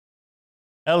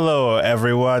Hello,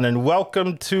 everyone, and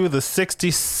welcome to the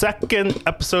 62nd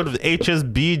episode of the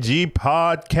HSBG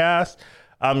podcast.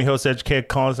 I'm your host, Educated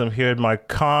Collins. I'm here with my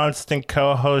constant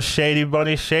co-host, Shady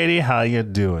Bunny. Shady, how you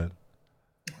doing?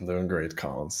 I'm doing great,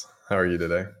 Collins. How are you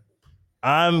today?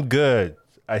 I'm good,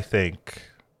 I think.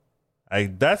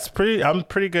 I'm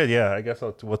pretty good. Yeah, I guess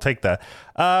we'll take that.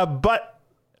 But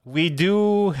we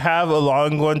do have a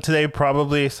long one today,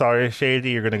 probably. Sorry, Shady,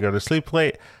 you're going to go to sleep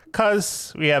late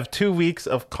because we have 2 weeks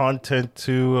of content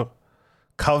to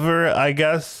cover, I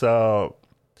guess. So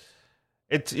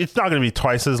it's not going to be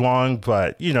twice as long,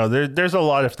 but there's a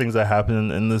lot of things that happen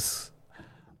in this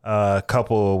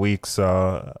couple of weeks.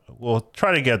 So we'll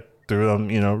try to get through them,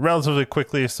 relatively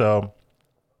quickly. So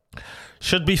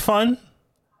should be fun.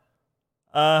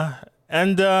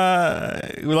 And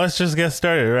let's just get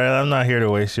started, right? I'm not here to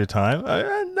waste your time.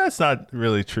 That's not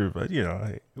really true, but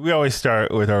we always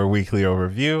start with our weekly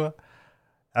overview.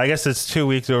 I guess it's 2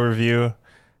 weeks overview.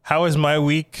 How was my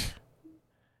week?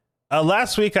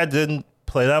 Last week I didn't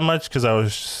play that much because I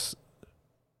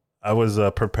was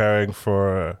preparing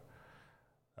for.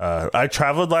 I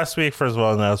traveled last week first of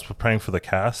all, and I was preparing for the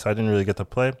cast. I didn't really get to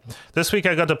play. This week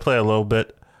I got to play a little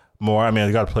bit more. I mean,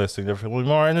 I got to play significantly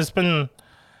more, and it's been.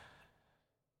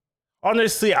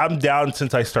 Honestly, I'm down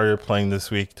since I started playing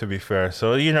this week, to be fair.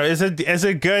 So, is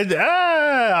it good?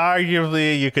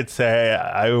 Arguably, you could say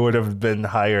I would have been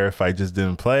higher if I just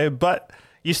didn't play. But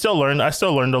you still learn. I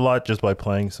still learned a lot just by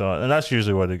playing. So, and that's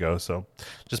usually where to go. So,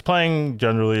 just playing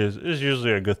generally is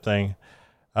usually a good thing.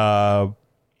 And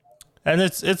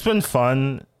it's been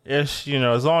fun-ish,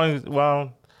 as long as,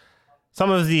 well, some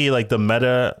of the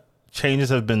meta changes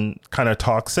have been kind of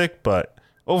toxic, but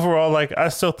overall, I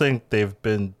still think they've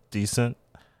been decent.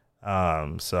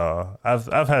 So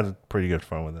I've had pretty good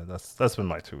fun with it. That's been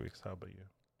my 2 weeks. How about you?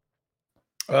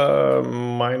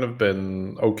 Mine have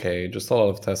been okay. Just a lot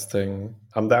of testing.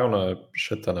 I'm down a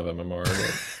shit ton of MMR.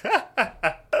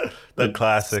 The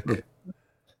classic. The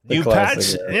New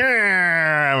classic, patch?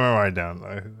 Yeah, MMR down.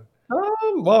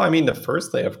 Well, I mean, the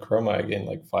first day of Chroma, I gained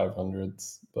 500,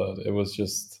 but it was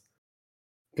just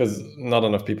because not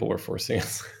enough people were forcing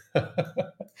it.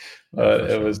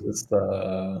 But it was just.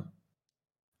 I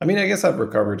mean, I guess I've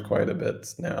recovered quite a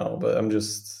bit now, but I'm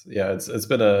just it's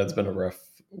been a rough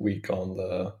week on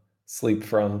the sleep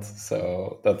front,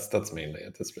 so that's mainly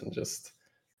it. It's been just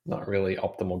not really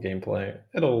optimal gameplay.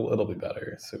 It'll be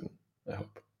better soon, I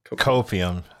hope.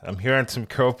 Copium. I'm hearing some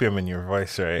copium in your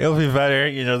voice, right? It'll be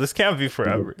better. This can't be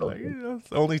forever.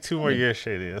 It's only 2 more years,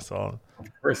 Shady. That's all. Of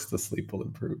course, the sleep will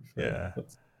improve. Right? Yeah.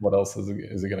 What else is it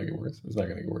going to get worse? It's not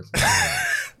going to get worse.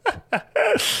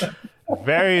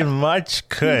 Very much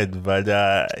could, but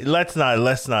let's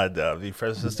not be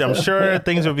prejudiced. I'm sure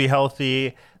things will be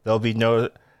healthy. There'll be no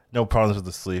problems with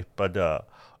the sleep. But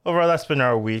overall, that's been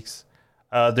our weeks.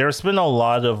 There's been a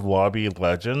lot of Lobby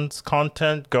Legends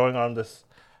content going on this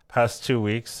past 2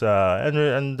 weeks,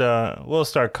 and we'll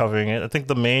start covering it. I think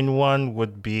the main one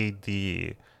would be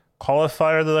the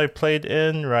qualifier that I played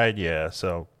in, right? Yeah,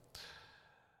 so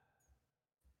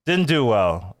didn't do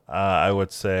well, I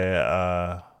would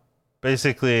say.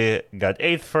 Basically got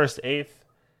 8th, first 8th,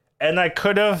 and I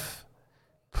could have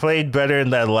played better in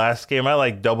that last game.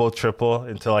 I double triple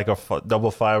into a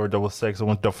double 5 or double 6. I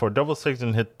went for double 6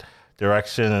 and hit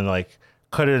direction and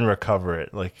couldn't recover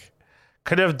it.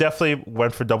 Could have definitely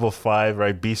went for double 5,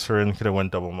 right? Beastrin could have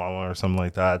went double mama or something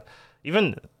like that.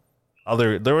 Even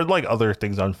there were other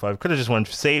things on 5. Could have just went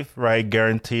safe, right?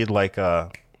 Guaranteed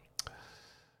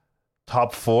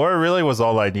top 4 really was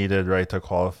all I needed, right, to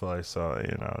qualify. So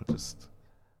just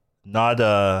not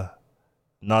the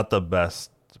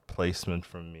best placement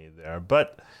from me there,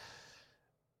 but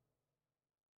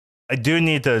I do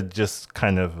need to just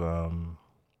kind of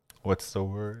what's the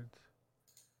word?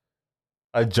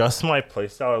 Adjust my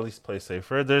playstyle, at least play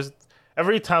safer. There's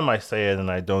every time I say it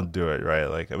and I don't do it,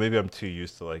 right? Maybe I'm too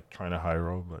used to trying to high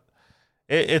roll, but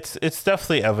it's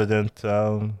definitely evident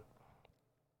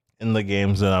in the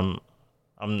games that I'm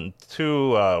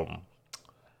too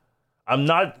I'm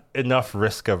not enough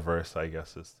risk averse, I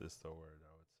guess is the word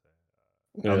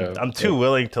I would say. I'm too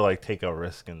willing to take a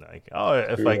risk and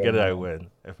if I get it I win.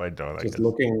 If I don't, I just guess.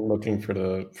 looking for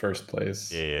the first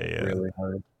place. Yeah. Really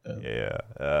hard. Yeah.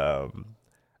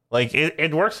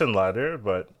 It works in ladder,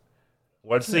 but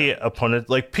once the opponent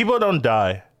people don't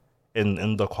die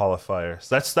in the qualifiers.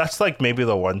 That's maybe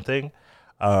the one thing.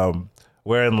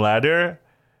 Where in ladder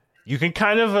you can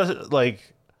kind of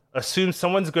assume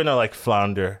someone's gonna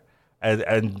flounder,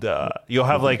 and you'll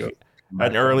have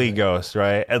an early ghost,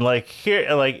 right? And like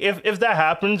here, like if that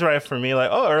happens, right, for me, like,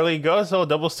 oh, early ghost, oh,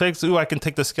 double six, ooh, I can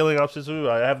take the skilling options, ooh,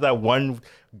 I have that one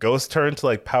ghost turn to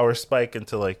like power spike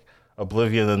into like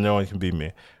oblivion, and no one can beat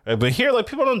me. Right? But here, like,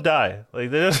 people don't die,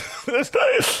 like they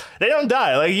don't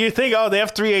die. Like, you think, oh, they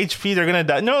have 3 HP, they're gonna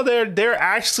die. No, they're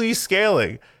actually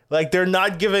scaling. Like, they're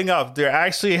not giving up, they're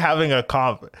actually having a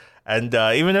comp. And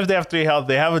even if they have 3 health,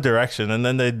 they have a direction, and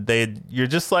then they you're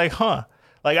just like, huh.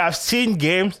 Like, I've seen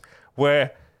games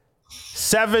where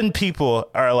 7 people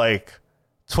are like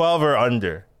 12 or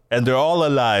under, and they're all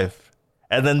alive.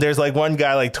 And then there's like one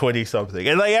guy like 20 something.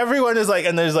 And like everyone is like,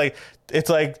 and there's like, it's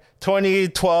like 20,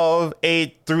 12,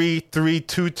 8, 3, 3,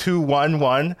 2, 2, 1,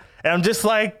 1. And I'm just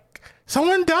like,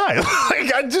 someone died.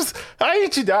 Like, I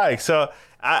hate you dying. So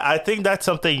I think that's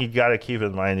something you got to keep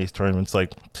in mind in these tournaments.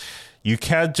 Like, you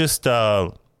can't just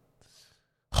hope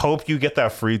you get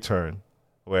that free turn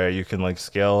where you can like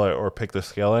scale or pick the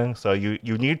scaling. So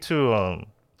you need to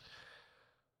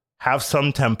have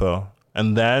some tempo,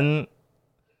 and then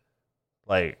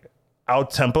like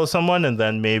out tempo someone, and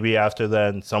then maybe after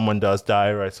then someone does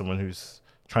die, right? Someone who's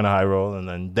trying to high roll,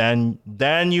 and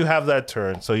then you have that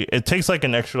turn. So it takes like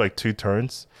an extra like 2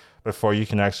 turns before you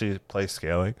can actually play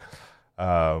scaling.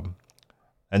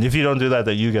 And if you don't do that,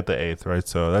 then you get the 8th, right?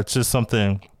 So that's just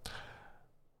something,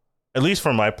 at least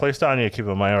for my playstyle, I need to keep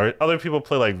in mind. Or other people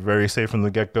play like very safe from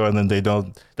the get go, and then they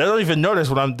don't even notice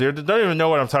they don't even know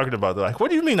what I'm talking about. They're like,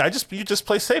 "What do you mean? You just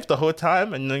play safe the whole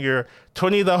time, and then you're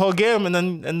 20 the whole game,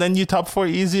 and then you top 4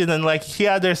 easy, and then like,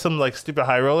 yeah, there's some like stupid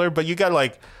high roller, but you got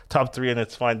like top 3 and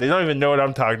it's fine." They don't even know what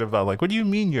I'm talking about. Like, what do you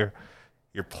mean you're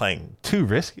playing too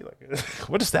risky? Like,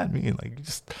 what does that mean? Like, you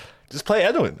just play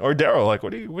Edwin or Daryl. Like,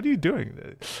 what are you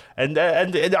doing? And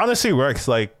it honestly works.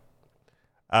 Like,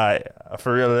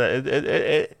 for real,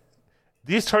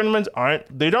 these tournaments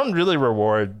they don't really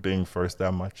reward being first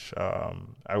that much.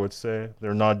 I would say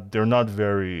they're not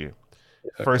very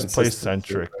first place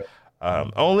centric.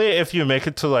 Only if you make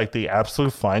it to like the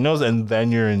absolute finals, and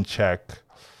then you're in check.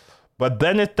 But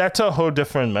then that's a whole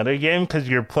different meta game, because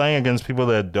you're playing against people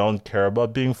that don't care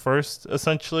about being first,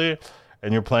 essentially,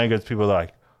 and you're playing against people that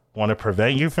like want to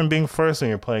prevent you from being first, and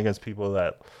you're playing against people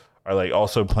that are like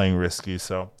also playing risky.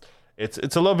 So it's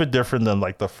a little bit different than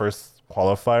like the first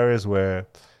qualifiers, where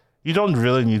you don't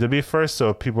really need to be first.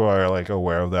 So if people are like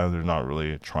aware of that, they're not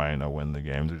really trying to win the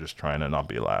game. They're just trying to not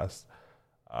be last.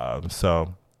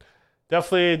 So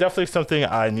definitely something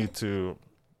I need to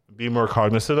be more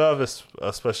cognizant of,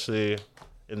 especially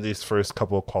in these first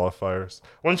couple of qualifiers.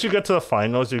 Once you get to the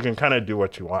finals, you can kind of do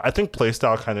what you want. I think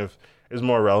playstyle kind of is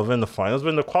more relevant in the finals, but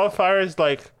in the qualifiers,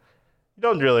 like, you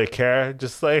don't really care.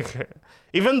 Just like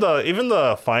even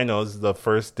the finals, the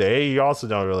first day, you also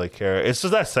don't really care. It's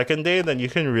just that second day, then you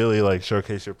can really like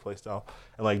showcase your playstyle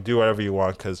and like do whatever you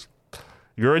want, because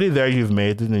you're already there, you've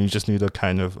made it, and you just need to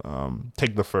kind of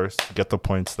take the first, get the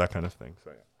points, that kind of thing.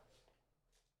 So yeah.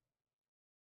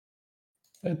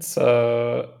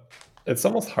 It's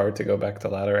almost hard to go back to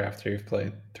ladder after you've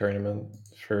played tournament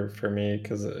for me,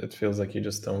 because it feels like you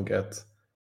just don't get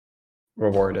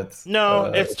rewarded.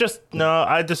 No,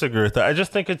 I disagree with that. I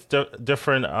just think it's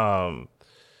different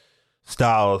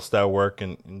styles that work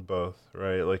in both,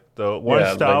 right? Like the one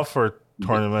style like for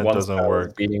tournament doesn't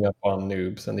work. Beating up on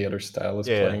noobs, and the other style is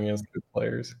playing against good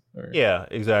players. Yeah,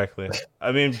 exactly.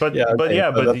 I mean, but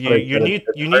you need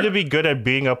to be good at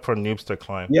beating up for noobs to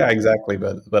climb. Yeah, exactly.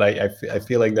 But I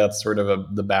feel like that's sort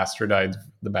of the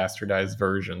bastardized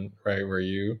version, right? Where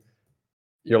you're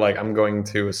like, I'm going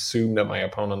to assume that my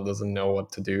opponent doesn't know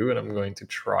what to do, and I'm going to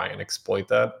try and exploit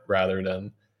that, rather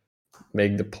than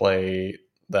make the play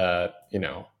that,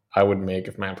 I would make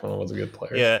if my opponent was a good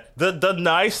player. Yeah. The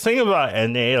nice thing about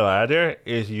NA ladder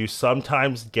is you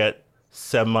sometimes get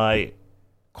semi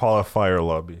qualifier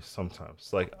lobbies sometimes.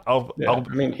 Like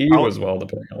EU as well,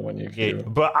 depending on when you queue.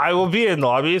 But I will be in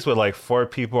lobbies where like 4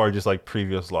 people are just like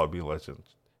previous lobby legend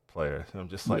players. And I'm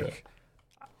just like,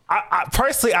 I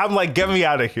personally, I'm like, get me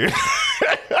out of here.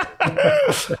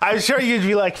 I'm sure you'd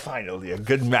be like, finally, a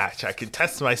good match. I can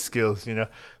test my skills,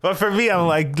 But for me, I'm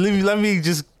like, let me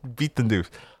just beat the noobs.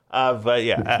 But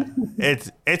yeah,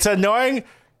 it's annoying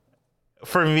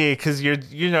for me, because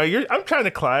I'm trying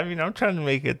to climb, I'm trying to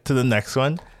make it to the next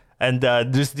one, and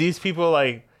just these people,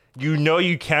 like,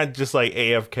 you can't just like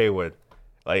AFK win,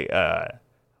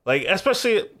 like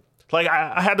especially like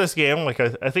I had this game, like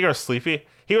I think I was Sleepy,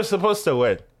 he was supposed to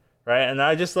win, right, and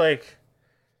I just like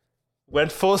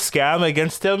went full scam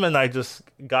against him, and I just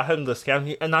got him the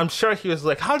scam. And I'm sure he was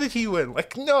like, how did he win?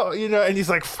 Like, no, and he's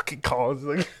like, fucking calls.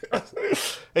 Like,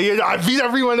 and, I beat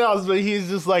everyone else, but he's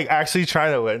just like actually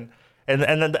trying to win.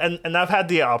 And I've had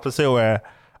the opposite, where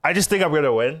I just think I'm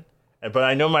gonna win, but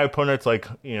I know my opponent's like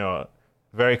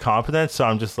very competent, so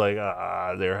I'm just like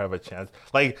they have a chance.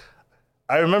 Like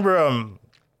I remember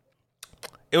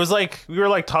it was like we were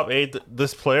like top 8.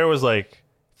 This player was like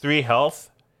 3 health,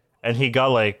 and he got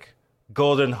like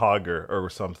Golden Hogger or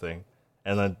something,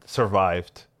 and then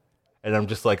survived. And I'm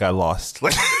just like I lost.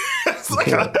 Like it's like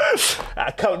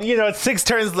it's 6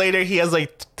 turns later he has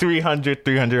like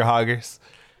 300 Hoggers.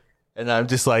 And I'm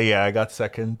just like, yeah, I got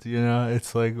second.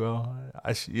 It's like, well,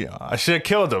 I should have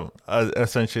killed him.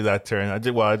 Essentially, that turn, I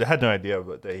had no idea,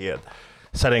 but that he had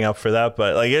setting up for that.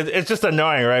 But like, it's just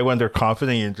annoying, right? When they're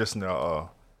confident, you just know,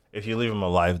 if you leave them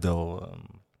alive, they'll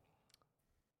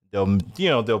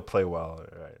play well,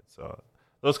 right? So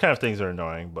those kind of things are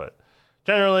annoying. But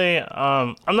generally,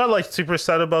 I'm not like super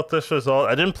sad about this result.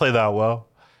 I didn't play that well.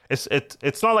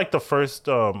 It's not like the first,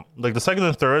 like the second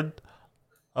and third.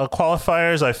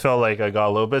 Qualifiers, I felt like I got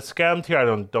a little bit scammed here. I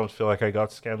don't feel like I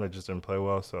got scammed. I just didn't play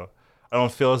well, so I don't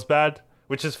feel as bad,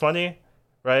 which is funny,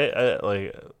 right?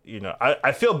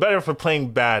 I feel better for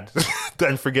playing bad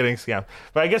than for getting scammed.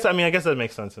 But I guess that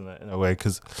makes sense in a way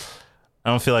because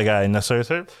I don't feel like I necessarily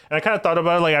hurt. And I kind of thought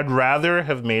about it, like I'd rather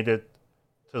have made it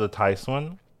to the Tice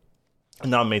one and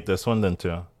not make this one than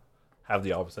to have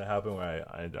the opposite happen where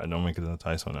I don't make it to the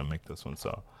Tice one and make this one.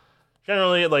 So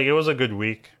generally, like it was a good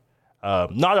week.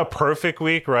 Not a perfect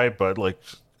week, right? But like,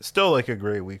 still like a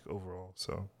great week overall.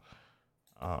 So,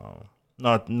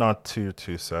 not too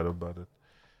sad about it.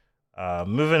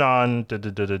 Moving on.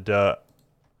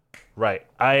 Right.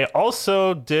 I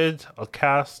also did a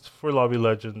cast for Lobby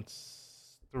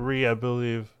Legends 3, I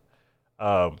believe.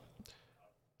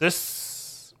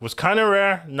 This was kind of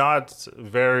rare, not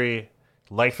very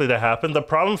likely to happen. The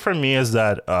problem for me is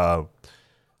that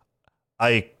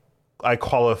I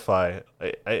qualify.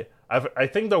 I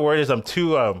think the word is I'm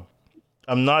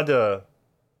not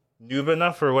noob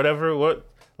enough or whatever.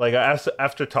 Like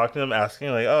after talking to them,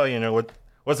 asking like,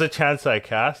 what's the chance I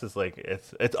cast? It's like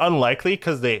it's unlikely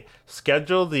because they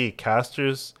schedule the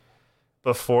casters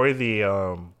before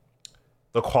the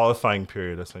qualifying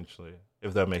period, essentially,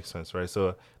 if that makes sense, right?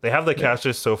 So they have the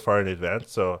casters so far in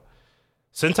advance. So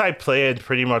since I played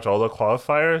pretty much all the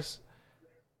qualifiers,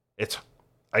 it's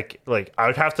I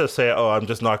would have to say, I'm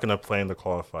just not gonna play in the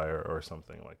qualifier or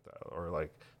something like that, or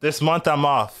like this month I'm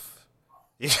off,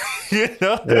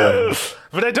 Yeah.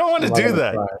 But I don't want to do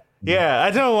that. Yeah,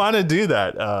 I don't want to do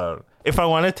that. If I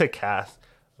wanted to cast,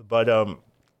 but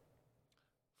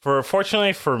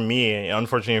fortunately for me,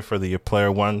 unfortunately for the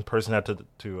player, one person had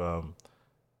to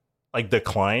like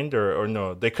declined or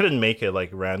no, they couldn't make it like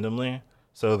randomly,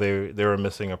 so they were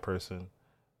missing a person,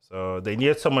 so they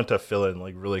needed someone to fill in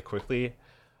like really quickly.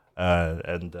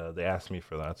 And they asked me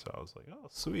for that, so I was like, "Oh,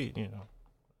 sweet!"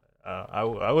 I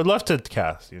would love to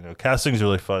cast. Casting's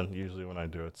really fun usually when I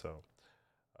do it. So,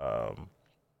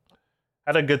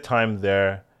 had a good time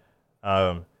there.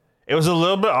 It was a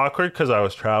little bit awkward because I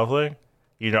was traveling.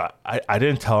 I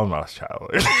didn't tell them I was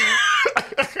traveling.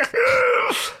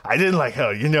 I didn't like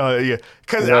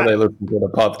because they listen to the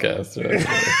podcast, right?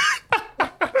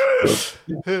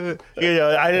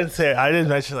 I didn't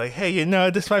mention like, hey,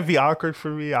 this might be awkward for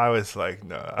me. I was like,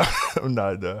 no, I'm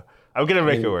not. I'm gonna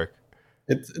make it work.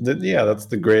 That's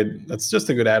just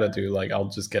a good attitude. Like, I'll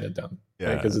just get it done.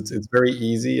 Yeah, because it's very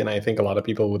easy, and I think a lot of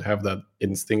people would have that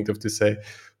instinct of to say,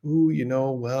 ooh,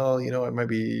 I might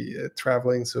be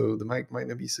traveling, so the mic might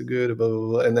not be so good, blah, blah,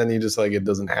 blah. And then you just like, it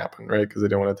doesn't happen, right? Because they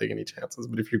don't want to take any chances.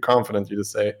 But if you're confident, you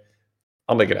just say,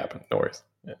 I'll make it happen. No worries.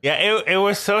 Yeah, I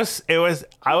was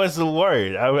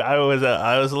worried. I was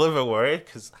a little bit worried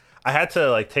because I had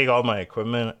to like take all my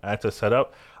equipment. I had to set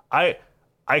up. I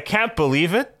can't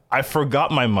believe it. I forgot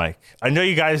my mic. I know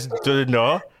you guys didn't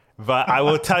know, but I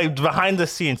will tell you behind the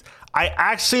scenes. I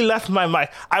actually left my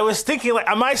mic. I was thinking like,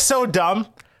 am I so dumb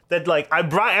that like I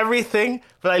brought everything,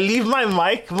 but I leave my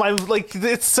mic?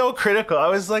 It's so critical. I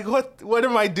was like, what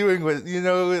am I doing with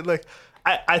like.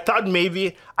 I thought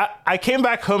maybe I came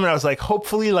back home and I was like,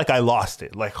 hopefully like I lost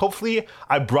it. Like hopefully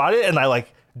I brought it and I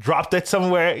like dropped it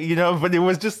somewhere, but it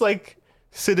was just like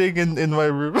sitting in my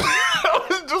room. I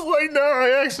was just like, no,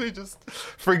 I actually just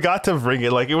forgot to bring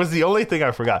it. Like it was the only thing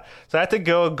I forgot. So I had to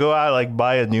go out, like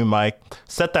buy a new mic,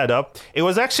 set that up. It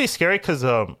was actually scary because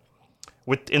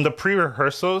in the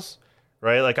pre-rehearsals,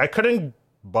 right? Like I couldn't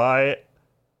buy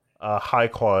a high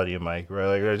quality mic,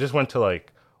 right? Like I just went to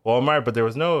like Walmart, but there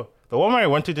was no. The Walmart I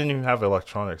went to didn't even have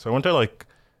electronics. I went to like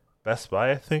Best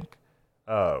Buy, I think,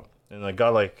 and I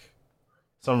got like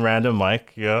some random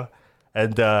mic,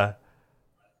 and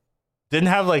didn't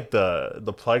have like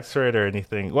the plugs for it or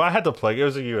anything. Well, I had the plug. It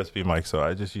was a USB mic, so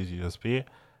I just used USB,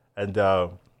 and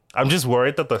I'm just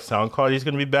worried that the sound quality is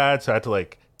gonna be bad, so I had to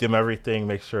like dim everything,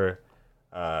 make sure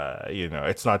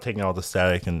it's not taking all the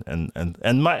static and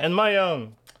my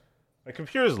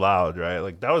computer's loud, right?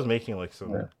 Like that was making like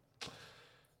some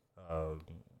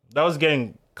that was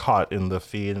getting caught in the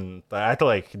feed, and I had to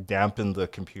like dampen the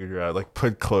computer. I like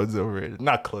put clothes over it,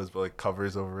 not clothes, but like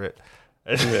covers over it.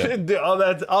 Do all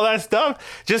that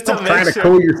stuff just to trying to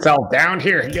cool yourself down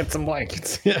here and get some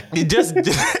blankets. just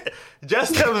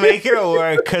to make it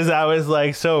work, because I was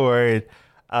like so worried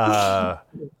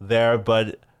there.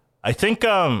 But I think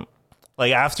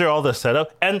like after all the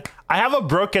setup, and I have a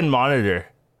broken monitor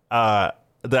that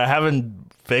I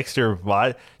haven't fixed or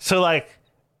bought, so like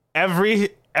every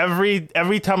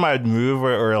time I'd move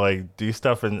or like do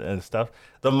stuff and stuff,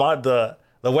 the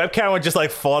webcam would just like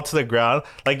fall to the ground.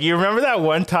 Like you remember that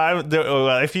one time? There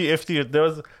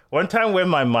was one time when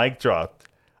my mic dropped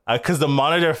because the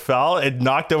monitor fell. It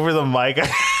knocked over the mic. I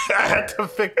had to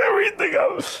fix everything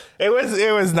up. It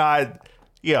was not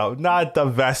not the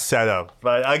best setup,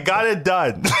 but I got it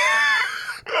done.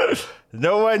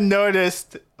 No one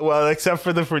noticed, well, except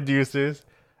for the producers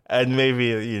and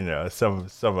maybe some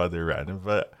other random,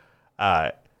 but.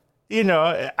 I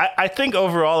think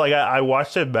overall, like I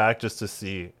watched it back just to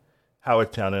see how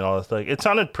it sounded and all this. Like it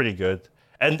sounded pretty good.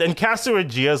 And Castaway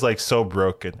Gia is like so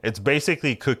broken. It's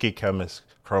basically Cookie Chemist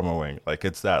Chroma Wing. Like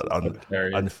it's that unfair.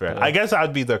 Yeah. I guess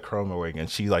I'd be the Chroma Wing, and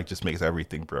she like just makes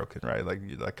everything broken, right? Like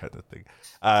that kind of thing.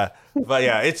 But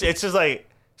yeah, it's just like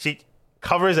she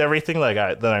covers everything like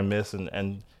that I miss,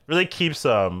 and really keeps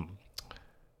the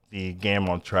game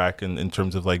on track in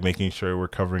terms of like making sure we're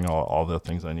covering all the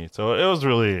things I need. So it was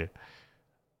really,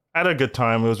 I had a good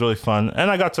time. It was really fun.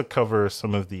 And I got to cover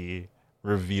some of the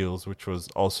reveals, which was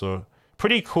also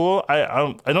pretty cool.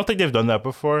 I don't think they've done that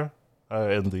before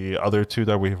in the other two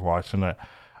that we've watched. And I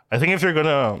think if you're going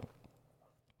to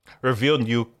reveal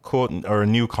new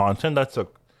content, that's a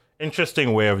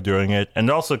interesting way of doing it. And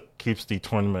it also keeps the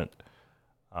tournament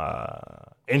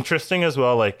interesting as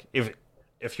well. Like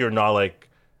if you're not like,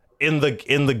 in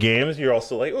the games, you're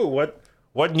also like, oh,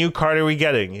 what new card are we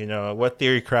getting? What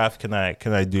theory craft can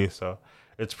I do? So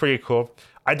it's pretty cool.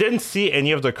 I didn't see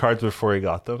any of the cards before we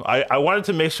got them. I wanted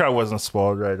to make sure I wasn't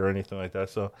spoiled, right, or anything like that.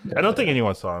 So I don't think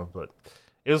anyone saw them, but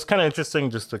it was kind of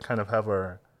interesting just to kind of have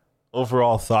our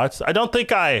overall thoughts. I don't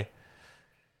think I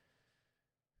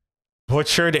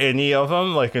butchered any of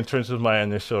them, like in terms of my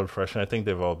initial impression. I think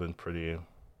they've all been pretty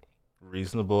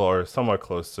reasonable or somewhat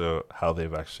close to how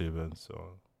they've actually been.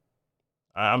 So.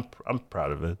 I'm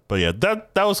proud of it, but yeah,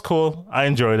 that was cool. I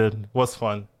enjoyed it. Was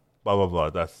fun. Blah blah blah.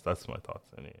 That's my thoughts.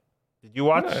 Did you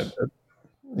watch?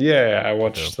 Yeah, I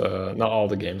watched not all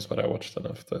the games, but I watched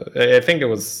enough. I think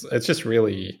it's just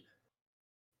really,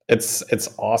 it's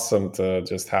awesome to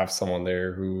just have someone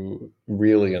there who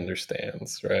really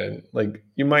understands, right? Like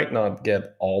you might not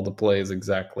get all the plays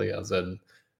exactly as in.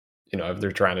 If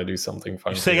they're trying to do something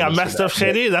fun. You saying I messed up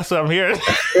shady? That's what I'm hearing.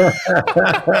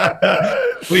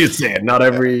 Please say it. Not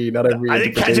every. I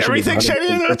didn't catch everything shady.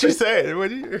 That's what you're saying.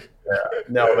 What do you? Yeah.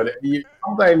 No, but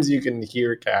sometimes you can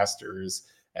hear casters,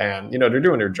 and they're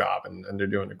doing their job, and they're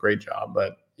doing a great job.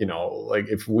 But like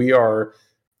if we are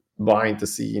behind the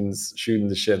scenes shooting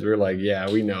the shit, we're like, yeah,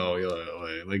 we know,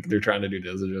 like they're trying to do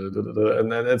this,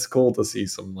 and then it's cool to see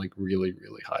some like really,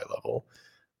 really high level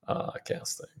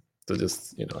casting. So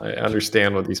just, I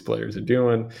understand what these players are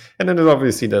doing. And then there's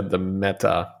obviously the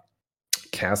meta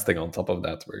casting on top of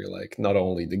that, where you're like, not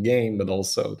only the game, but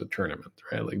also the tournament,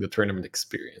 right? Like the tournament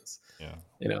experience. Yeah.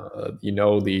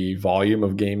 The volume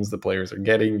of games the players are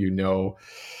getting,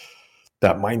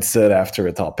 that mindset after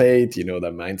a top 8, that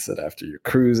mindset after you're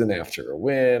cruising, after a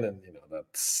win. And,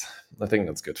 I think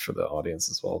that's good for the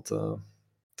audience as well to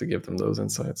give them those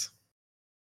insights.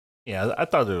 Yeah, I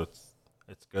thought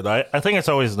it's good. I think it's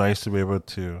always nice to be able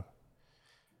to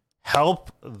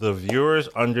help the viewers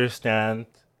understand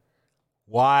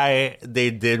why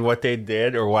they did what they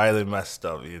did or why they messed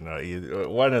up. Either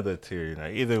one of the two.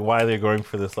 Either why they're going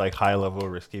for this like high level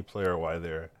risky play or why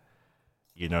they're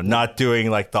not doing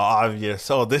like the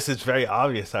obvious. Oh, this is very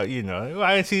obvious. How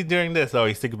why is he doing this? Oh,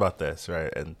 he's thinking about this,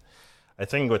 right? And I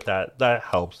think with that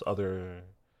helps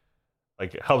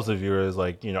helps the viewers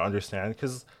understand,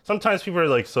 because sometimes people are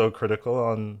like so critical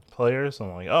on players.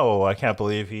 I'm like, oh, I can't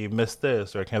believe he missed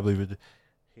this, or I can't believe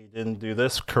he didn't do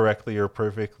this correctly or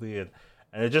perfectly, and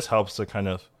it just helps to kind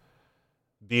of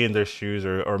be in their shoes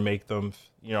or make them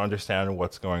understand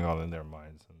what's going on in their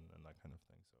minds and that kind of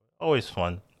thing. So always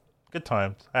fun, good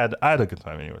times. I had a good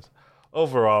time anyways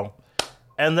overall.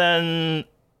 And then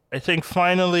I think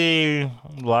finally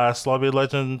last Lobby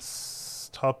Legends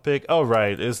topic. Oh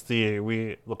right, is the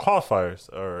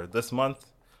qualifiers are this month.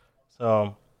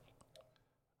 So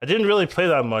I didn't really play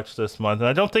that much this month, and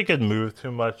I don't think it moved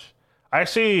too much. I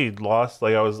actually lost.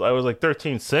 Like I was like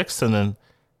 13-6, and then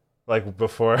like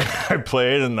before I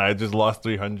played, and I just lost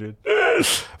 300.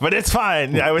 But it's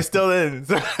fine. I was still in.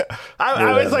 So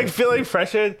I was like feeling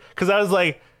pressured because I was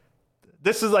like,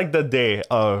 this is like the day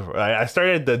of. I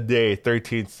started the day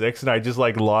 13-6, and I just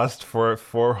like lost for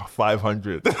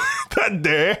 500 that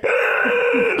day.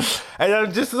 And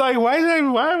I'm just like, why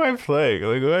am I playing?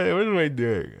 Like, what am I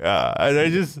doing?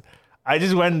 And I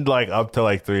just went like up to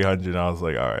like 300. And I was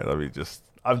like, all right,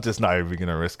 I'm just not even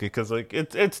gonna risk it because like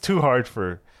it's too hard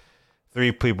for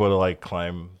 3 people to like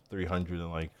climb 300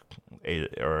 in like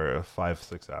 8 or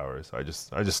 5-6 hours. So I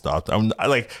just stopped.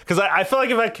 Because I feel like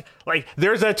if like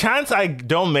there's a chance I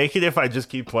don't make it if I just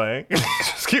keep playing,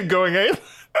 just keep going in.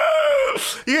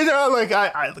 Like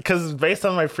I because based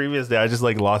on my previous day, I just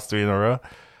like lost 3 in a row.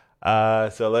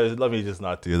 So let me just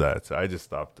not do that. So I just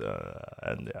stopped.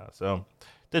 And yeah, so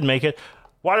didn't make it.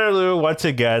 Waterloo once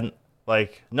again,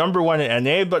 like #1 in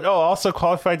NA, but also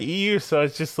qualified EU. So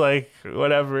it's just like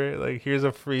whatever. Like here's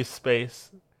a free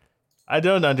space. I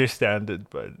don't understand it,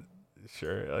 but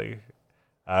sure. Like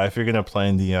if you're gonna play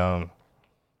in the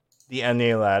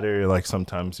NA ladder, like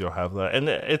sometimes you'll have that, and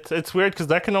it's weird because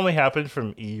that can only happen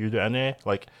from EU to NA.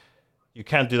 Like you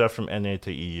can't do that from NA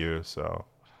to EU. So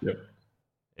Yep.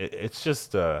 it's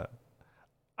just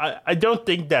I don't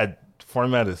think that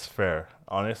format is fair.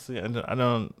 Honestly, I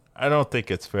don't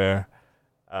think it's fair.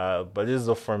 But this is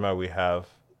the format we have.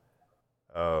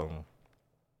 But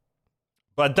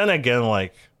then again,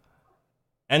 like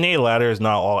NA ladder is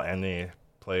not all NA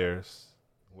players,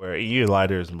 where EU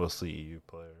ladder is mostly EU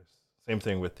players. Same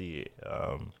thing with the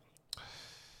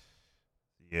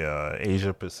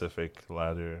Asia Pacific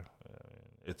ladder.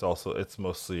 It's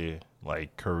mostly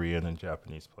like Korean and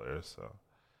Japanese players.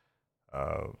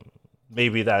 So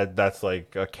maybe that's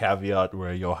like a caveat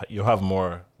where you'll have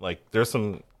more like there's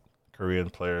some Korean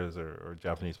players or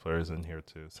Japanese players in here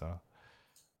too. So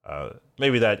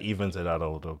maybe that evens it out a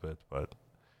little bit. But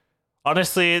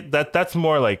honestly, that's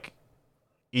more like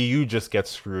EU just gets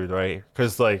screwed, right?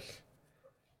 Because like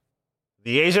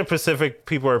the Asia Pacific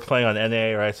people are playing on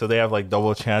NA, right? So they have like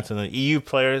double chance, and the EU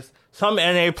players, some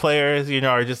NA players,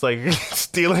 are just like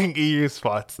stealing EU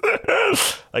spots.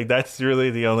 Like that's really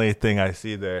the only thing I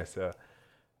see there. So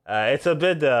it's a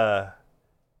bit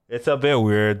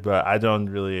weird, but I don't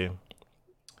know.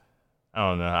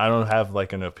 I don't have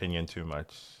like an opinion too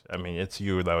much. I mean, it's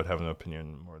you that would have an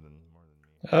opinion more than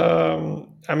me.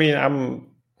 I mean,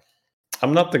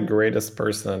 I'm not the greatest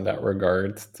person in that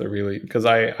regard to really because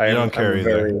I don't care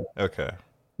either. Okay.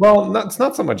 Well, it's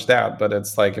not so much that, but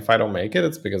it's like if I don't make it,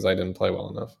 it's because I didn't play well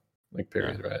enough. Like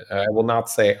period, right? I will not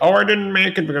say, "Oh, I didn't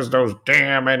make it because those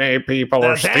damn NA people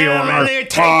are stealing our they're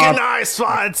taking our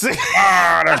spots." They're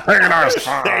taking our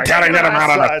spots. I gotta get them out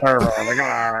of the server.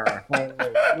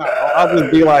 I'll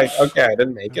just be like, "Okay, I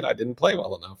didn't make it. I didn't play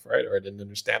well enough, right? Or I didn't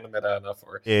understand the meta enough,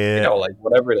 or like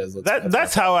whatever it is."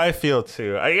 That's how I feel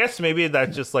too. I guess maybe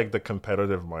that's just like the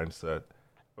competitive mindset.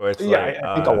 I think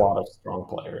a lot of strong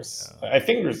players. Yeah. I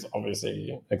think there's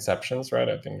obviously exceptions, right?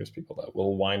 I think there's people that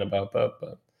will whine about that,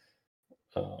 but.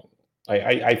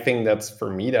 I think that's for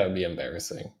me that would be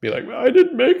embarrassing. Be like, well, I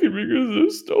didn't make it because they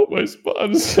stole my spot.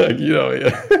 It's like,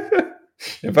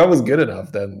 if I was good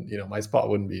enough, then my spot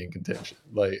wouldn't be in contention.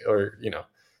 Like, or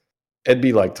it'd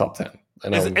be like top 10.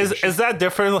 And is that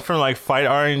different from like fight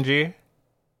RNG?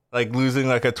 Like losing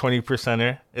like a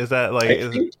 20%er? Is that like?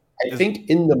 I think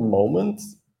in the moment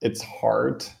it's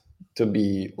hard to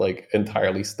be like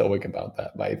entirely stoic about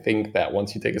that. But I think that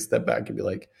once you take a step back, you'd be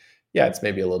like, yeah, it's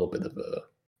maybe a little bit of a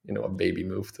baby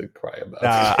move to cry about.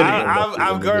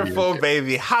 I'm going full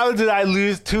baby. How did I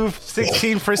lose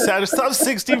 16%, some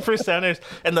 16%ers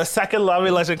in the second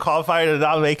Lobby Legend qualifier to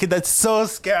not make it? That's so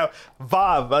scam.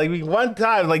 Bob, like one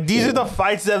time, like these are the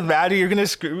fights that matter. You're gonna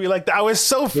screw me. Like I was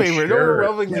so favored,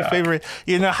 overwhelmingly favored.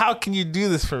 How can you do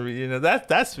this for me?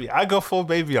 That's me. I go full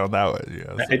baby on that one.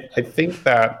 So. I think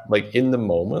that like in the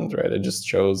moment, right? It just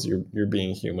shows you're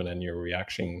being human and you're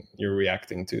reacting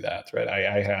to that, right?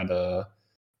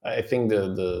 I think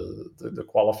the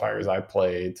qualifiers I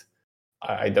played,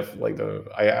 I definitely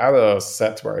I had a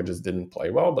set where I just didn't play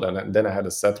well, but then I had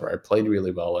a set where I played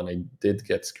really well and I did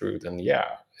get screwed. And yeah,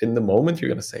 in the moment you're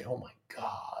gonna say, "Oh my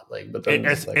god!" Like, but then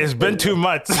it's been 2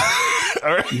 months.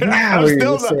 Yeah,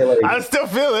 I still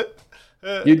feel it.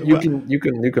 You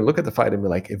can look at the fight and be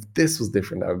like, if this was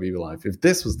different, I would be alive. If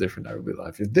this was different, I would be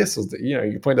alive. If this was,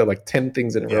 you point out like 10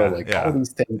 things in a row, like all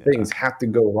these 10 things had to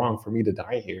go wrong for me to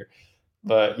die here.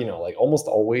 But like almost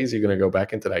always, you're gonna go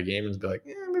back into that game and be like,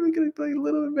 yeah, maybe probably going to play a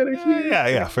little bit better here.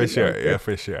 Yeah, for sure. Yeah,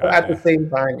 for sure. But at the same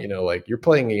time, like you're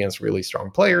playing against really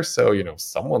strong players, so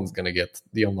someone's going to get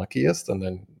the unluckiest, and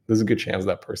then there's a good chance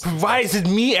that person. Why is it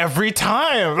me every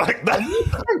time? Like that.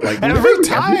 Every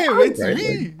time, it's right?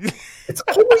 me. Like, it's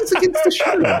always against the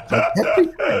shooter. Every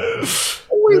time.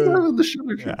 Always having the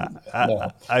shooter.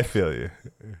 Yeah, I feel you.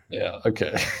 Yeah.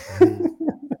 Okay.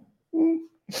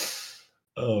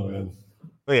 Oh man.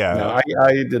 But yeah, no,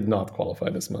 I did not qualify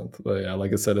this month. But yeah,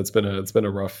 like I said, it's been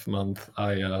a rough month.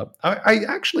 I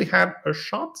actually had a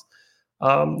shot,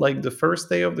 like the first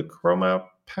day of the Chroma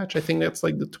patch. I think that's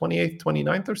like the 28th,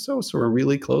 29th or so. So we're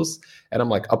really close, and I'm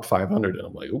like up 500, and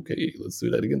I'm like, okay, let's do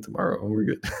that again tomorrow, and we're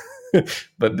good.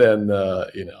 But then,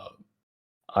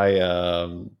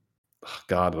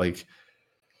 God, like.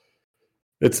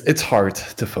 It's hard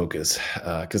to focus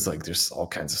because like there's all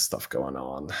kinds of stuff going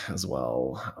on as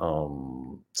well.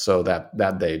 So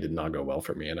that day did not go well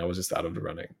for me, and I was just out of the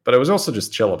running. But I was also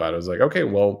just chill about it. I was like, okay,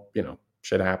 well,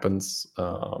 shit happens.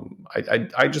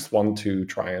 I just want to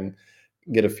try and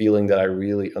get a feeling that I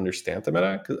really understand the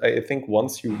meta, because I think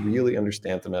once you really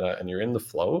understand the meta and you're in the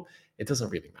flow, it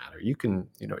doesn't really matter. You can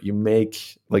you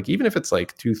make, like, even if it's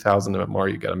like 2,000 more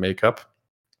you got to make up,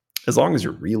 as long as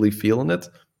you're really feeling it.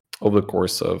 Over the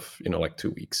course of like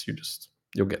 2 weeks,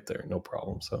 you'll get there, no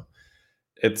problem. So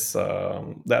it's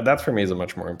that for me is a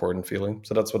much more important feeling.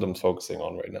 So that's what I'm focusing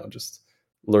on right now, just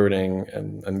learning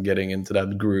and getting into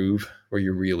that groove where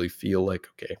you really feel like,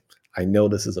 okay, I know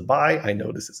this is a buy, I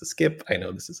know this is a skip, I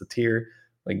know this is a tier.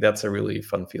 Like that's a really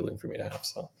fun feeling for me to have.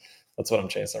 So that's what I'm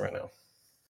chasing right now.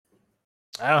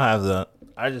 I don't have that.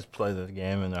 I just play this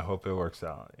game and I hope it works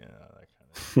out. That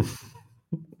kind of.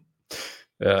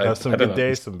 Yeah, have some good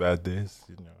days, some bad days.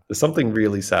 There's something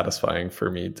really satisfying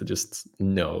for me to just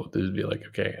know, to be like,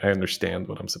 okay, I understand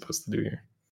what I'm supposed to do here.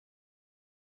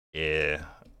 Yeah,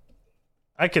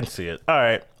 I can see it. All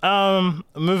right,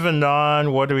 moving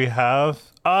on. What do we have?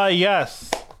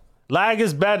 Yes, lag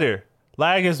is better.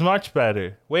 Lag is much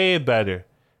better, way better.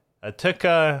 It took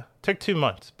 2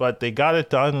 months, but they got it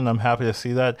done, and I'm happy to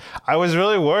see that. I was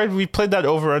really worried. We played that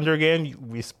over/under game.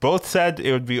 We both said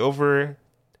it would be over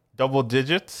double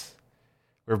digits.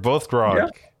 We're both wrong. Yeah,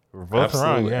 we're both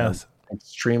wrong. Yes. I'm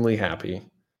extremely happy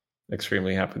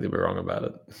that we're wrong about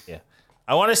it. Yeah.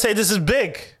 I want to say this is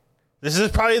big. This is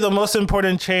probably the most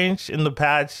important change in the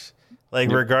patch.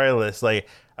 Like, regardless, like,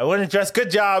 I want to address,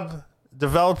 good job,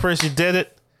 developers. You did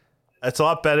it. That's a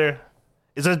lot better.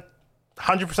 Is it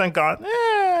 100% gone?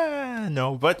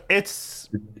 No, but it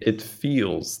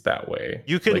feels that way.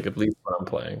 You can, like, at least when I'm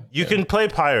playing. You can play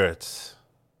pirates.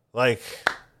 Like,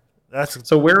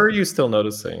 so where are you still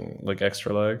noticing like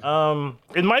extra lag?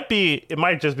 It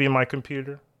might just be my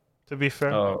computer, to be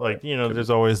fair. Like, there's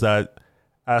always that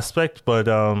aspect, but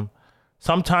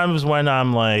sometimes when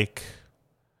I'm like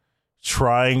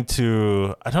trying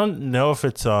to, I don't know if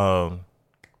it's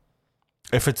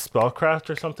spellcraft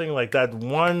or something like that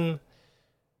one,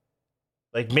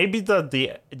 like maybe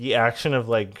the action of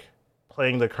like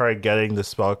playing the card, getting the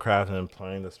spellcraft, and then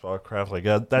playing the spellcraft, like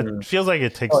that feels like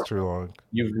it takes too long.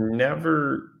 You've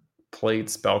never played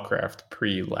spellcraft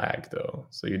pre-lag though,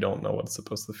 so you don't know what it's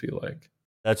supposed to feel like.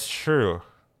 That's true.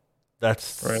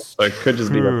 That's right. So it could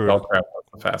just be that spellcraft was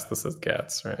the fastest it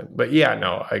gets, right? But yeah,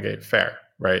 no, I get fair,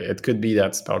 right? It could be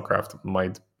that spellcraft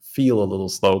might feel a little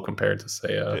slow compared to,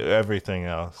 say, everything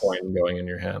else, coin going in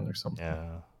your hand or something.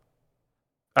 Yeah.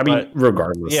 I mean,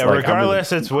 regardless. Yeah, like,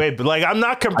 regardless, it's way. But like, I'm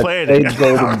not complaining. I've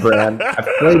played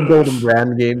Golden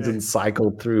Brand games and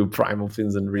cycled through Primal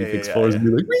Fins and Reef Explorers and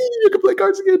be like, you can play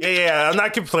cards again. Yeah, I'm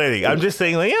not complaining. I'm just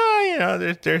saying, like,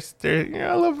 there's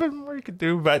a little bit more you could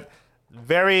do, but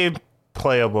very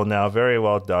playable now. Very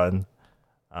well done.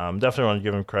 Definitely want to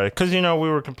give him credit because we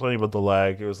were complaining about the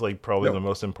lag. It was like probably the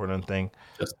most important thing.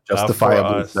 Just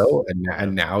justifiably so,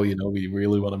 and now we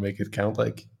really want to make it count.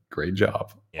 Like, great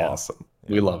job, awesome.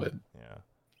 We love it. Yeah.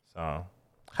 So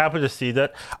happy to see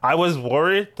that. I was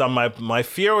worried that my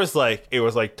fear was like it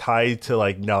was like tied to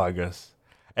like Nagas,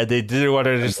 and they didn't want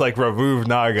to just like remove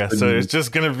Naga, so it's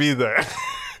just gonna be there.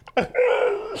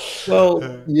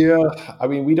 Well, yeah. I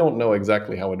mean, we don't know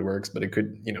exactly how it works, but it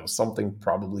could, something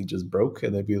probably just broke,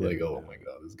 and they'd be like, "Oh my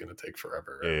god, this is gonna take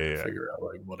forever to figure out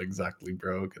like what exactly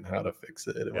broke and how to fix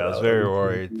it." Yeah, I was very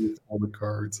worried. All the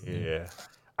cards. Yeah.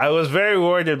 I was very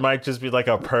worried it might just be like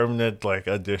a permanent like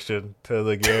addition to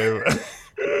the game.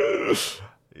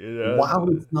 Wow,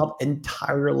 it's not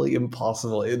entirely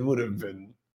impossible. It would have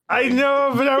been. I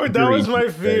know, but that was my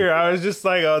fear. I was just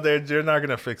like, they're not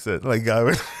gonna fix it. Like,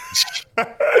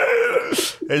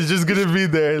 it's just gonna be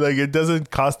there. Like, it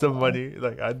doesn't cost them money.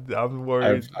 Like, I'm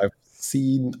worried. I've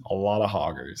seen a lot of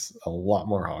hoggers, a lot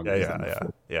more hoggers than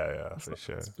before. Yeah, for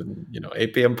sure. It's been,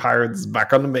 8 p.m. Pirates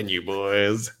back on the menu,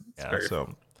 boys.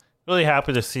 So really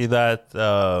happy to see that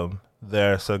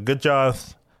there. So good job.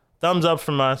 Thumbs up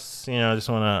from us. I just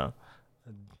want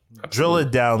to drill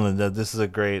it down that this is a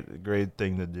great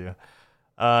thing to do.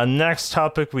 Next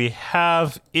topic we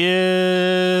have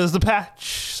is the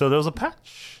patch. So there was a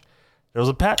patch.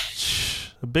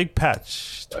 A big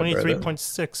patch.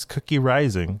 23.6 Cookie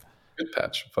Rising. Good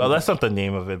patch. Well, that's not the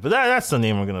name of it, but that's the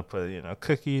name we're gonna put.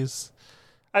 Cookies.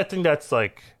 I think that's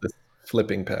like the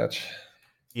flipping patch.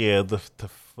 Yeah, the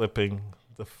flipping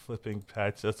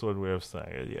patch. That's one way of saying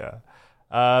it. Yeah.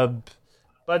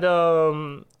 But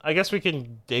I guess we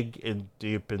can dig in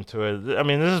deep into it. I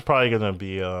mean, this is probably gonna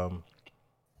be a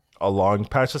long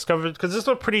patch discovered because this is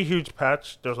a pretty huge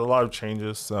patch. There's a lot of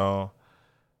changes, so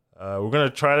we're gonna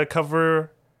try to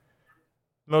cover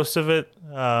most of it.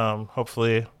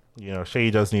 Hopefully, Shay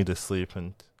does need to sleep,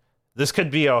 and this could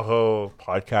be a whole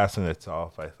podcast in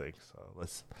itself, I think. So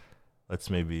let's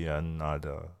maybe not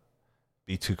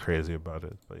be too crazy about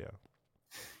it, but yeah.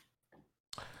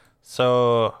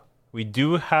 So we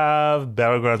do have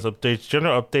Battlegrounds updates,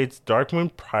 general updates.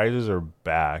 Darkmoon prizes are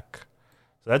back,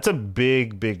 so that's a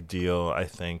big deal, I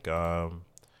think.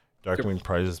 Darkmoon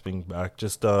prizes being back,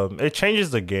 just it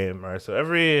changes the game, right? So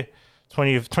every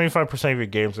 25% of your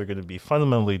games are going to be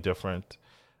fundamentally different.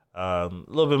 A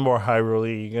little bit more high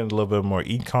rolly, you get a little bit more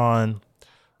econ,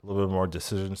 a little bit more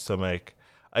decisions to make.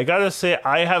 I gotta say,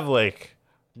 I have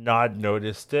not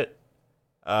noticed it.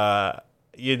 I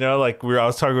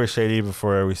was talking with Shady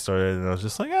before we started, and I was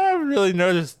just like, I haven't really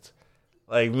noticed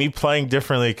me playing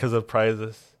differently because of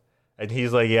prizes. And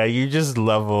he's like, yeah, you just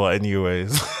level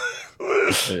anyways.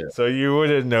 Yeah. So you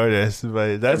wouldn't notice,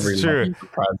 but that's true.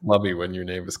 Prize lobby when your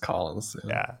name is Collins.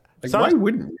 Yeah. Why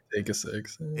wouldn't you take a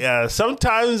 6? Yeah,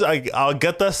 sometimes I'll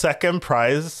get the second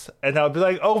prize and I'll be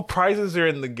like, oh, prizes are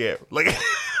in the game.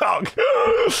 I'll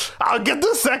get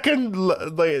the second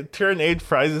turn 8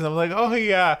 prizes. I'm like, oh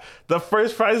yeah, the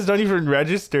first prizes don't even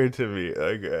register to me.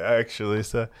 Actually,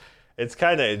 so it's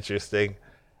kind of interesting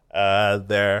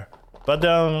there.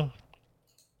 But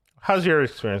how's your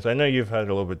experience? I know you've had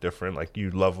a little bit different. You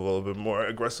level a little bit more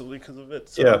aggressively because of it.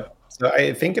 So. Yeah. So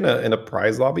I think in a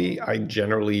prize lobby, I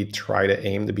generally try to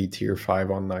aim to be tier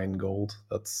 5 on 9 gold.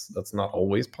 That's not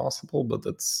always possible, but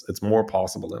it's more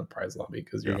possible in a prize lobby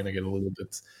because you're going to get a little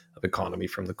bit of economy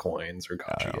from the coins or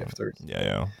gacha gifters.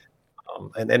 Yeah.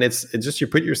 And then it's just you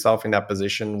put yourself in that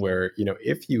position where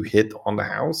if you hit on the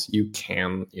house, you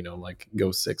can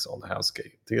go 6 on the house to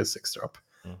get a 6 drop.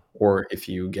 Or if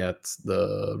you get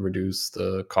reduce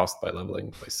the cost by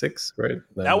leveling by 6, right?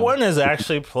 Then that one is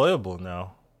actually playable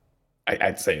now.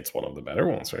 I'd say it's one of the better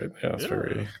ones, right? Yeah, it's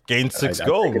very gain 6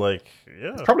 gold.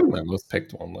 It's probably my most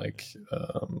picked one.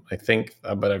 I think,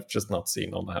 but I've just not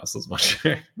seen on the house as much.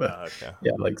 But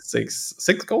yeah,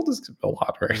 6 gold is a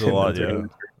lot, right? It's a lot, yeah.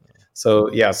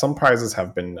 So yeah, some prizes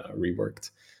have been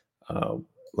reworked.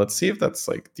 Let's see if that's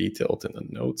detailed in the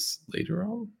notes later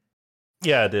on.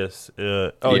 Yeah, it is.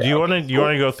 Do you want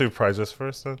to go through prizes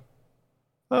first then?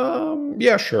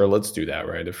 Yeah, sure. Let's do that,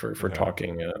 right? If we're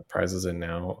talking prizes in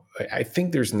now, I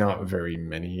think there's not very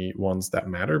many ones that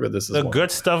matter, but this is the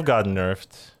good stuff got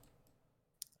nerfed.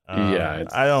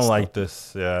 I don't like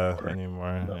this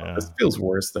anymore. No, yeah. This feels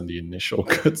worse than the initial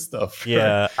good stuff.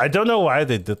 Yeah, I don't know why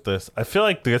they did this. I feel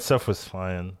like the good stuff was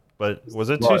fine, but was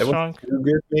it too strong? Too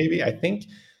good, maybe. I think,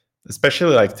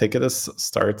 especially Ticketus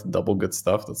start double good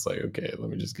stuff. That's okay, let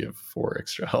me just give 4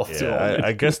 extra health. Yeah,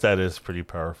 I guess that is pretty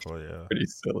powerful. Yeah, pretty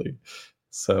silly.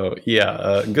 So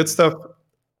yeah, good stuff.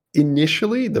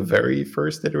 Initially, the very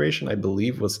first iteration, I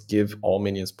believe, was give all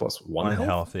minions plus 1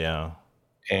 health. Yeah.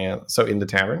 And so in the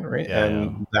tavern, right? Yeah,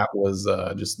 and that was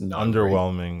just not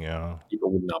underwhelming. Great. Yeah, people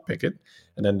would not pick it,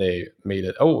 and then they made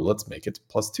it. Oh, let's make it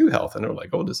plus 2 health, and they're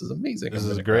like, "Oh, this is amazing. This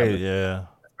is great." Yeah,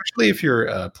 especially if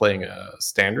you're playing a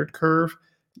standard curve,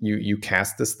 you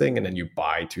cast this thing and then you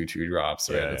buy 2 drops,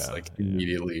 right? It's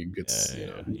immediately gets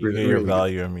you get your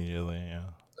value immediately. Yeah.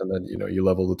 And then you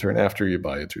level the turn after, you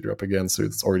buy a 2 drop again, so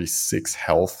it's already 6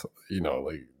 health.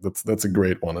 That's a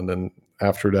great one. And then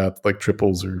after that,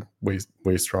 triples are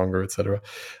way stronger, etc.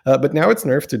 But now it's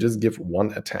nerfed to just give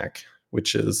 1 attack,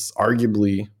 which is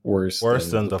arguably worse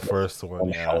than the first one.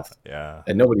 Health. Yeah,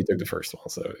 and nobody took the first one,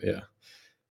 so yeah.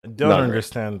 I don't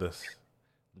understand this.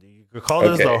 You could call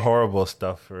this the horrible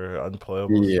stuff or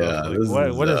unplayable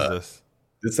stuff. What is this?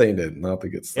 This ain't it, not the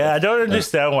good stuff. Yeah, I don't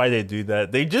understand why they do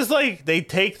that. They just they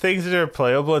take things that are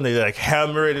playable and they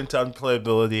hammer it into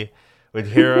unplayability with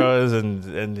heroes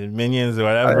and minions,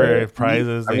 whatever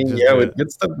prizes. I They mean, just yeah, do with it.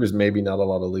 good stuff, there's maybe not a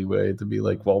lot of leeway to be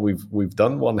like, well, we've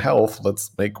done one health, let's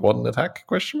make one attack?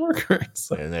 Question mark.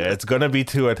 So, And it's gonna be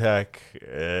 2 attack.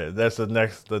 That's the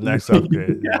next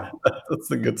upgrade. yeah, that's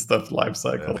the good stuff life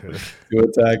cycle. Okay. 2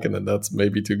 attack, and then that's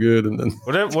maybe too good, and then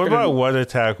What about 1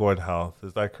 attack, 1 health?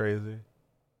 Is that crazy?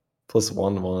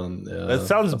 +1/1. Yeah, That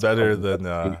sounds that's better probably-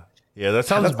 than yeah, that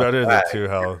sounds that's a better than flag. 2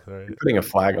 health, right? You're putting a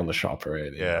flag on the shop,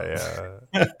 right? Yeah.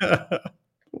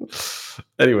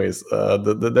 Anyways,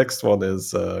 the next one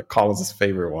is Collins'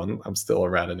 favorite one. I'm still a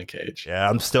rat in a cage. Yeah,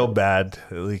 I'm still bad.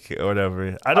 Like,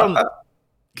 whatever. I don't.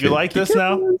 You like this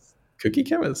now? Cookie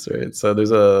Chemist, right? So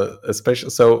there's a special.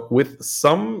 So with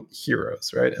some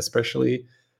heroes, right? Especially.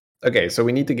 Okay, so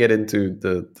we need to get into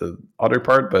the other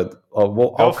part, but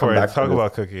I'll come back. Talk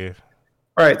about Cookie.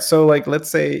 All right, so like, let's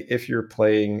say if you're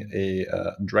playing a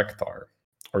Drekthar,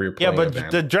 or you're playing but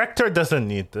the Drekthar doesn't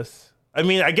need this. I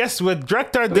mean, I guess with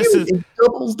Drekthar, it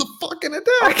doubles the fucking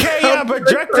attack. Okay, yeah, but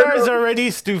Drekthar is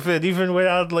already stupid, even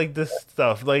without like this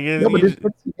stuff. Like, no, but this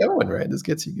gets you going, right? This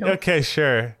gets you going. Okay,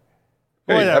 sure.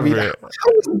 Whatever. I mean,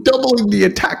 how is doubling the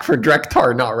attack for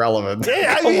Drekthar not relevant?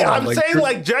 Yeah, I'm saying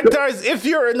like Drekthar, if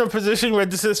you're in a position where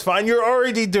this is fine, you're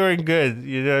already doing good.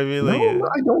 You know what I mean? Like, no,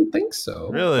 I don't think so.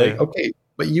 Really? Like, okay,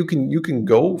 but you can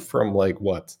go from like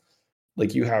what?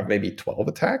 Like you have maybe 12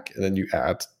 attack, and then you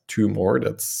add 2 more.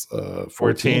 That's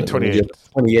 14, 28.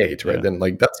 28, right? Yeah. Then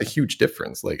like that's a huge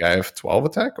difference. Like I have 12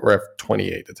 attack or I have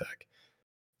 28 attack.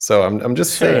 So I'm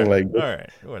just saying like, all right,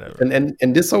 whatever.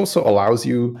 And this also allows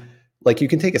you, like, you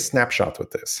can take a snapshot with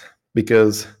this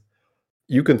because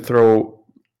you can throw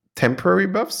temporary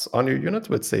buffs on your unit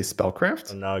with, say,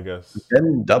 Spellcraft,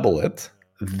 then double it,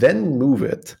 then move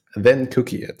it, then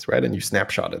cookie it, right? And you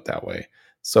snapshot it that way.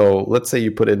 So let's say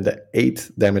you put in the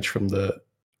 8 damage from the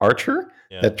archer,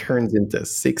 that turns into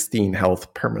 16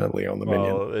 health permanently on the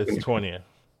minion. Well, it's 20.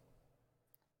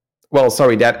 Well,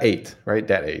 sorry, that 8, right?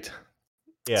 That 8.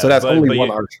 Yeah, so that's only one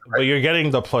archer. Right? But you're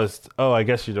getting the plus. Oh, I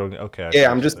guess you don't. Okay.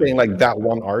 Yeah, I'm just saying like that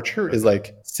one archer is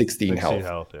like 16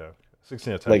 health. Yeah.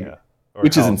 16 attack, like,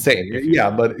 which is insane.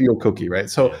 Yeah, but you'll cookie, right?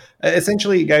 So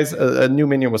essentially, guys, a new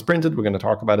minion was printed. We're going to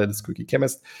talk about it. It's Cookie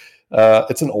Chemist.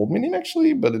 It's an old minion,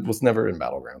 actually, but it was never in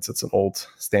Battlegrounds. It's an old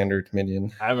standard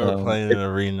minion. I remember playing in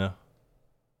Arena.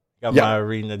 Got my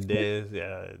Arena days.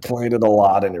 Yeah. Played it a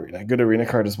lot in Arena. Good Arena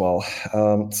card as well.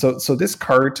 So this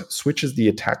card switches the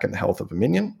attack and the health of a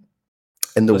minion.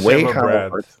 And the way how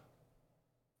it works.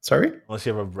 Sorry? Unless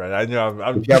you have a brand. I know.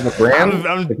 If you have a brand,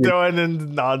 I'm throwing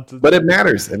in nonsense. But it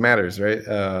matters. It matters, right?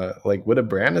 Like with a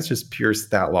brand, it's just pure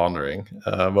stat laundering.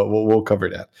 But we'll cover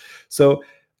that. So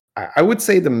I would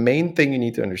say the main thing you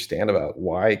need to understand about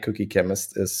why Cookie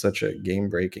Chemist is such a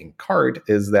game-breaking card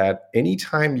is that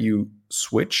anytime you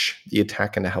switch the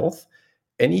attack and the health,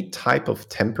 any type of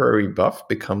temporary buff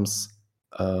becomes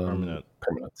permanent.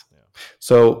 Yeah.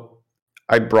 So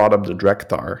I brought up the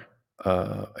Drekthar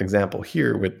example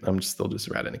here with I'm still just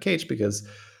a rat in a cage because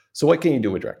so what can you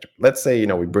do with Drekthar? Let's say,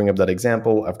 we bring up that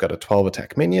example. I've got a 12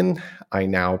 attack minion. I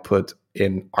now put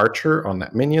in Archer on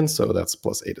that minion, so that's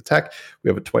plus 8 attack. We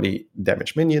have a 20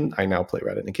 damage minion. I now play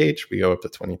rat in a cage. We go up to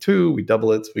 22. We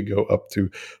double it. We go up to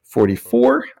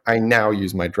 44. I now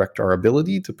use my Drekthar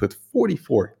ability to put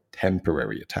 44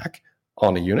 temporary attack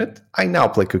on a unit. I now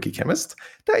play Cookie Chemist.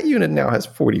 That unit now has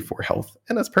 44 health,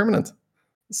 and that's permanent.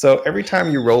 So every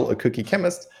time you roll a Cookie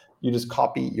Chemist, you just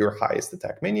copy your highest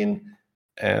attack minion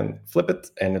and flip it,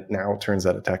 and it now turns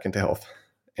that attack into health.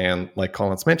 And like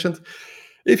Collins mentioned,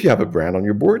 if you have a brand on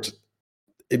your board,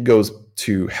 it goes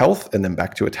to health and then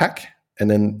back to attack,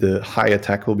 and then the high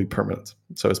attack will be permanent.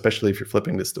 So especially if you're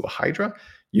flipping this to a Hydra,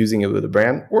 using it with a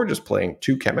brand, or just playing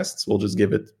 2 chemists, we'll just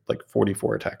give it like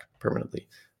 44 attack permanently,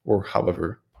 or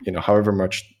however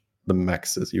much the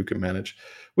max is you can manage.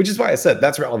 Which is why I said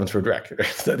that's relevant for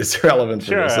Drek. That is relevant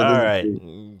for this. So all right.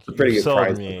 A pretty good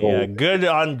prize. Yeah, good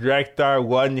on Drekthar,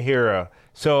 1 hero.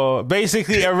 So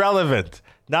basically irrelevant.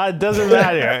 Now it doesn't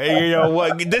matter.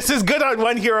 What? This is good on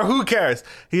 1 hero. Who cares?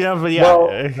 But yeah. Well,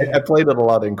 I played it a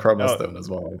lot in Chroma Stone as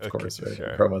well, of course. Right?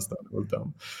 Sure. Chroma Stone was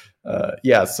dumb.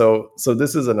 So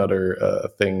this is another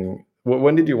thing.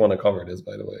 When did you want to cover this?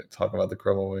 By the way, talk about the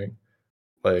Chroma Wing.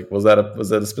 Like, was that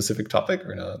a specific topic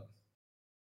or not?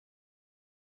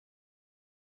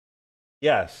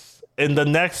 Yes. In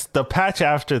the patch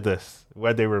after this,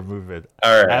 where they remove it,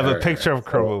 all right, I have a picture of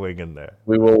Chroma Wing in there.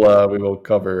 We will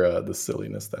cover the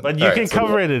silliness then. But you can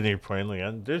cover it at any point,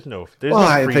 Leon. There's no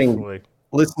I think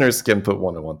listeners can put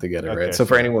 1 and 1 together, right? So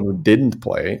for anyone who didn't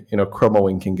play, Chroma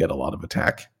Wing can get a lot of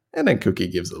attack, and then Cookie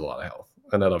gives it a lot of health,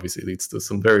 and that obviously leads to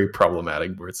some very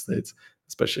problematic board states,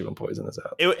 especially when poison is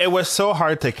out. It was so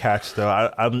hard to catch though.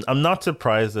 I'm not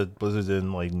surprised that Blizzard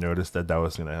didn't like notice that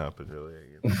was going to happen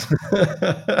earlier.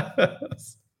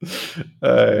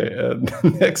 All right,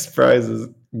 next prize is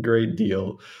Great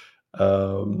Deal.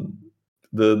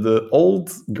 The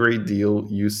old Great Deal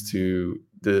used to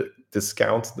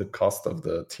discount the cost of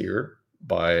the tier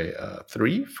by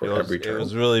 3 for every turn. It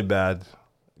was really bad.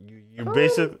 You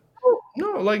basically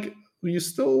no, like you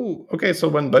still okay. So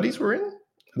when buddies were in,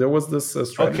 there was this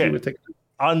strategy we take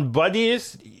on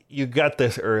buddies. You got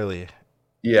this early,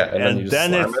 yeah, and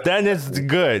then it's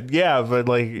good, yeah. But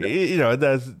like you know,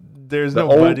 there's no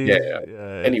buddies.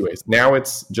 Yeah. Anyways, now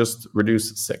it's just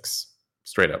reduce 6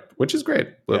 straight up, which is great.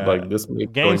 Yeah. Like this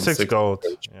gain 6 gold.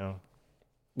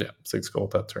 Yeah, 6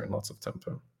 gold that turn, lots of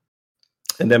tempo.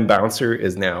 And then Bouncer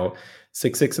is now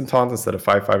 6/6 in taunt instead of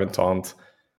 5/5 in taunt.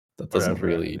 That doesn't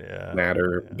really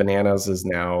matter. Yeah. Bananas is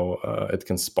now it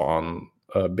can spawn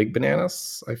big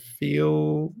bananas. I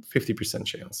feel 50%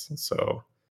 chance. So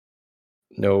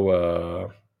no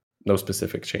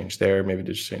specific change there. Maybe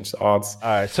they just change the odds. All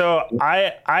right. So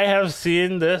I have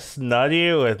seen this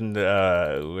nutty with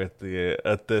the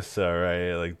at this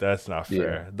right. Like that's not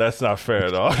fair. Yeah. That's not fair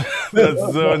at all. That's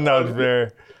so not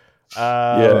fair.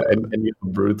 And you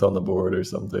have Brute on the board or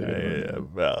something.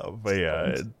 But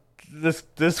yeah, this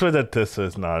with Atissa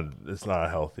is not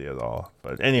healthy at all.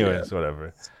 But anyways,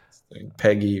 whatever.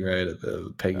 Peggy, right?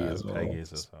 Peggy as well.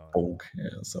 Peggy's as well. Bonk,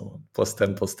 so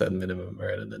 +10 minimum,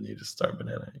 right? And then you just start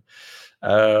banana.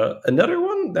 Another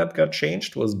one that got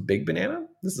changed was Big Banana.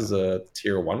 This is a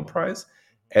tier 1 prize,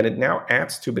 and it now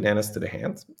adds 2 bananas to the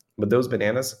hand. But those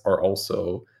bananas are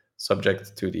also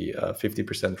subject to the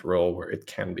 50% roll, where it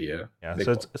can be a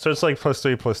so it's like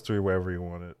 +3 wherever you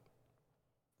want it.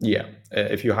 Yeah,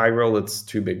 if you high roll, it's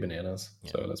 2 big bananas,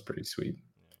 so that's pretty sweet.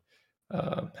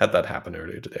 Had that happen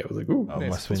earlier today. I was like, "Ooh,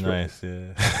 nice. Must be nice."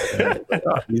 Yeah,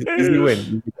 easy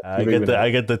win. I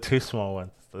get the 2 small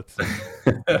ones. Let's see.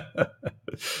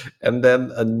 And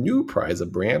then a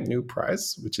brand new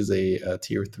prize, which is a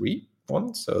tier 3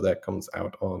 one. So that comes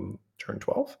out on turn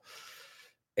 12.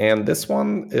 And this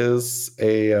one is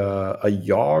a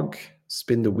Yogg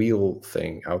spin the wheel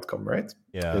thing outcome, right?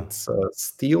 Yeah. It's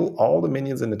steal all the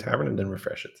minions in the tavern and then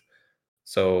refresh it.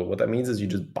 So what that means is you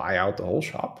just buy out the whole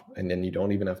shop, and then you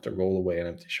don't even have to roll away an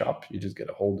empty shop. You just get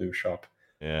a whole new shop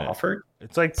offered.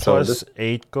 It's like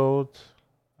 +8 gold.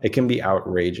 It can be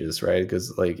outrageous, right?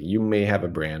 Because like you may have a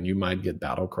brand, you might get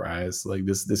battle cries. Like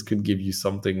this could give you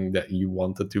something that you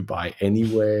wanted to buy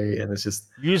anyway, and it's just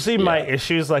usually my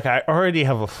issue is like I already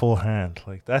have a full hand.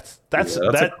 Like that's no,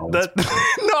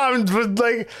 I'm just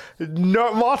like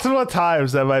multiple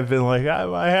times have I been like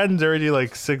my hand's already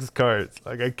like 6 cards.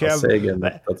 Like I can't. I'll say again,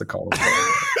 that's a call.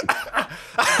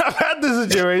 I've had this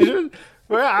situation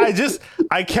where I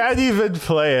can't even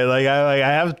play it. Like I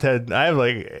have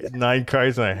 9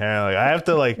 cards in my hand. Like I have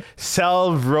to like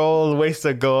sell, roll, waste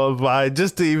a gold, buy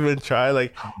just to even try.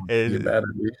 Like you're bad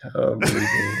at me.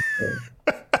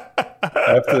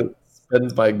 I have to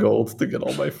spend my gold to get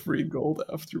all my free gold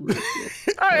afterwards.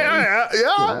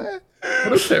 Yeah.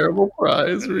 What a terrible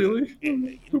prize, really.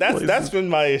 That's been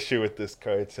my issue with this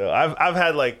card. So I've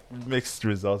had like mixed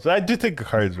results, but I do think the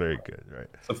card's very good, right?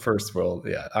 The first world,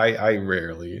 yeah. I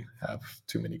rarely have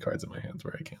too many cards in my hands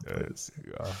where I can't play this.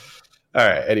 Yeah. All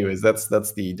right. Anyways, that's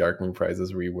the Dark Moon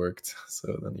prizes reworked.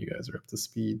 So then you guys are up to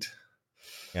speed.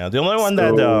 Yeah. The only one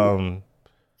that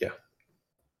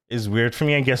is weird for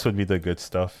me, I guess, would be the good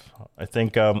stuff. I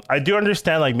think I do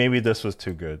understand like maybe this was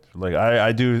too good. Like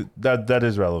I do that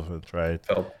is relevant, right?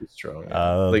 Felt too strong.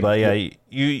 But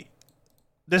yeah,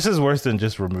 this is worse than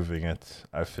just removing it.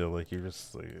 I feel like you're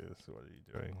just like, what are you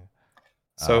doing?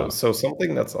 So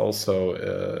something that's also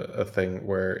a thing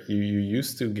where you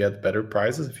used to get better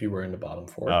prizes if you were in the bottom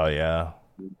 4. Oh yeah,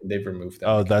 they've removed that.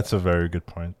 Oh, that's a very good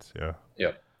point. Yeah.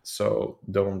 Yeah. So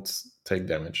don't take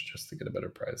damage just to get a better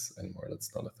prize anymore. That's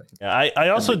not a thing. Yeah, I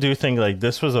also do think like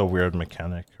this was a weird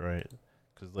mechanic, right?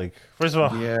 Because like first of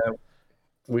all, yeah,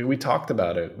 we talked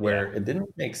about it where it didn't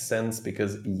make sense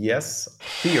because yes,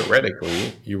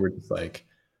 theoretically you were just like,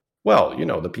 well,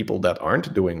 the people that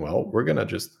aren't doing well, we're gonna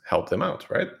just help them out,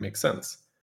 right? Makes sense.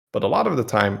 But a lot of the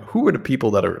time, who are the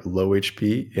people that are low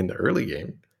HP in the early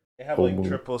game? They have like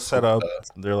triple setup.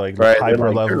 They're like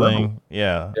hyper leveling.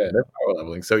 Yeah, they're power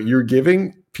leveling. So you're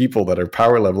giving people that are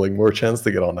power leveling more chance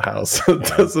to get on the house. It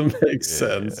doesn't make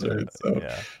sense, right? So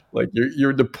like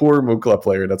you're the poor Mukla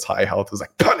player that's high health who's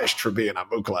like punished for being a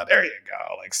Mukla. There you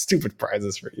go. Like stupid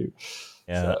prizes for you.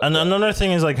 Yeah, so, and another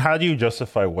thing is like, how do you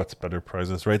justify what's better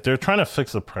prizes, right? They're trying to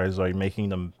fix the prize by making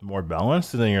them more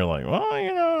balanced, and then you're like,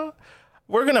 well,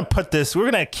 we're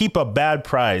gonna keep a bad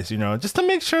prize, just to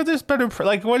make sure there's better.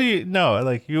 Like, what do you know?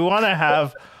 Like, you want to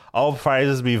have all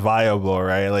prizes be viable,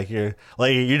 right? Like,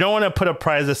 you don't want to put a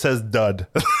prize that says dud,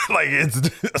 like it's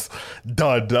just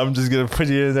dud. I'm just gonna put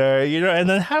it in there, and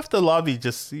then half the lobby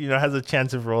just has a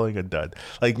chance of rolling a dud.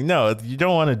 Like, no, you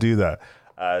don't want to do that.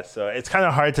 So it's kind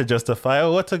of hard to justify,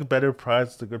 what's a better prize?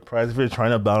 What's a good prize? If you're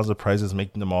trying to balance the prizes,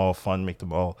 making them all fun, make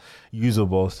them all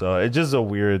usable. So it's just a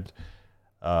weird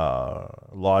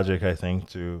logic, I think,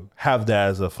 to have that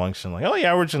as a function. Like, oh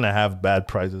yeah, we're just going to have bad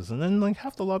prizes. And then like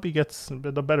half the lobby gets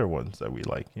the better ones that we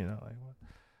like, like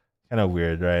kind of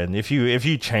weird, right? And if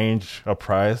you change a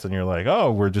prize, then you're like,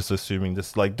 oh, we're just assuming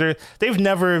this. Like they've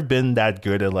never been that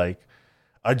good at like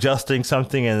adjusting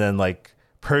something and then like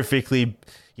perfectly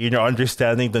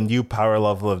understanding the new power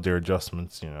level of their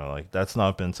adjustments, like that's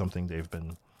not been something they've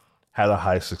had a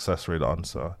high success rate on.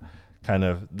 So kind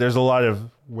of there's a lot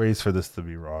of ways for this to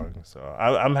be wrong. So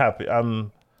I'm happy.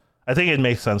 I think it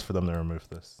makes sense for them to remove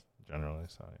this generally.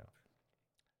 So yeah,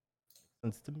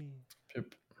 sense to me.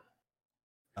 Yep.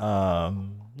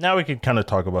 Now we could kind of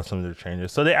talk about some of their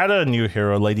changes. So they added a new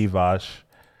hero, Lady Vash.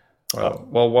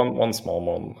 Well, one small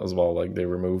one as well. Like they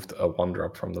removed a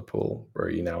 1-drop from the pool, where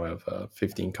you now have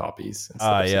 15 copies.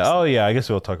 Yeah. Oh, yeah. I guess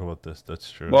we'll talk about this.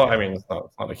 That's true. Well, yeah. I mean, it's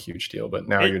not a huge deal, but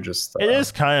now you're just. It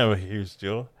is kind of a huge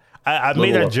deal. I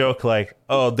made a joke like,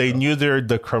 oh, they knew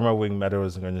the Chroma Wing meta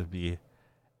was going to be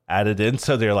added in,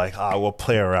 so they're like, we'll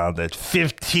play around at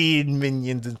 15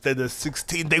 minions instead of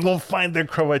 16. They won't find their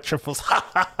Chroma triples.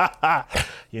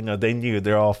 They knew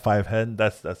they're all 5-head.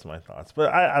 That's my thoughts.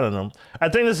 But I don't know. I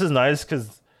think this is nice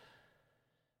because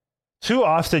too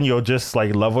often you'll just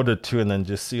like level to 2 and then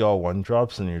just see all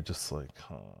 1-drops and you're just like,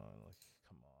 come on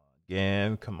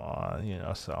again, come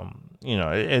on. So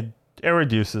it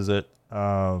reduces it.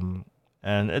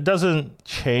 And it doesn't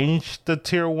change the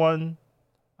tier 1.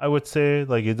 I would say,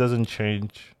 like, it doesn't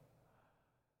change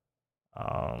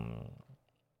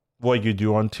what you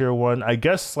do on tier 1. I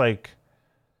guess like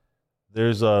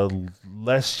there's a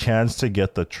less chance to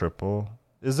get the triple.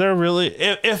 Is there really?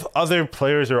 If other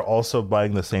players are also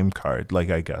buying the same card, like,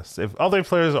 I guess if other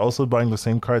players are also buying the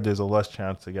same card, there's a less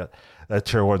chance to get that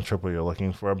tier 1 triple you're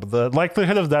looking for. But the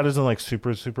likelihood of that isn't like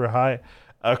super, super high.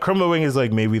 Chroma Wing is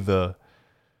like maybe the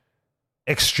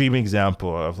extreme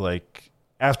example of like,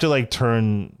 after like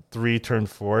turn 3, turn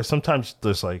 4, sometimes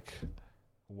there's like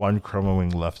 1 Chroma Wing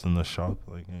left in the shop,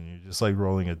 like, and you're just like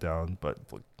rolling it down. But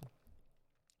like,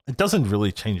 it doesn't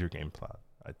really change your game plan,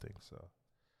 I think so.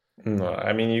 No,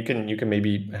 I mean you can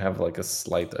maybe have like a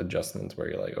slight adjustment where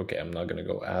you're like, okay, I'm not gonna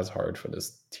go as hard for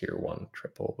this tier 1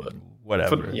 triple, but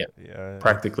whatever.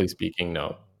 Practically speaking,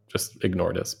 no, just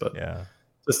ignore this. But yeah.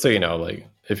 Just so you know, like,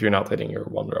 if you're not hitting your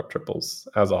 1-drop triples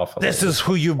as often. This is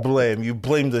who you blame. You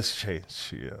blame this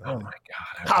change. Yeah. Oh my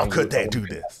god! How could they do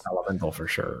this? Elemental for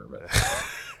sure.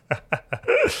 But...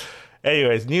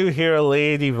 Anyways, new hero,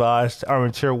 Lady Vash,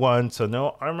 armor tier 1, so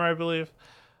no armor, I believe.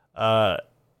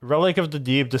 Relic of the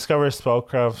Deep, discover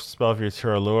spellcraft spell of your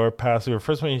tier lower. Passive.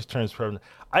 First one you turns permanent.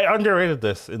 I underrated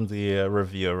this in the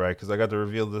review, right? Because I got to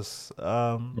reveal this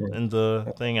in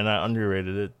the thing, and I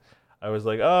underrated it. I was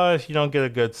like, oh, if you don't get a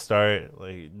good start,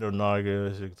 like, no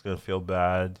Nagas, it's gonna feel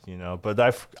bad, But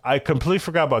I completely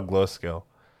forgot about glow skill.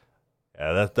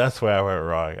 Yeah, that's where I went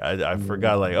wrong. I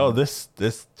forgot, like, oh, this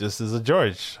just is a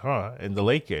George, in the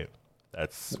late game.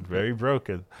 That's very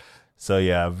broken. So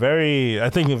yeah, I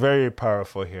think a very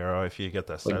powerful hero if you get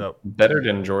that set up. Better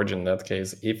than George in that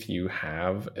case if you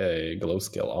have a glow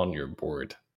skill on your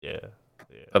board. Yeah.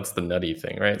 That's the nutty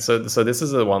thing, right? So this is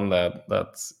the one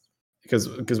that's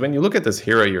because when you look at this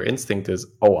hero, your instinct is,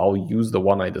 oh, I'll use the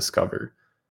one I discover.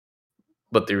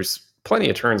 But there's plenty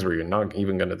of turns where you're not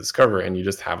even going to discover, and you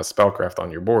just have a spellcraft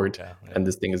on your board, and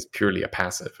this thing is purely a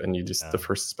passive, and you just the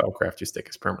first spellcraft you stick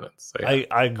is permanent. So yeah.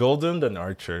 I goldened an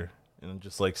archer,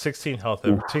 just like 16 health,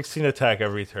 16 attack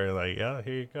every turn. Like, yeah,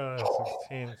 here you go,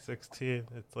 16.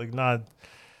 It's like not.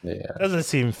 Yeah. Doesn't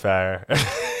seem fair. Like,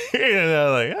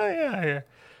 oh yeah, here.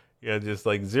 Yeah, just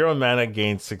like 0 mana,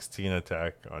 gain 16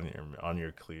 attack on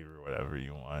your cleave or whatever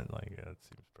you want. Like, that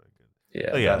seems pretty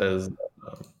good. Yeah, that is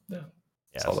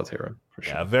solid hero for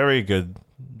sure. Yeah, very good,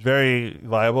 very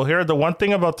viable hero. The one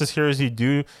thing about this hero is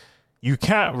you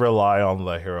can't rely on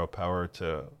the hero power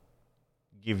to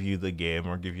give you the game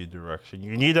or give you direction.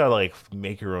 You need to like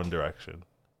make your own direction.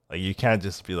 Like, you can't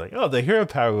just be like, oh, the hero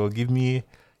power will give me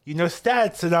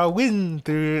stats and I'll win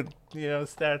through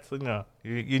stats. Like, no,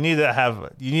 you need to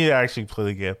actually play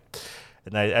the game,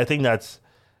 and I think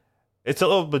it's a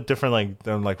little bit different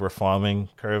than reforming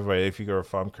curve, right? If you go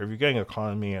reform curve, you're getting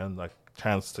economy and like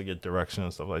chance to get direction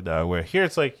and stuff like that. Where here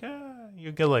it's like, yeah,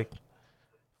 you get like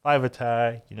 5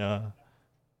 attack,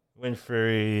 Wind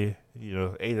Fury,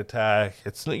 8 attack.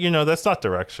 It's that's not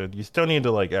direction. You still need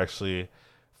to like actually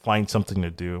find something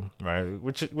to do, right?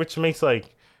 Which makes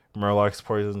like Murloc's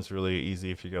poisons really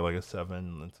easy if you get like a 7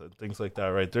 and things like that,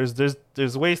 right?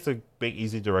 There's ways to make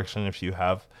easy direction if you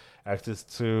have access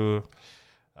to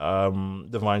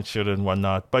divine shield and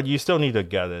whatnot, but you still need to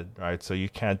get it, right? So you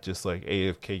can't just like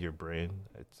AFK your brain.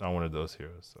 It's not one of those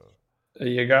heroes. So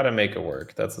You gotta make it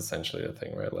work. That's essentially the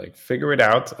thing, right? Like figure it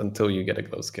out until you get a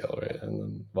glow scale, right? And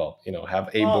then, well, have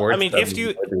a board. I mean, that if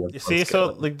you everyone's see, glow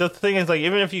so scale. like the thing is, like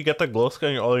even if you get the glow scale,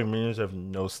 and all your minions have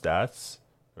no stats,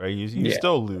 right? You Yeah.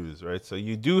 still lose, right? So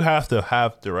you do have to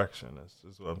have direction.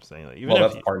 Is what I'm saying. Like even Well,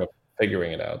 if that's part of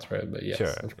figuring it out, right? But yes, sure,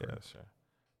 of yeah, course. sure.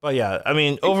 But yeah, I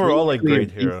mean, Like, overall, like basically,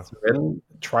 great hero.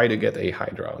 Try to get a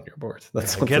Hydra on your board.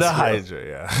 That's what Get this a hero- Hydra,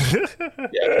 yeah.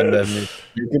 Yeah, and then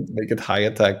you can make it high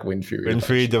attack, Wind Fury. Wind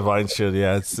Fury Divine Shield. Divine Shield,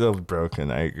 yeah, it's still broken.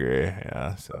 I agree.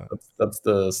 Yeah, so That's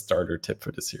the starter tip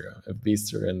for this hero. If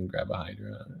beasts are in, grab a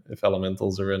Hydra. If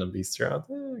elementals are in and beasts are out,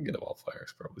 get a Wildfire.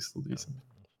 It's probably still decent.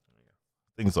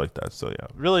 things like that. So yeah,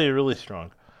 really, really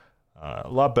strong. A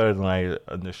lot better than I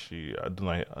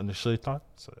initially thought.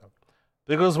 So yeah.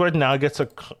 Bigglesworth now gets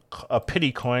a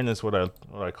pity coin, is what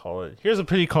I call it. Here's a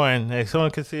pity coin. Hey,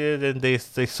 someone can see it, and they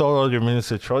sold all your minions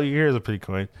to troll you. Here's a pity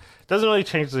coin. Doesn't really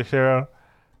change the hero,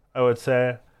 I would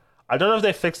say. I don't know if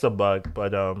they fixed the bug,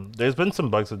 but there's been some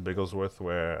bugs with Bigglesworth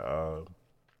where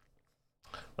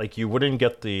like you wouldn't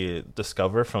get the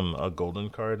discover from a golden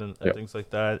card and Yep. things like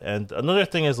that. And another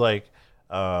thing is like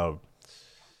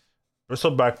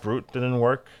Bristleback Brute didn't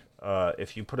work.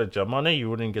 If you put a gem on it, you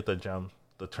wouldn't get the gem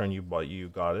the turn you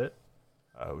got it.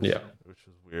 Which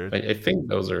was weird. I think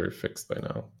those are fixed by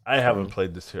now. I haven't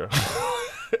played this hero.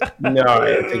 No,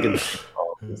 I think it's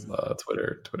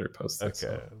Twitter post. Okay,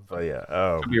 So. but yeah,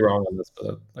 I could be wrong on this,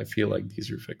 but I feel like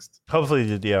these are fixed.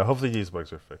 hopefully these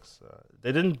bugs are fixed.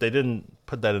 They didn't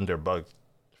put that in their bug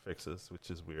fixes,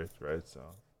 which is weird, right? So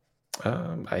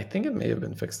I think it may have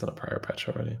been fixed on a prior patch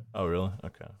already. oh really?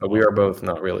 Okay. But we are both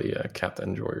not really cat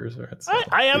enjoyers, right? So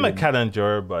I am a cat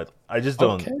enjoyer, but I just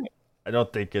don't. Okay. I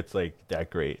don't think it's like that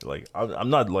great. Like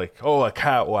I'm not like, oh, a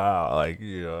cat, wow, like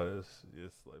it's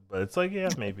like, but it's like, yeah,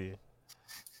 maybe.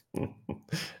 All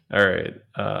right,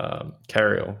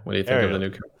 Cariel, what do you think of the new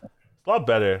character? It's a lot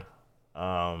better,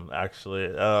 actually.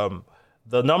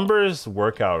 The numbers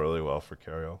work out really well for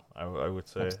Cariel. I would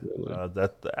say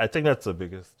I think that's the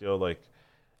biggest deal. Like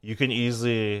you can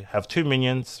easily have 2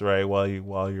 minions, right,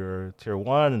 while you're tier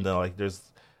 1, and then and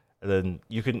then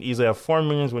you can easily have 4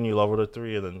 minions when you level to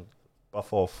 3, and then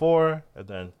buff all 4, and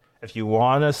then if you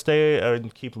want to stay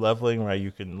and keep leveling, right,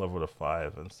 you can level to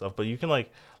 5 and stuff. But you can like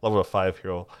level to 5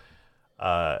 hero,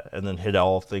 and then hit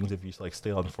all things if you like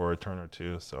stay on for a turn or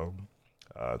two. So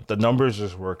the numbers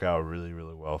just work out really,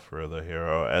 really well for the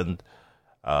hero. And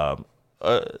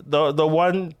the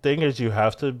one thing is you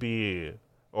have to be,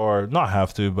 or not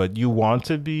have to, but you want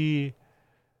to be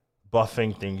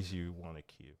buffing things you want to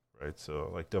keep, right?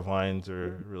 So like divines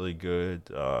are really good,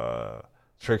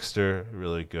 trickster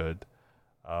really good.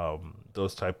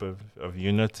 Those type of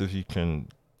units, if you can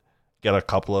get a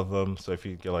couple of them, so if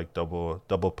you get like double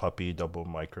puppy, double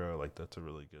micro, like that's a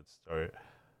really good start.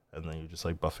 And then you're just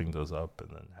like buffing those up, and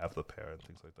then have the pair and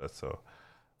things like that. So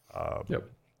yep.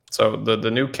 So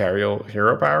the new Cariel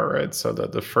hero power, right? So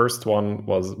the first one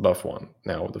was buff 1.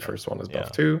 Now the first one is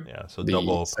buff 2. Yeah, so the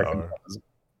double second power. one is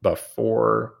buff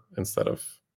 4 instead of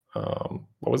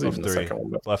what was Buff even 3. the second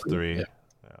one? Buff 3. Yeah.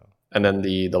 And then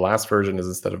the last version is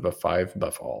instead of buff 5,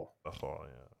 buff all. Buff all,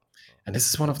 yeah. And this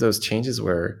is one of those changes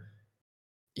where,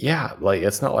 yeah, like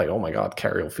it's not like, oh my god,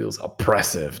 Cariel feels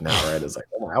oppressive now, right? It's like,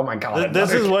 oh my god.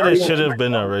 This is what it Cariel. should have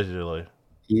been originally.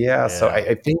 Yeah, so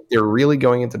I think they're really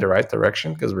going into the right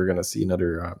direction because we're going to see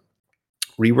another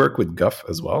rework with Guff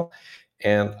as well.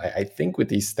 And I think with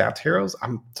these stat heroes,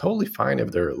 I'm totally fine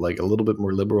if they're like a little bit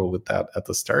more liberal with that at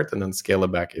the start and then scale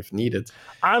it back if needed.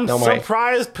 I'm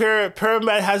surprised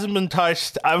Pyramid hasn't been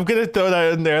touched. I'm going to throw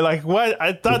that in there. Like, what?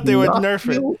 I thought they would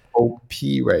nerf it. OP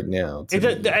right now.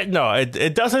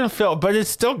 It doesn't feel, but it's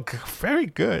still very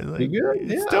good. Like,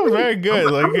 it's still very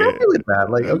good. I'm happy with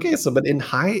that. Like, okay, so but in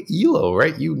high elo,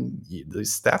 right? The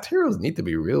stat heroes need to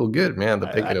be real good, man, to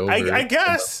pick it over. I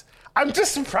guess. I'm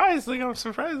just surprised. I'm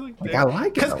surprised. I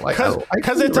like it.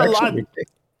 Because it's a lot.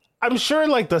 I'm sure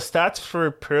like the stats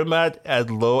for Pyramid at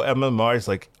low MMR is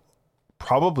like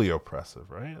probably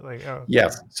oppressive, right? Like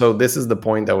yes. So this is the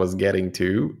point I was getting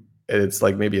to. It's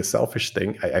like maybe a selfish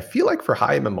thing. I feel like for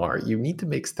high MMR, you need to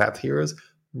make stat heroes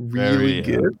really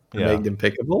good to make them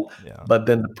pickable. Yeah. But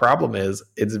then the problem is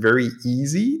it's very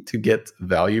easy to get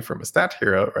value from a stat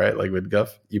hero, right? Like with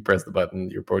Guff, you press the button,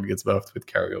 your board gets buffed. With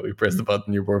Cargo, you press the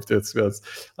button, your board gets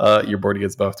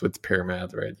buffed with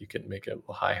Pyramid, right? You can make a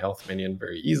high health minion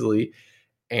very easily.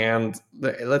 And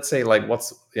let's say like like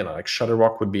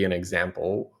Shudderwock would be an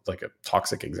example, like a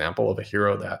toxic example of a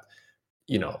hero that,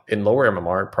 in lower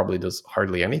MMR probably does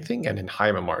hardly anything, and in high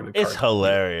MMR it's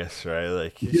hilarious, right?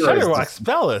 Like Shudderwock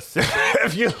spellless.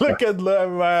 If you look at low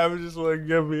MMR, I'm just like,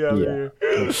 get me out of here.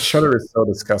 Shudder is so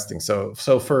disgusting. So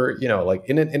for like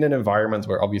in an environment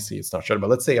where obviously it's not Shudder, but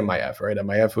let's say a Maiev, right? A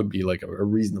Maiev would be like a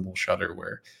reasonable Shudder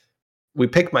where we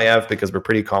pick Maiev because we're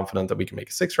pretty confident that we can make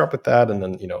a 6-drop with that, and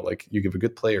then like you give a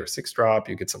good player a 6-drop,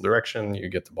 you get some direction, you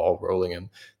get the ball rolling, and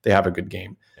they have a good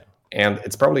game. And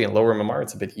it's probably in lower MMR,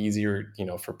 it's a bit easier,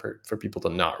 for people to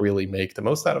not really make the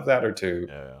most out of that, or to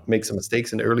make some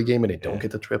mistakes in the early game and they don't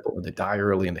get the triple and they die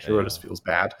early and the hero just feels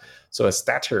bad. So a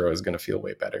stat hero is going to feel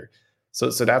way better. So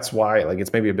that's why like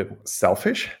it's maybe a bit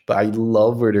selfish, but I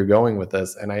love where they're going with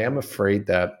this. And I am afraid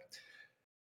that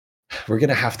we're going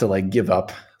to have to like give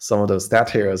up some of those stat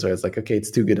heroes where it's like, okay, it's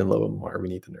too good in low MMR, we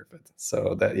need to nerf it.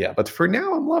 So that, but for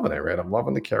now I'm loving it, right? I'm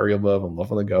loving the Carrier buff, I'm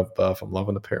loving the Gov buff, I'm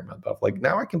loving the Pyramid buff. Like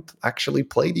now I can actually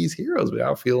play these heroes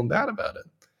without feeling bad about it.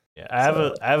 Yeah, I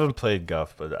haven't played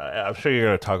Guff, but I'm sure you're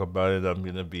gonna talk about it. I'm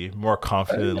gonna be more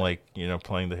confident, like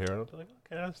playing the hero. I'll be like,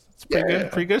 okay, that's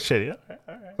pretty good shit. Yeah,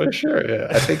 all right. For sure. Yeah,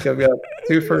 I think I've got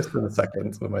 2 firsts and a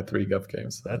second with my 3 Guff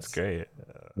games. So that's great.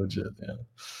 Legit. Yeah.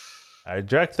 All right,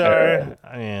 Drekthar.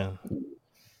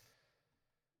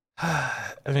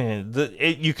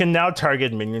 You can now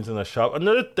target minions in the shop.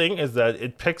 Another thing is that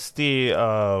it picks the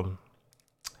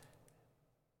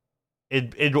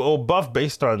it will buff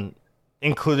based on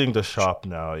including the shop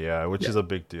now, which is a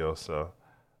big deal. So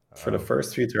for the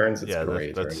first 3 turns, it's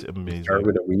great. That's amazing. You start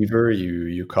with a Weaver,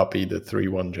 you copy the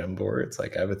 3/1 gem board. It's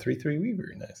like I have a 3/3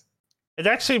 Weaver. Nice. It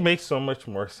actually makes so much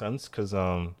more sense because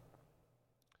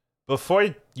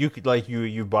before you could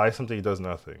you buy something that does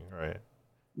nothing, right?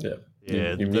 Yeah.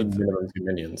 You need minimum 2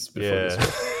 minions before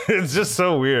this. It's just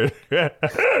so weird.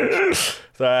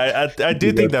 So I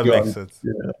do think that makes sense.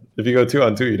 Yeah. If you go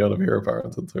 2-on-2, you don't have hero power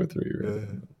until 2-3, right?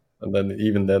 And then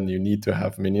even then you need to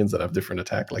have minions that have different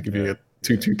attack. Like if you get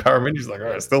 2/2 power minions, like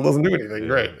it still doesn't do anything.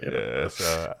 Great.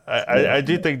 So I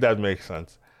do think that makes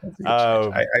sense. You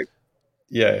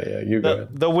go ahead.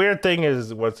 The weird thing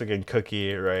is, once again,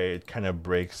 Cookie, right? It kind of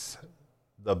breaks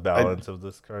the balance of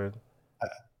this card.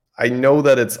 I know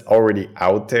that it's already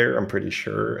out there, I'm pretty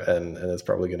sure, and it's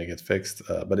probably going to get fixed,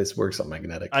 but it works on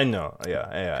Magnetic. I know,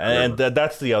 and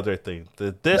that's the other thing.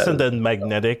 And then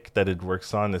Magnetic that it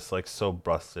works on is like so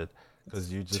busted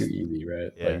because you just too easy,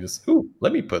 right? Like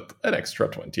let me put an extra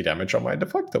 20 damage on my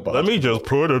Deflecto bot. Let me just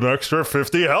put an extra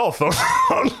 50 health on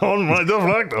my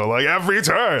Deflecto, like every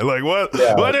turn. Like what?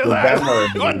 Yeah, what is that?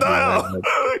 What the hell?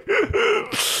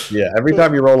 Yeah, every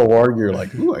time you roll a war, you're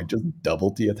like, ooh, I just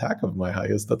doubled the attack of my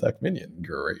highest attack minion.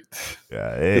 Great.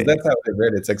 Yeah, because that's how they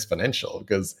read it's exponential.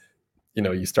 Because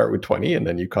you start with 20 and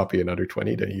then you copy another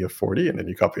 20, then you have 40, and then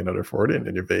you copy another 40, and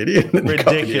then you have 80, and then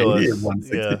ridiculous. You copy 80 and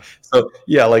 160. So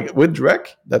like with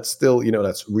Drek, that's still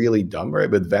that's really dumb, right?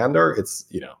 But Vander, it's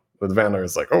with Vander,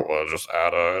 it's like, oh, well, just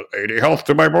add 80 health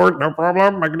to my board, no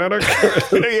problem, Magnetic.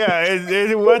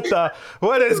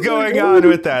 What is going on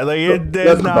with that? Like,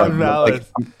 it's not valid.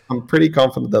 Like, I'm pretty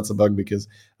confident that's a bug because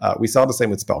we saw the same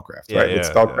with Spellcraft, right? With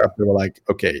Spellcraft, they were like,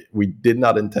 okay, we did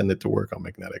not intend it to work on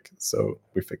Magnetic, so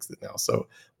we fixed it now. So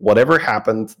whatever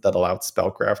happened that allowed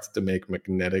Spellcraft to make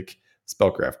Magnetic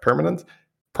Spellcraft permanent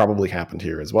probably happened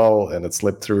here as well, and it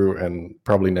slipped through, and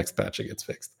probably next patch it gets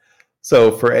fixed.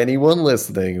 So for anyone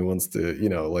listening who wants to,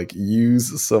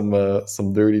 use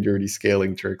some dirty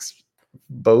scaling tricks,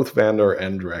 both Vander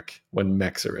and Drek, when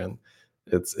mechs are in,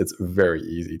 it's very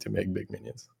easy to make big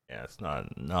minions. Yeah, it's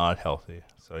not healthy.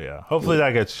 So hopefully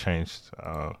that gets changed.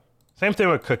 Same thing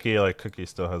with Cookie. Like Cookie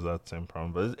still has that same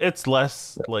problem, but it's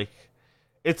less like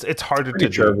it's harder to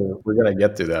do. We're gonna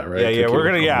get to that, right? Yeah, we're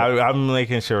gonna. I'm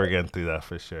making sure we're getting through that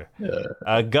for sure.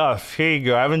 Yeah. Guff, here you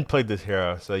go. I haven't played this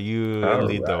hero, so you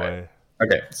lead the way.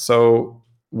 Okay, so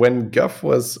when Guff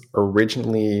was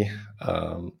originally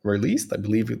released, I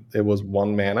believe it was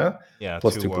 1 mana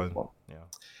plus 2/1. Yeah.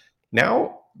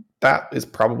 Now that is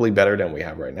probably better than we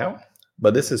have right now,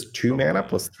 but this is 2 mana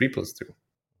plus 3/2.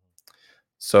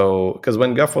 So, because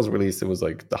when Guff was released, it was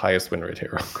like the highest win rate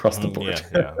hero across the board.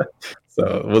 Yeah. So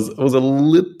it was a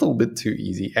little bit too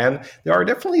easy, and there are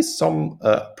definitely some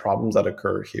problems that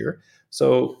occur here.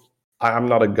 So I'm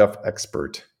not a Guff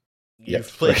expert. You've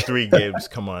played 3 games.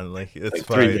 Come on, like it's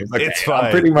fine. Okay. It's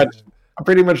fine. I'm I'm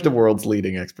pretty much the world's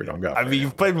leading expert on Guff. I mean,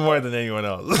 you've played more than anyone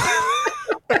else.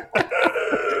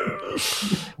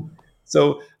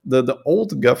 So the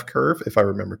old Guff curve, if I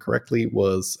remember correctly,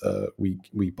 was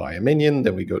we buy a minion,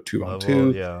 then we go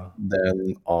 2-on-2. Yeah.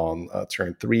 Then on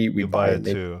turn 3, we buy a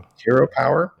two hero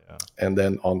power. Yeah. And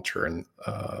then on turn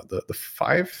the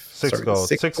 6 gold.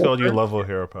 6 gold, you level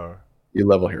hero power. You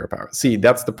level hero power. See,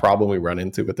 that's the problem we run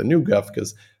into with the new Guff,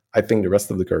 because I think the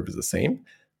rest of the curve is the same.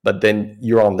 But then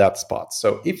you're on that spot.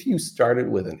 So if you started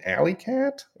with an alley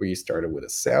cat, or you started with a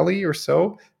Sally or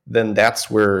so, then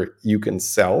that's where you can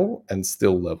sell and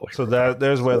still level. So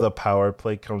there's where the power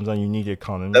play comes on. You need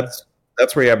economy.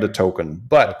 That's where you have the token.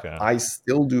 But I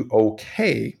still do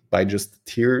okay by just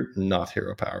tier not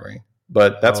hero powering.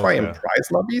 But that's why in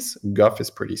prize lobbies, Guff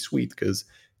is pretty sweet, because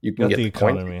you can get the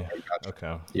economy.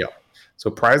 Okay. Yeah. So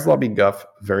prize lobby Guff,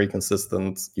 very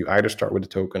consistent. You either start with a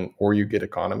token or you get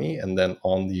economy, and then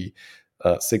on the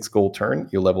 6 gold turn,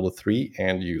 you level to 3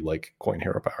 and you like coin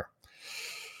hero power.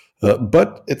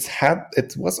 But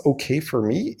it was okay for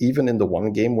me, even in the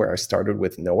one game where I started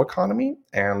with no economy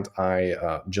and I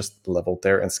just leveled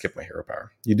there and skipped my hero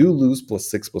power. You do lose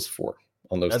 +6/+4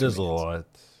 on those. That is a lot.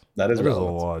 That is a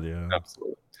lot, yeah.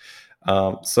 Absolutely.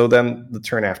 So then the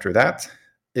turn after that,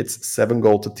 it's 7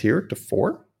 gold to tier to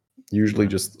 4. Usually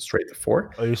just straight to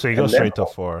 4. Oh, so you go straight to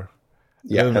 4.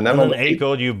 Yeah, and then on 8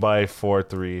 gold, you buy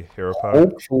 4/3 hero power.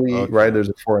 Hopefully, right? There's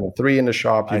a 4 and a 3 in the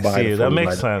shop. I see. That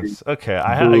makes sense. Okay,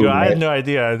 I had no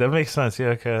idea. That makes sense. Yeah,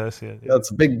 okay, I see it. Yeah.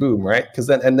 That's a big boom, right? Because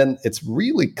then it's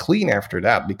really clean after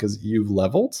that, because you've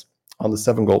leveled on the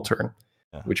 7 gold turn,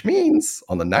 which means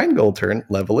on the 9 gold turn,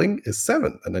 leveling is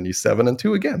 7, and then you 7 and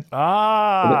 2 again.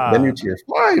 Then you tier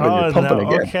 5 and you're pumping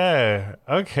again.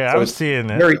 Okay, so I'm seeing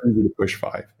it. Very easy to push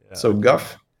 5. Yeah. So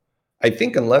Guff, I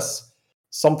think unless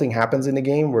something happens in the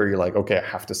game where you're like, okay, I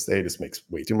have to stay, this makes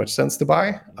way too much sense to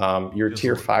buy. You're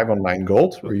tier 5 on 9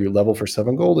 gold, where you level for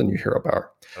 7 gold and you hero power.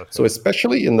 Okay. So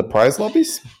especially in the prize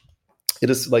lobbies, it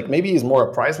is like, maybe he's more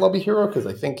a prize lobby hero, because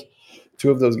I think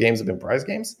 2 of those games have been prize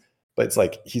games. But it's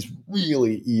like he's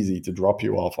really easy to drop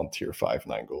you off on tier 5,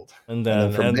 9 gold. And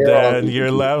then your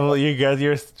level, you get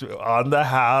your on the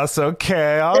house.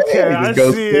 Okay, I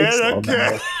see it.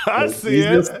 Okay, I see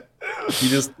it.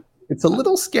 It's a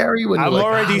little scary when I'm you're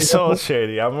already sold,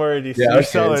 Shady. I'm already selling.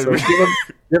 So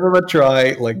give him a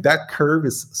try. Like, that curve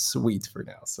is sweet for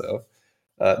now. So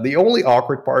the only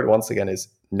awkward part, once again, is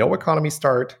no economy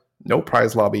start, no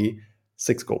prize lobby,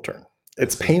 6 gold turn.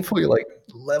 It's painfully like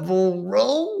level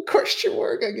roll ? I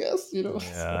guess, you know.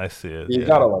 Yeah, I see it. You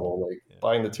gotta level, like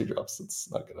buying the 2 drops.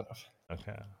 It's not good enough.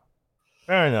 Okay,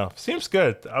 fair enough. Seems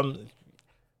good. I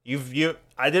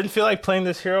didn't feel like playing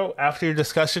this hero after your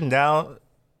discussion. Now,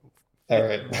 all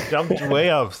right, jumped way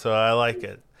up, so I like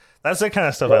it. That's the kind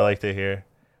of stuff I like to hear.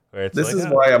 Where it's this is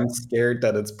why I'm scared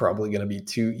that it's probably going to be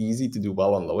too easy to do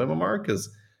well on low MMR, because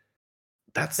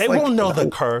they won't know the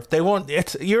curve. They won't.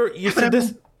 It's you said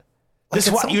this. This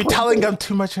is what you're telling them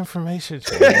too much information.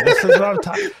 This is what I'm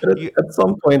talking. At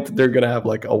some point, they're gonna have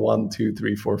like a 1, 2,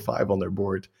 3, 4, 5 on their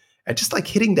board, and just like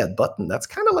hitting that button, that's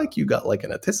kind of like you got like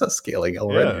an Atissa scaling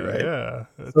already, right? Yeah.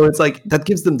 So it's like that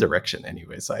gives them direction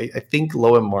anyway. So I think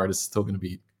low MMR is still gonna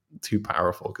be too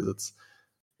powerful, because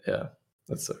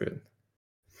that's so good.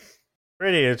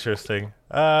 Pretty interesting.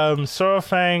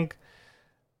 Sorofang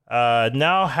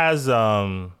now has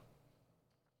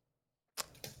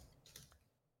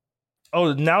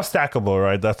now stackable,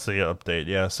 right? That's the update.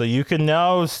 Yeah, so you can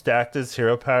now stack this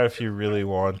hero power if you really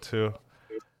want to.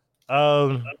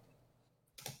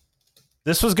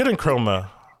 This was good in Chroma,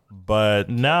 but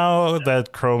now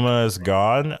that Chroma is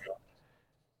gone,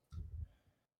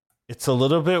 it's a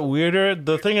little bit weirder.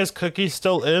 The thing is, Cookie's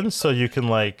still in, so you can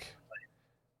like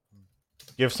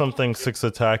give something 6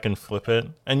 attack and flip it,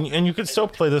 and you can still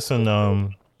play this in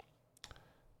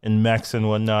mechs and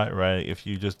whatnot, right? If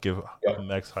you just give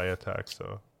mechs high attack,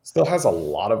 so still has a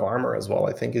lot of armor as well.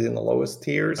 I think is in the lowest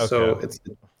tiers, so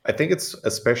I think it's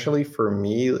especially for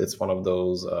me, it's one of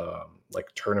those like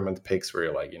tournament picks where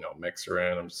you're like, mechs are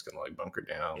in. I'm just gonna like bunker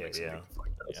down.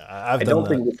 I don't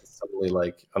think this is suddenly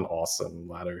like an awesome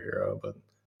ladder hero, but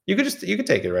you could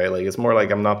take it, right? Like, it's more like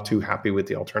I'm not too happy with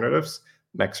the alternatives.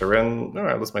 Mechs are in. All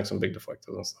right, let's make some big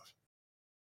deflectors and stuff.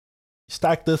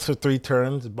 Stack this for 3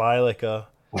 turns. Buy like a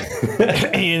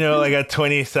like a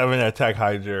 27 attack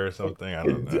Hydra or something. I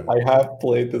don't know. I have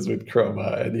played this with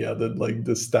Chroma, and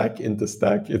the stack into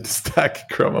stack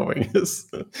Chroma wing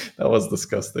that was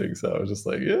disgusting. So I was just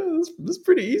like, this is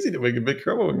pretty easy to make a big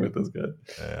Chroma wing with this guy.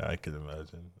 Yeah, I can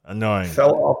imagine. Annoying.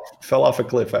 Fell off a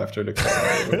cliff after the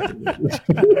Chroma.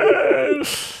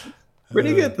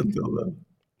 Pretty good until then.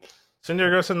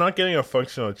 Syndergaard not getting a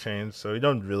functional change, so you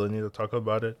don't really need to talk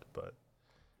about it. But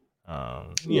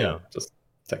you know, just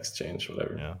text change,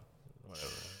 whatever. Yeah,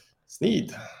 whatever.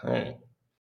 Sneed. All right.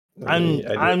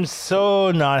 I'm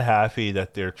so not happy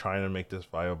that they're trying to make this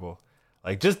viable.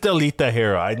 Like, just delete the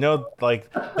hero. I know,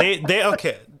 like they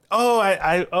okay.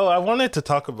 I wanted to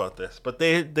talk about this, but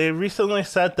they recently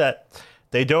said that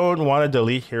they don't want to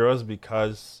delete heroes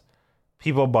because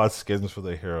people bought skins for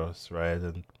the heroes, right?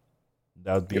 And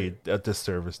that would be a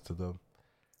disservice to them.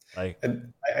 Like,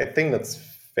 and I think that's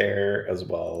fair as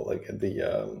well. Like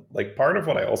like part of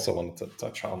what I also wanted to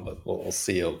touch on, but we'll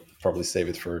see. I'll probably save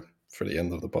it for the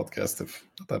end of the podcast if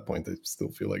at that point I still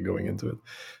feel like going into it.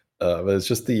 But it's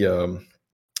just the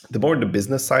more the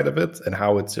business side of it and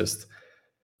how it's just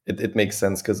it makes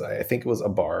sense because I think it was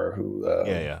Abar who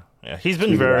yeah. He's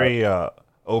been very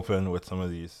open with some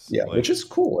of these. Yeah, like, which is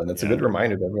cool, and it's a good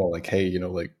reminder to everyone. Like, hey,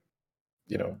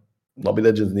 Lobby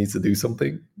Legends needs to do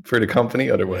something for the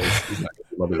company, otherwise it's not going to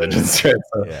be Lobby Legends, right?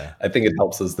 So I think it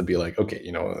helps us to be like, okay,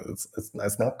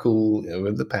 it's not cool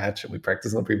with the patch, and we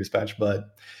practiced on the previous patch,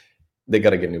 but they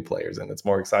got to get new players, and it's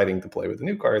more exciting to play with the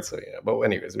new cards. So yeah, but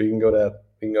anyways, we can go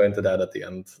into that at the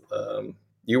end.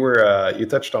 You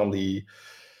touched on the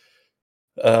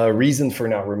reason for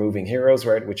not removing heroes,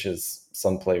 right? Which is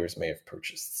some players may have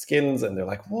purchased skins, and they're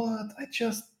like, "What? I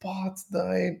just bought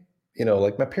like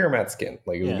my Pyramid skin,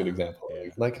 like is a good example.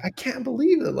 Like I can't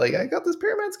believe it. Like I got this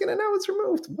Pyramid skin and now it's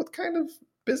removed. What kind of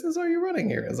business are you running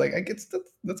here?" It's like I guess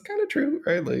that's kind of true,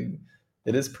 right? Like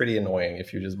it is pretty annoying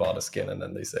if you just bought a skin and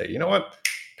then they say, "You know what,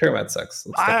 Pyramid sucks."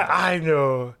 I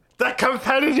know. The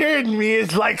competitor in me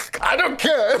is like, I don't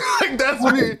care. Like that's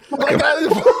me. Like fuck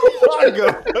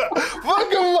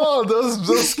them all.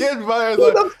 Those skin buyers.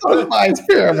 Like,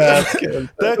 Pyramid skin.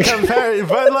 The competitor,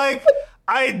 but like.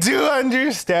 I do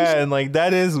understand, like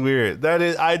that is weird. That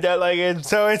like it.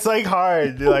 So it's like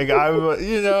hard, like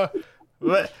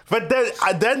but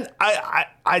then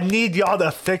I need y'all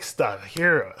to fix the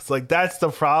heroes. Like that's the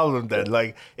problem. Then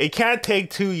like it can't take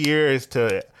 2 years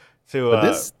to.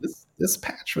 But this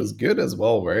patch was good as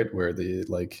well, right? Where they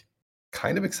like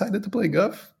kind of excited to play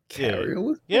Guff.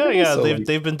 Yeah. So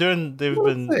they've been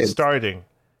starting,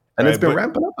 and it's been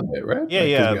ramping up a bit, right?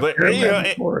 Yeah, but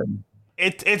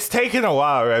It's taken a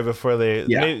while, right? Before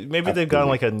maybe they've gotten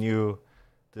like a new.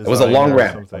 It was a long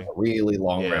ramp, a really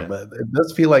long ramp, but it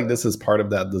does feel like this is part of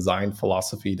that design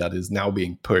philosophy that is now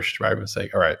being pushed, right? We're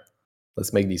saying, all right,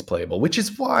 let's make these playable. Which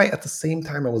is why, at the same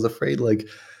time, I was afraid, like,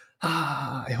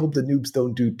 I hope the noobs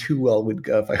don't do too well with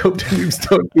Guff. I hope the noobs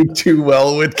don't do too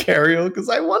well with Cario because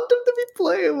I want them to be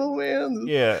playable, man.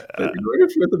 Yeah. But in order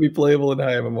for it to be playable in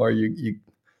high MMR, you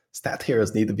stat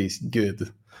heroes need to be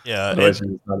good. Yeah,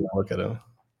 look at them.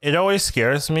 It always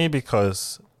scares me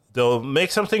because they'll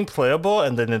make something playable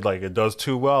and then it does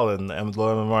too well and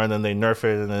low MMR and then they nerf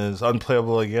it and then it's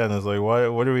unplayable again. It's like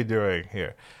what are we doing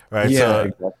here, right? Yeah,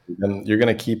 exactly. Then you're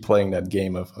gonna keep playing that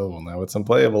game of now it's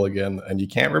unplayable again and you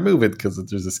can't remove it because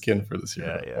there's a skin for this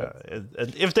hero. Yeah. And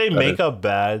if they make a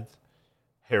bad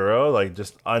hero like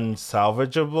just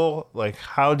unsalvageable, like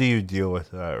how do you deal with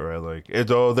that, right? Like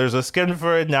there's a skin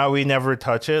for it, now we never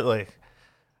touch it, like.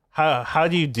 How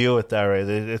do you deal with that, right?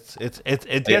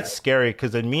 It gets scary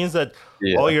because it means that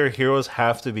all your heroes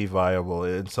have to be viable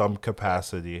in some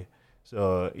capacity.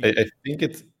 So I think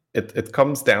it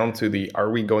comes down to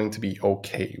are we going to be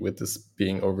okay with this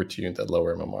being overtuned at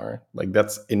lower MMR? Like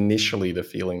that's initially the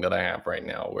feeling that I have right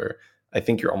now, where I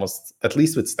think you're almost, at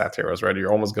least with stat heroes, right?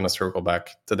 You're almost going to circle back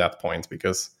to that point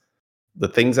because the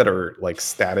things that are like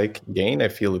static gain, I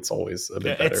feel it's always a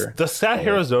bit better. The stat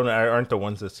heroes aren't the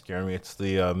ones that scare me. It's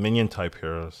the minion type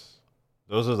heroes.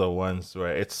 Those are the ones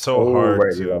where it's so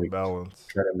hard to balance.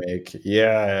 Try to make,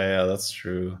 yeah, that's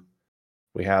true.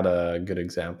 We had a good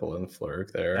example in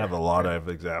Flurk there. I have a lot of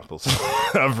examples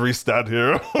of restat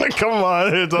hero. Come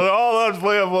on, it's all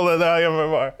unplayable in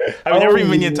MMR. I mean, every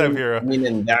minion type hero. I mean,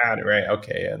 in that, right?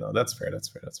 Okay, yeah, no, that's fair.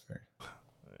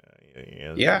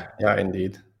 Yeah,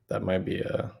 indeed. That might be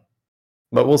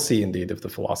but we'll see indeed if the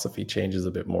philosophy changes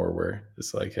a bit more where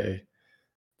it's like, hey,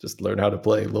 just learn how to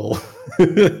play lol.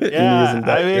 Yeah,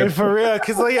 I mean for real,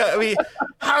 because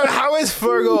how is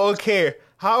Flurgle okay?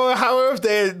 How if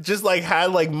they just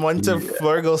had months of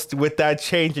Flurgles with that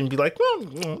change and be like,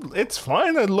 well, it's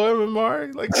fine at low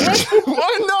MMR. Like,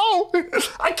 what? No,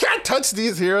 I can't touch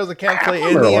these heroes. I can't play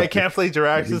any. I can't play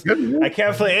Jiraxis. I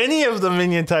can't play any of the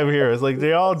minion type heroes. Like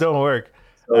they all don't work.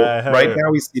 So right now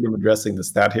we see them addressing the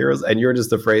stat heroes, and you're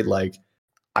just afraid. Like,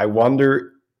 I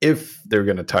wonder if they're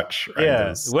gonna touch. Right?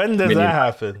 Yeah, when does that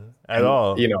happen at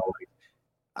all?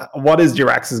 what is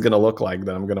Jirax's going to look like?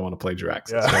 Then I'm going to want to play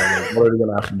Jirax's. Yeah. So like, what are we going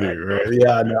to have to do? Right?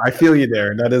 Yeah, no, I feel you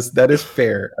there. That is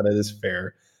fair. That is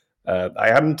fair. I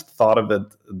hadn't thought of it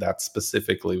that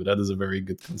specifically, but that is a very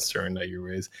good concern that you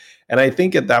raise. And I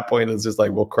think at that point, it's just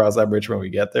like we'll cross that bridge when we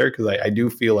get there, because I do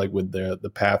feel like with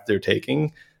the path they're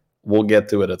taking, we'll get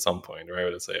to it at some point, right?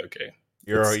 To say, okay,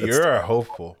 You're a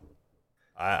hopeful.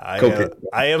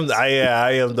 I am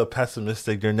the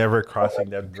pessimistic. They're never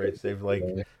crossing that bridge. They've like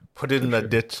put it in a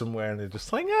ditch somewhere, and they're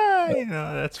just like,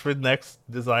 that's for the next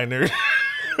designer.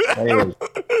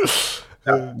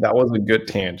 That was a good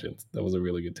tangent. That was a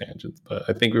really good tangent. But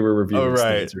I think we were reviewing. Oh,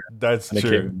 right. That's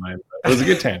true. It was a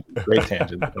good tangent. Great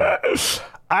tangent.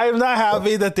 I'm not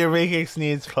happy that they're making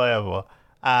Sneeds playable.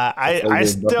 I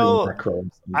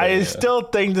still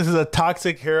think this is a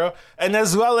toxic hero, and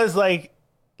as well as like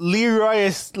Leroy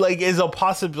is a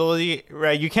possibility,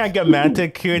 right? You can't get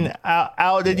Manticoon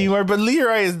out anymore, but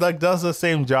Leroy is does the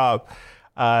same job.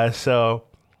 So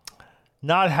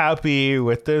not happy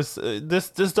with this. This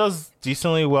does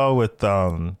decently well with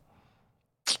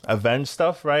Avenge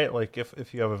stuff, right? Like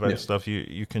if you have Avenge stuff,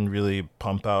 you can really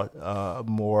pump out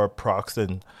more procs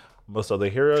than most other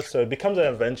heroes. So it becomes an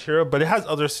Avenge hero, but it has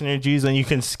other synergies, and you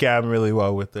can scam really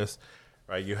well with this.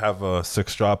 Right, you have a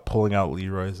 6-drop pulling out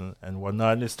Leroy's and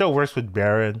whatnot, and it still works with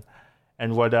Baron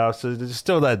and what else. So there's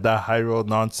still that high roll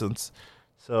nonsense.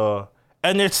 So,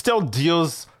 and it still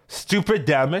deals stupid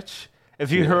damage.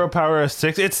 If you hero power a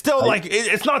 6, it's still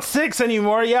it's not 6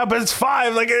 anymore, but it's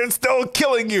 5. Like it's still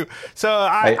killing you. So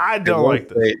I don't like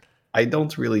this. I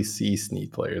don't really see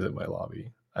Sneed players in my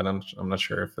lobby. I'm not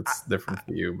sure if it's different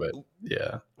for you, but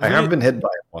I have been hit by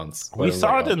it once. We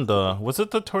saw it in was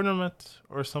it the tournament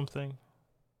or something?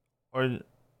 Or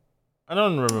I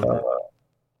don't remember.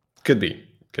 Could be.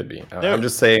 I'm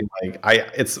just saying,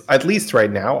 it's at least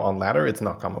right now on ladder, it's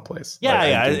not commonplace.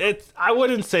 I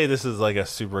wouldn't say this is like a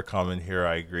super common hero.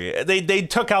 I agree. They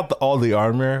took out all the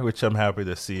armor, which I'm happy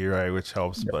to see, right? Which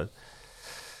helps, but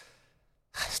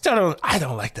I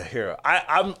don't like the hero.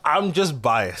 I'm just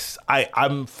biased.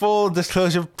 I'm full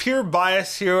disclosure, pure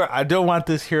bias here. I don't want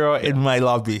this hero in my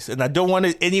lobbies, and I don't want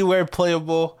it anywhere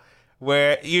playable.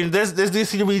 Where this needs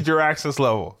to be Jirax's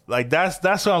level. Like that's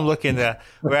what I'm looking at.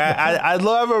 Where I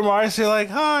love MMRs, you're like,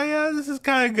 oh yeah, this is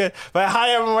kind of good. But high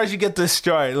MMRs, you get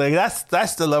destroyed. Like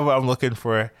that's the level I'm looking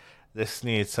for this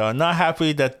Sneed. So I'm not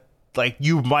happy that like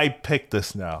you might pick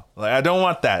this now. Like I don't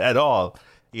want that at all.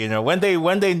 When they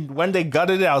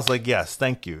gutted it, I was like, yes,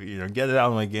 thank you. Get it out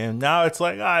of my game. Now it's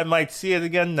like, I might see it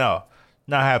again. No,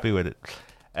 not happy with it.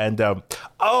 And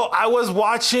I was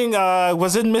watching.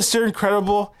 Was it Mr.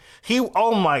 Incredible?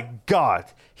 Oh my God,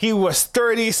 he was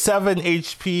 37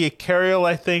 HP Cariel,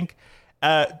 I think,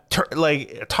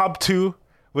 like top 2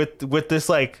 with this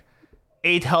like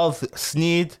 8 health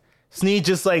Sneed. Sneed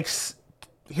just like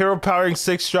hero powering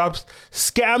 6 drops,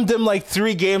 scammed him like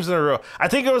 3 games in a row. I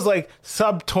think it was like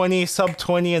sub 20,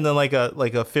 and then like a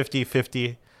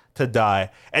 50-50 to die,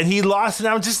 and he lost. And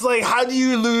I'm just like, how do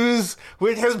you lose?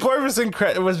 With his purpose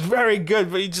it was very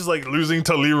good, but he's just like losing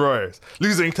to Leroy's,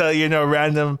 losing to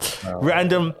random.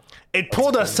 It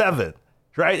pulled a 7,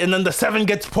 right? And then the 7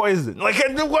 gets poisoned. Like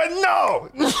what? No,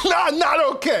 not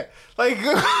okay. Like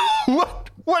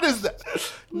what is that?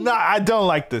 No, I don't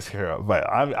like this hero, but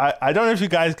I don't know if you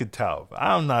guys could tell, but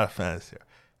I'm not a fan of this hero.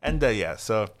 And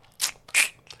so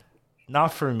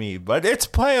not for me, but it's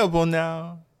playable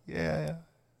now. Yeah.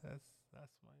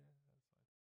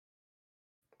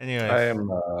 Anyway, I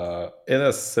am in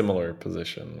a similar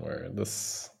position where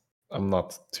I'm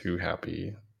not too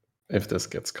happy if this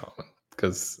gets common,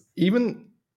 because even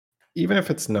if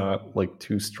it's not like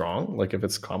too strong, like if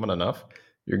it's common enough,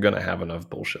 you're gonna have enough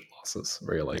bullshit losses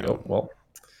where you're like, oh well,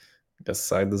 I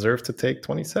guess I deserve to take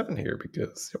 27 here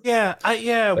because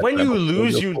when you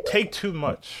lose, you take too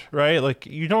much, right? Like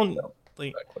you don't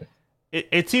like. Exactly.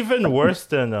 It's even worse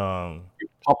than you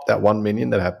pop that 1 minion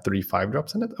that had 3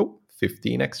 5-drops in it.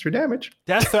 15 extra damage.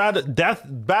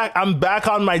 I'm back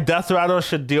on my Death Rattle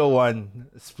should deal 1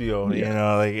 spiel.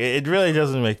 Like it really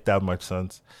doesn't make that much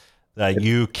sense. Like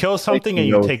you kill something and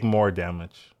you take more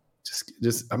damage.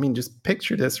 Just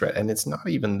picture this, right? And it's not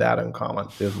even that uncommon.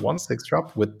 There's 1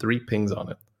 6-drop with 3 pings on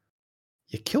it.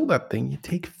 You kill that thing, you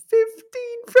take 15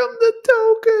 from the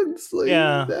tokens. Like,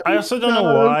 I also don't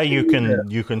know why you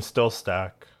can still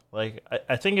stack. Like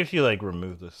I think if you like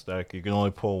remove the stack, you can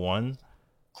only pull 1.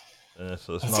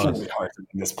 So it's gonna be hard to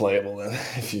be displayable then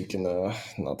if you can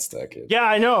not stack it. Yeah,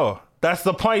 I know. That's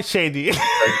the point, Shady.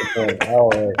 That's the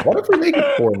point. What if we make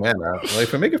it 4 mana? Like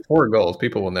if we make it 4 goals,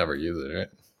 people will never use it, right?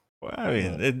 Well, I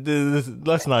mean,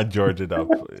 let's not George it up,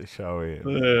 shall we?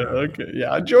 Okay,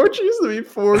 yeah, George used to be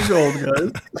 4 gold,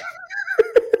 guys.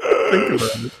 Think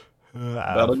about it.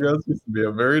 Battlegrounds used to be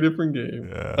a very different game.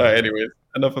 Yeah. All right, anyways,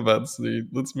 enough about Sleep.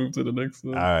 Let's move to the next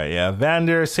one. All right, yeah.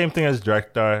 Vander, same thing as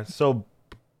Drekthar. So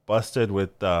busted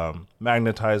with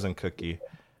Magnetize and Cookie.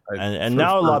 And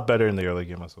now a lot better in the early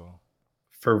game as well.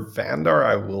 For Vander,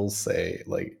 I will say,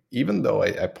 like, even though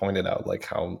I pointed out like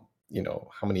how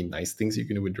many nice things you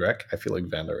can do with Drek, I feel like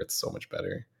Vander it's so much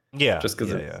better. Yeah. Just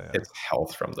because it's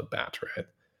health from the bat, right?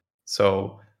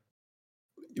 So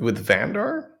with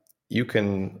Vander, you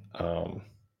can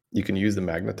use the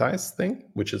Magnetize thing,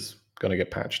 which is going to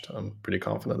get patched. I'm pretty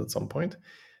confident at some point.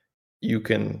 You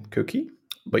can Cookie,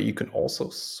 but you can also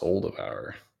Soul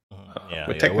Devour.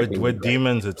 With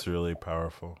demons, it's really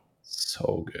powerful.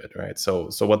 So good, right? So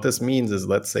what this means is,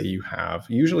 let's say you have,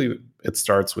 usually it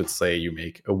starts with, say you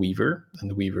make a Weaver, and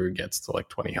the Weaver gets to like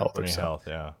 20 health 20 or so. Health,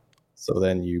 yeah. So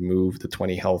then you move the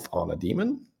 20 health on a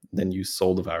demon, then you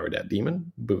Soul Devour that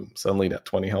demon, boom, suddenly that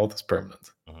 20 health is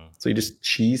permanent. So you just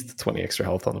cheese the 20 extra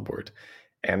health on the board.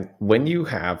 And when you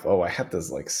have, I had this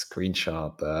like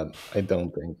screenshot that I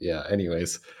don't think,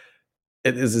 anyways,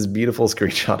 it is this beautiful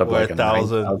screenshot of like a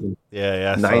 9,000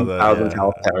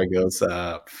 health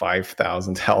Taragosa,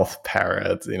 5,000 health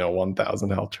Parrot, 1,000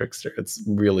 health Trickster. It's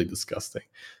really disgusting.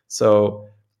 So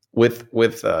with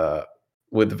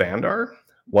Vander,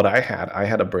 what I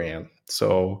had a brand.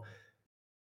 So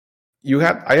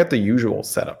I had the usual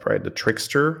setup, right? The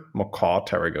Trickster, Macaw,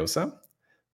 Taragosa,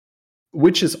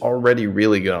 which is already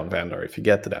really good on Vander if you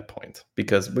get to that point.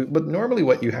 But normally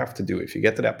what you have to do if you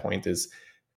get to that point is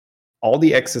all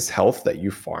the excess health that you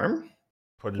farm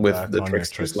with the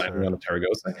Tricksters landing on the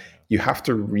Taragosa, you have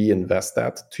to reinvest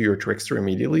that to your Trickster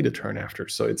immediately the turn after.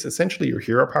 So it's essentially your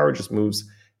hero power just moves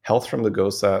health from the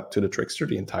Gosa to the Trickster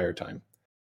the entire time.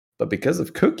 But because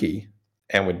of Cookie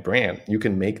and with Bran, you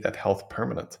can make that health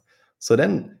permanent. So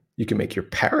then you can make your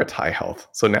Parrot high health.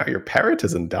 So now your Parrot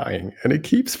isn't dying and it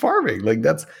keeps farming. Like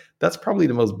that's probably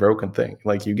the most broken thing.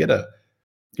 Like you get a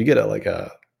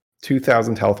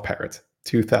 2,000 health Parrot,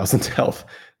 2,000 health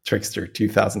Trickster,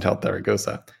 2,000 health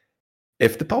Taragosa.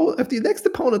 If the next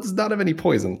opponent does not have any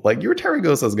poison, like your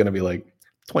Taragosa is going to be like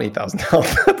 20,000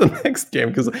 health at the next game,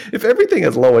 because if everything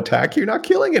has low attack, you're not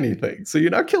killing anything. So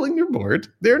you're not killing your board.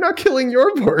 They're not killing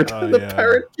your board.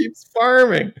 Parrot keeps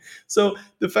farming. So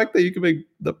the fact that you can make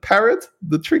the Parrot,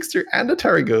 the Trickster, and the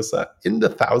Taragosa in the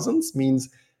thousands means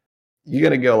you're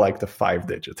going to go like the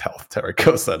 5-digit health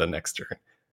Taragosa the next turn.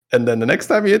 And then the next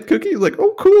time you hit Cookie, you're like,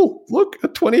 oh, cool. Look, a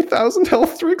 20,000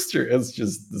 health Trickster. It's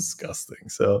just disgusting.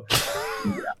 So,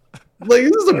 like,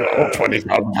 this is a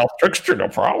 20,000 health Trickster, no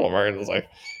problem, right? It's like,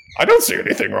 I don't see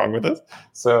anything wrong with this.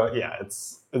 So, yeah,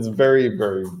 it's very,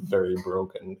 very, very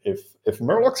broken. If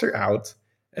Murlocs are out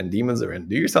and demons are in,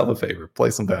 do yourself a favor, play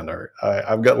some Vander.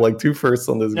 I've got like 2 firsts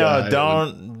on this guy.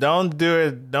 No, don't do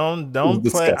it. Don't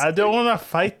play. I don't want to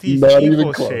fight these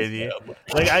people, Shady.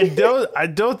 Like I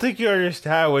don't think you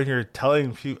understand when you're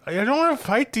telling people. I don't want to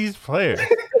fight these players.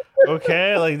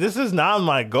 Okay, like this is not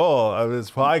my goal of this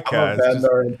podcast. I'm a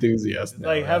Vander enthusiast now,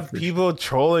 like have people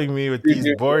trolling me with these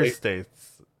board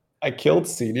states. I killed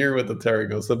Senior with the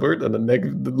Taragosa board,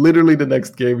 and literally the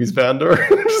next game he's Vander.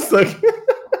 Just like.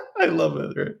 I love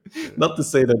it, right? Not to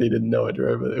say that he didn't know it,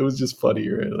 right? But it was just funny,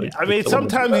 right? Like, I mean,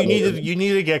 sometimes you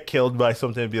need to get killed by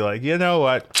something and be like, you know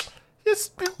what?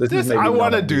 I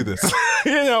want to do this.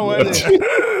 You know what?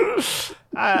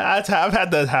 I've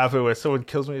had that happen where someone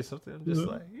kills me or something. I'm just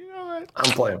like, you know what?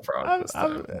 I'm playing frog.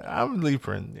 I'm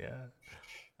leaping, yeah.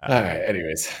 All right.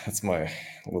 Anyways, that's my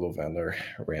little Vander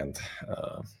rant.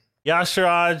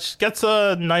 Yashiraj gets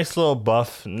a nice little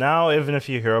buff now. Even if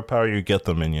you hero power, you get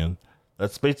the minion.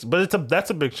 That's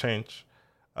a big change,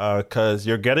 because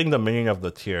you're getting the minion of the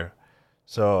tier.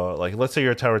 So like, let's say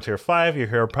you're tower tier 5, you're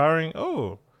hero powering.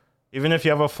 Oh, even if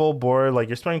you have a full board, like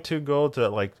you're spending 2 gold to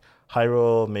like high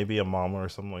roll maybe a Mama or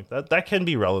something like that. That can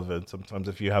be relevant sometimes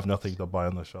if you have nothing to buy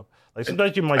on the shop. Like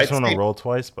sometimes you might just want to roll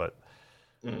twice, but.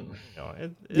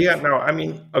 I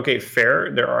mean, okay,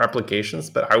 fair. There are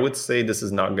applications, but I would say this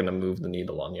is not going to move the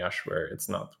needle on Yash, where it's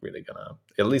not really going to,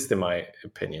 at least in my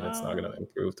opinion, it's not going to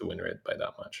improve the win rate by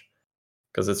that much.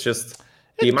 Because it's just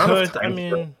the amount of time. I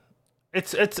mean,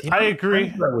 it's. I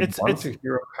agree. It's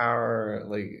hero power.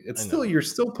 Like you're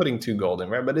still putting 2 gold in,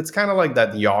 right? But it's kind of like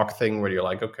that Yogg thing where you're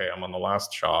like, okay, I'm on the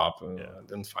last shop and I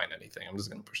didn't find anything. I'm just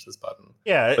going to push this button.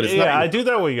 Yeah, but I do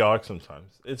that with Yogg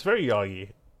sometimes. It's very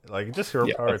Yoggy. Like just hero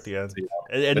power at the end,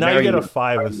 and now you get a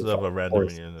 5 instead of a random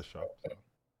minion in the shop.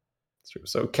 It's true.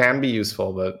 So it can be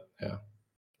useful, but yeah,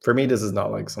 for me, this is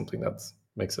not like something that's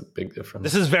makes a big difference.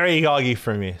 This is very Yagi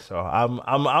for me, so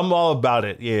I'm all about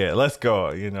it. Yeah, let's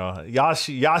go.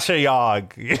 Yasha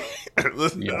Yog.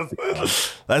 let's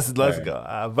Right.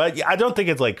 go. But yeah, I don't think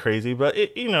it's like crazy, but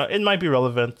it might be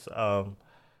relevant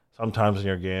sometimes in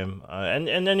your game. And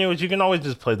anyways, you can always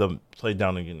just play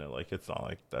down the unit. Like it's not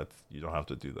like that's you don't have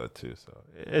to do that too. So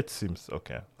it seems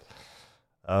okay.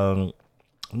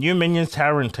 New minions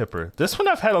Tavern Tipper. This one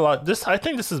I've had a lot. I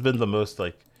think this has been the most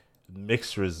like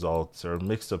mixed results or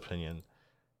mixed opinion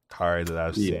card that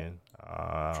I've seen.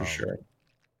 For sure.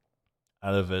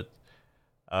 Out of it.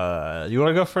 You want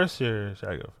to go first or should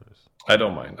I go first? I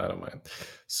don't mind.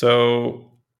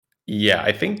 So yeah,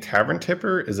 I think Tavern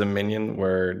Tipper is a minion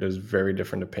where there's very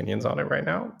different opinions on it right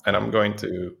now. And I'm going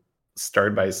to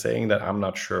start by saying that I'm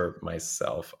not sure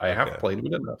myself. I have played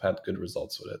with it and I've had good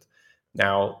results with it.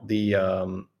 Now,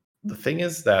 the thing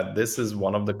is that this is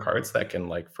one of the cards that can,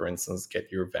 like, for instance,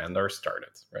 get your Vandar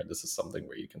started, right? This is something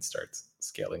where you can start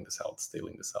scaling this health,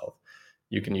 stealing this health.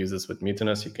 You can use this with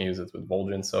Mutinous, you can use it with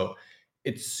Vol'jin. So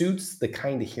it suits the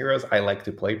kind of heroes I like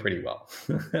to play pretty well.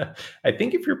 I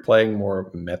think if you're playing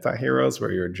more meta heroes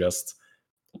where you're just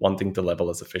wanting to level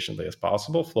as efficiently as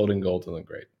possible, Floating Gold isn't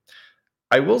great.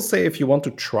 I will say if you want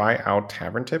to try out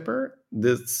Tavern Tipper,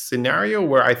 the scenario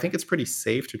where I think it's pretty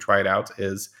safe to try it out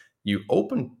is you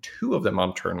open 2 of them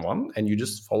on turn 1 and you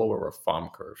just follow a reform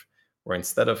curve, where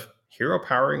instead of hero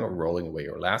powering or rolling away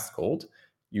your last gold,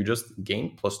 you just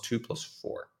gain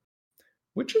 +2/+4,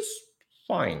 which is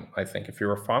fine, I think. If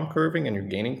you're reform curving and you're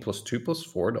gaining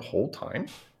 +2/+4 the whole time,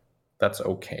 that's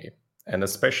okay. And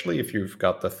especially if you've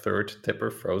got the 3rd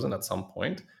Tipper frozen at some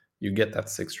point, you get that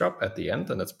 6-drop at the end,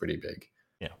 and that's pretty big.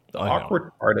 Yeah. The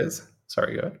awkward part is...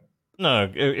 Sorry, go ahead.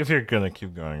 No, if you're going to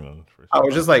keep going, then... For sure. I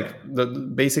was just like...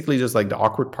 Basically, just like the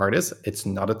awkward part is, it's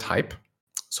not a type.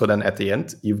 So then at the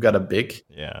end, you've got a big...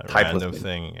 random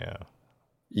thing,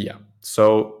 Yeah.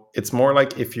 So it's more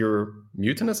like if you're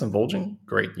Mutinous and Vol'jin,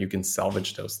 great, you can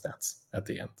salvage those stats at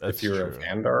the end. If you're a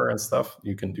Vandar and stuff,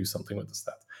 you can do something with the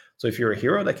stat. So if you're a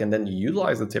hero that can then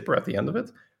utilize the Tipper at the end of it,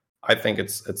 I think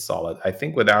it's solid. I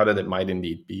think without it, it might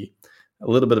indeed be a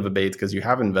little bit of a bait because you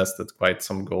have invested quite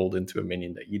some gold into a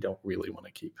minion that you don't really want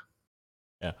to keep.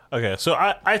 Yeah. Okay. So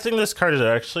I think this card is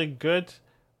actually good,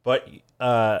 but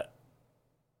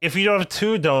if you don't have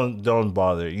 2, don't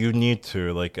bother. You need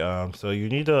to so you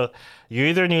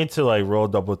either need to like roll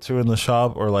double 2 in the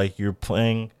shop, or like you're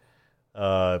playing.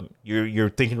 You're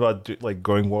thinking about like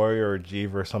going warrior or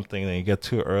Jeeve or something, and then you get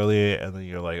too early, and then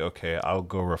you're like, okay, I'll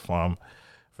go reform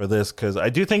for this because I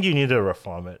do think you need to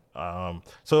reform it.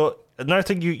 So another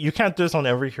thing, you can't do this on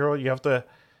every hero. You have to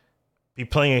be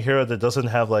playing a hero that doesn't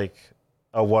have like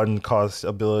a 1 cost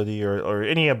ability or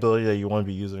any ability that you want to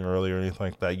be using early or anything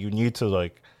like that. You need to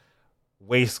like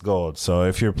waste gold. So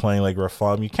if you're playing like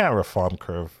reform, you can't reform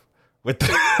curve with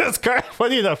this card.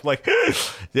 Funny enough, like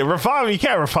reform, you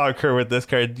can't reform curve with this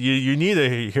card. You need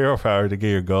a hero power to get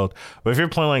your gold. But if you're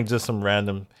playing like just some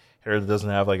random hero that doesn't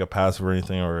have like a passive or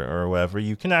anything or whatever,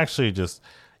 you can actually just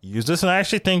use this. And I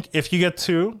actually think if you get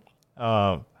 2,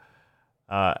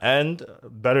 and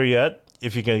better yet,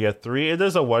 if you can get 3, it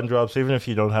is a 1-drop. So even if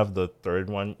you don't have the 3rd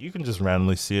one, you can just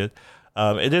randomly see it.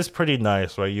 It is pretty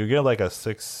nice, right? You get like a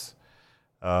 6,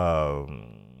 like a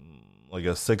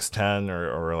 6-10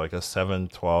 or like a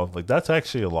 7-12. Like that's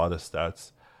actually a lot of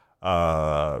stats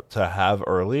to have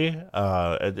early.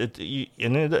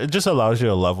 It just allows you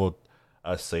to level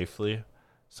safely.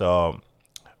 So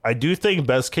I do think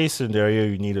best case scenario,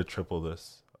 you need to triple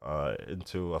this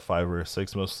into a 5 or a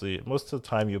 6. Most of the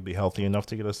time you'll be healthy enough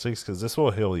to get a 6 because this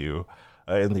will heal you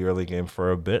in the early game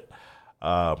for a bit.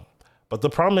 But the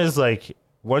problem is like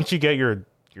once you get your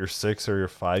 6 or your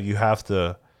 5, you have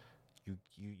to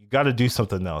you got to do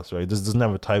something else, right? This doesn't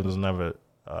have a type, doesn't have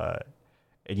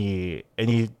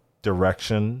any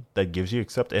direction that gives you,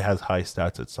 except it has high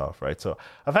stats itself, right? So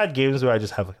I've had games where I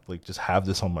just have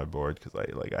this on my board because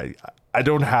I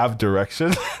don't have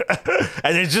direction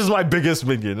and it's just my biggest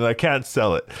minion and I can't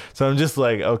sell it. So I'm just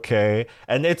like, okay.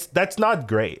 And that's not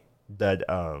great that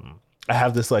I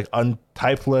have this like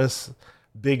untypeless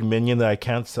big minion that I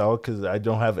can't sell because I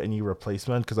don't have any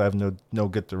replacement because I have no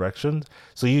good directions.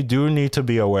 So you do need to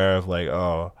be aware of like,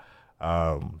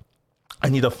 I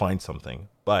need to find something.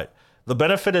 But the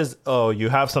benefit is, you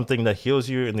have something that heals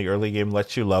you in the early game,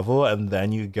 lets you level, and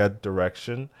then you get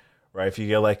direction, right? If you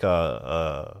get like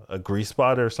a grease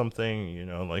spot or something, you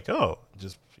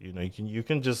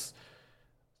can just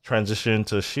transition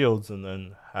into shields and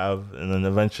then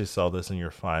eventually sell this and you're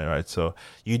fine, right? So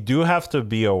you do have to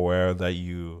be aware that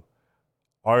you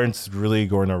aren't really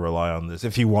going to rely on this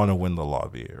if you want to win the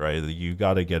lobby, right? You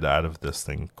got to get out of this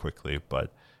thing quickly,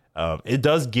 but It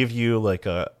does give you like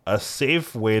a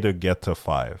safe way to get to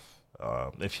 5.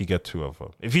 If you get 2 of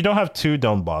them. If you don't have 2,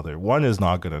 don't bother. 1 is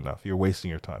not good enough. You're wasting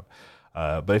your time.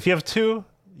 But if you have 2,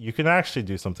 you can actually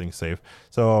do something safe.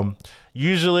 So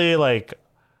usually like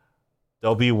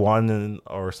there'll be 1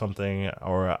 or something,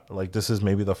 or like this is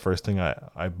maybe the first thing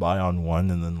I buy on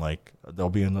 1, and then like there'll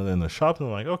be another in the shop, and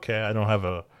I'm like, okay, I don't have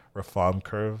a reform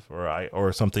curve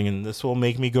or something, and this will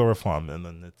make me go reform, and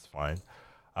then it's fine.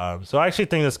 So I actually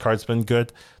think this card's been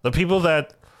good. The people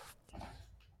that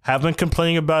have been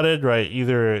complaining about it, right?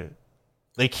 Either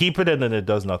they keep it and then it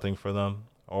does nothing for them,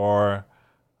 or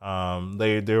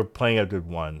they're playing it at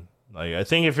 1. Like I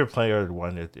think if you're playing it at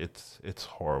 1, it's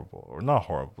horrible, or not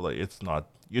horrible. Like it's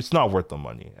not worth the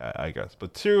money, I guess.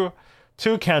 But two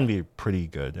can be pretty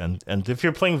good, and if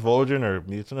you're playing Vol'jin or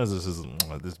Mutinous, this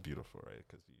is beautiful, right?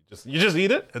 Because you just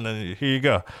eat it and then here you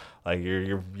go, like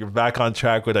you're back on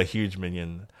track with a huge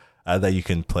minion that you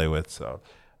can play with. So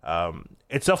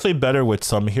it's definitely better with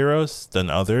some heroes than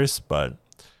others, but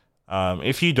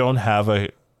if you don't have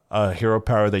a hero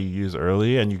power that you use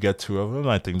early and you get 2 of them,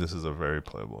 I think this is a very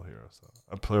playable hero, so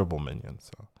a playable minion.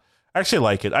 So I actually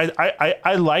like it.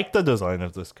 I like the design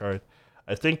of this card.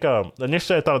 I think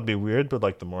initially I thought it'd be weird, but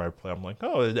like the more I play, I'm like,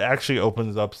 oh, it actually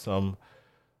opens up some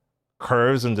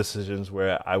curves and decisions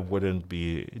where I wouldn't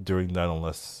be doing that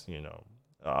unless,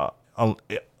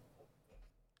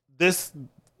 this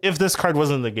if this card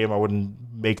wasn't in the game, I wouldn't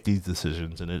make these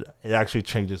decisions, and it actually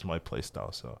changes my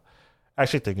playstyle. So I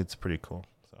actually think it's pretty cool.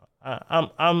 So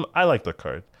I like the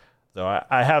card, though.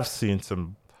 I have seen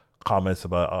some comments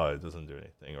about it doesn't do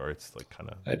anything, or it's like kind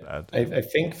of bad. I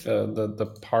think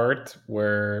the part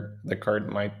where the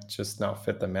card might just not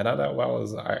fit the meta that well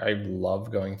is I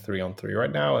love going 3-on-3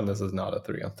 right now, and this is not a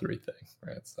 3-on-3 thing,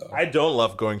 right? So I don't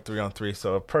love going 3-on-3,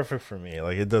 so perfect for me.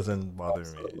 Like it doesn't bother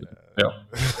me.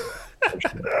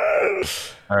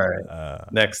 All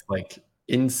right. Next, like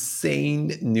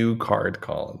insane new card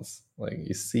Collins. Like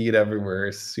you see it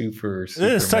everywhere. Super. This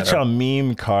is such a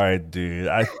meme card, dude.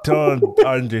 I don't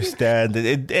understand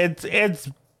it. It's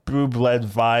Blue Blood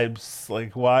vibes.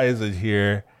 Like, why is it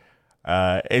here?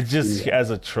 It just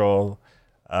as a troll.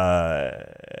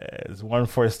 It's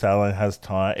 1/4 talent, has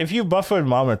taunt. If you buff with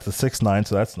Mom, it's a 6/9,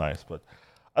 so that's nice. But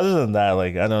other than that,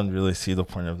 like I don't really see the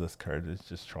point of this card. It's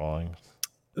just trolling.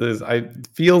 It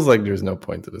feels like there's no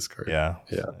point to this card. Yeah.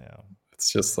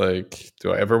 It's just like,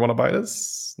 do I ever want to buy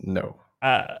this? No.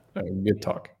 Good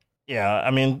talk. Yeah,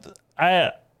 I mean,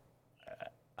 I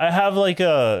have like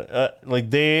like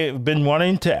they've been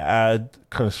wanting to add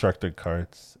constructed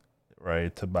cards,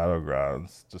 right, to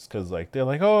Battlegrounds, just because like they're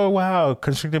like, oh wow,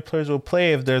 constructed players will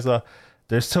play if there's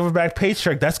Silverback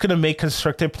Patriarch. That's gonna make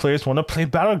constructed players want to play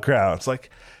Battlegrounds, like.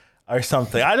 Or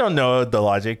something. I don't know the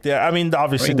logic there. I mean,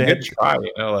 obviously they try,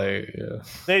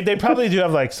 they probably do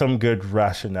have like some good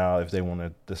rationale if they want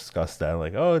to discuss that.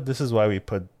 Like, oh, this is why we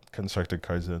put constructed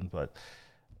cards in. But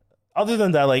other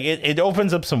than that, like it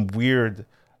opens up some weird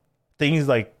things,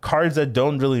 like cards that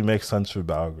don't really make sense for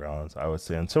Battlegrounds, I would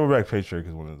say. And Silverback Patriarch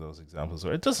is one of those examples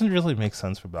where it doesn't really make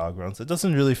sense for Battlegrounds. It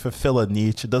doesn't really fulfill a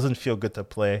niche. It doesn't feel good to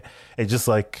play. It's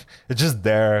just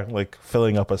there, like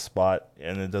filling up a spot,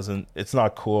 and it's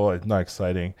not cool. It's not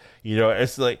exciting.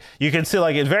 It's like, you can see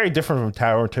like it's very different from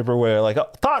Tower of Timber, where like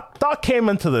thought came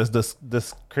into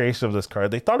this creation of this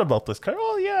card. They thought about this card.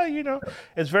 Oh yeah,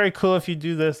 it's very cool if you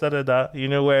do this, da.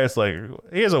 Where it's like,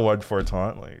 here's a 1/4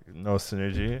 taunt, like no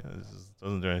synergy. It just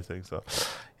doesn't do anything. So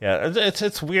yeah,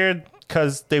 it's weird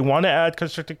because they want to add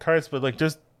constructed cards, but like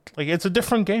just like it's a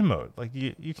different game mode. Like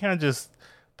you can't just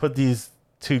put these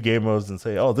 2 game modes and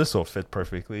say, oh, this will fit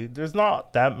perfectly. There's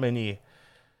not that many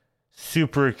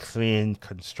super clean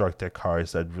constructed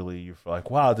cards that really you're like,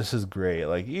 wow, this is great.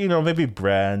 Like, maybe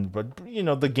Brand, but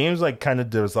the game's like kind of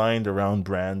designed around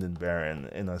Brand and Baron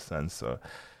in a sense, so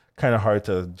kind of hard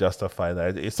to justify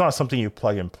that. It's not something you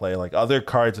plug and play. Like other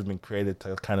cards have been created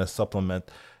to kind of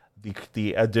supplement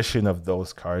the addition of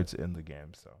those cards in the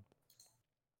game, so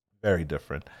very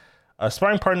different.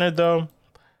 Sparring Partner though,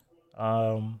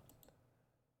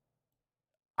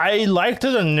 I liked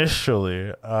it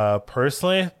initially,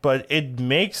 personally, but it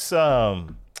makes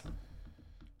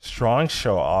Strong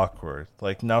Shell awkward.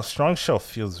 Like now, Strong Shell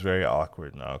feels very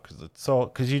awkward now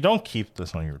because you don't keep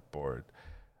this on your board,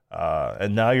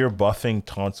 and now you're buffing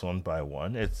taunts 1 by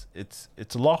 1. It's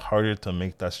a lot harder to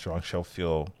make that Strong Shell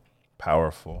feel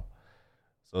powerful.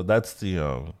 So that's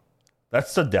the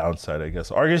downside, I guess.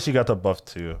 Argus, you got the buff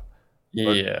too.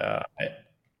 Yeah.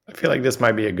 I feel like this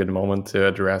might be a good moment to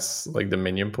address like the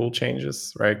minion pool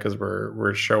changes, right? Because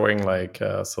we're showing like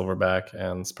Silverback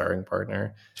and Sparring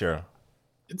Partner. Sure.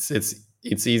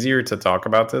 it's easier to talk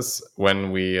about this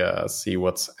when we see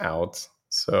what's out.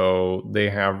 So they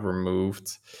have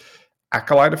removed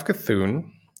Acolyte of Cthulhu,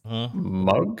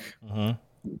 Mug,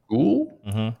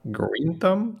 Ghoul, Green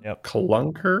Thumb,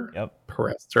 Clunker,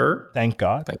 Prester. Thank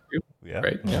God. Thank you. Yeah,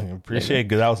 Right. Yeah.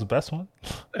 appreciate it. That was the best one.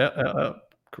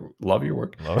 Love your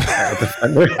work.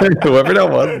 Defender, whoever that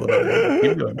was.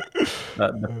 Keep going.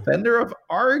 Defender of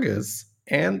Argus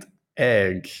and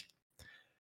Egg.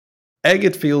 Egg,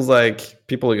 it feels like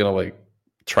people are gonna like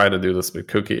try to do this with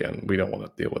Cookie, and we don't want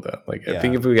to deal with that. Like, I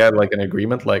think if we had like an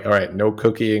agreement, like, all right, no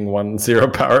cookieing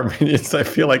 1/0 power minions, I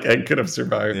feel like Egg could have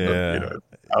survived. Yeah.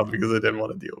 But, because I didn't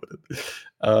want to deal with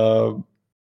it.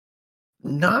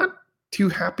 Not too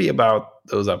happy about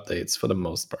those updates for the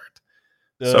most part.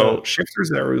 So Shifter,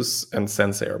 Zerus, and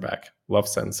Sensei are back. Love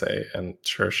Sensei, and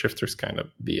sure, Shifter's kind of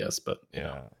BS, but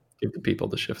give the people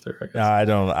the Shifter, I guess.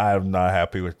 No, I'm not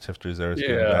happy with Shifter Zerus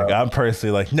being back. I'm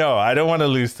personally like, no, I don't want to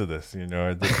lose to this.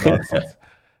 This nonsense.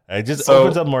 It just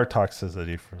opens up more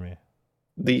toxicity for me.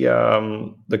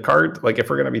 The card, like, if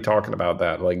we're gonna be talking about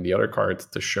that, like the other cards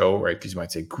to show, right? Because you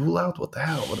might say, "Ghoul out, what the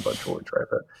hell? What about George?" Right?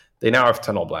 But they now have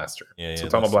Tunnel Blaster. So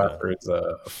Tunnel Blaster is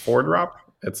a 4-drop.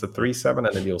 It's a 3/7,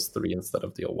 and it deals 3 instead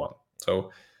of deal 1. So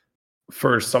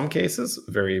for some cases,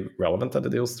 very relevant that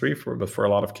it deals 3. But for a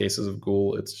lot of cases of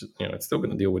Ghoul, it's just, it's still going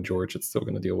to deal with George. It's still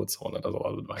going to deal with someone that does a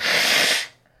lot of advice.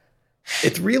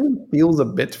 It really feels a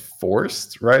bit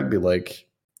forced, right? Be like,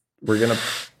 we're going to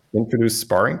introduce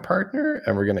Sparring Partner,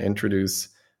 and we're going to introduce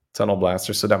Tunnel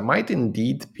Blaster. So that might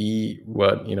indeed be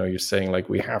what you're saying. Like,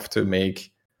 we have to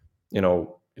make,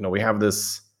 we have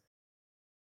this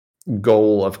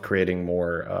goal of creating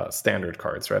more standard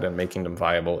cards, right, and making them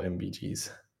viable MBGs.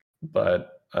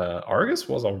 But Argus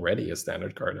was already a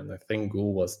standard card, and I think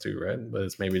Ghoul was too, right? But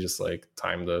it's maybe just like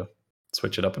time to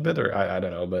switch it up a bit, or I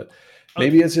don't know, but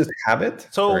maybe it's just habit.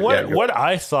 So what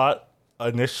I thought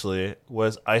initially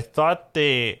was, I thought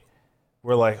they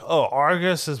were like, oh,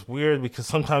 Argus is weird because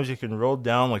sometimes you can roll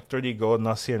down like 30 gold and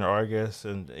not see an Argus,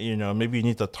 and maybe you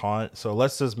need to taunt, so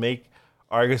let's just make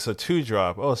Argus a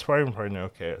 2-drop. Oh, Sparring Partner.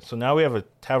 Okay. So now we have a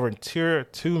Tavern tier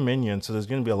 2 minion, so there's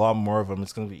going to be a lot more of them.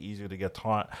 It's going to be easier to get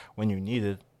taunt when you need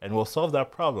it, and we'll solve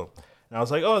that problem. And I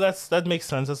was like, oh, that makes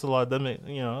sense. That's a lot.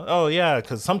 Oh, yeah,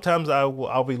 because sometimes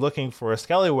I'll be looking for a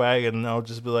Scallywag, and I'll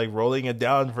just be like rolling it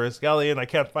down for a Scally, and I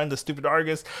can't find the stupid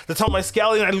Argus to taunt my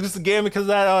Scally, and I lose the game because of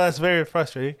that. Oh, that's very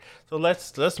frustrating. So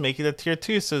let's make it a tier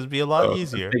 2, so it'd be a lot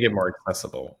easier. Make it more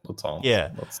accessible. That's all.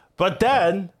 Yeah. But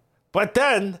then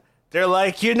they're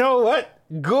like, you know what?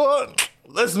 Go.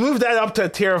 Let's move that up to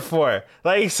tier 4.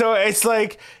 Like, so it's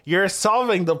like you're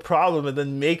solving the problem and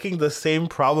then making the same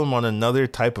problem on another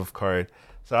type of card.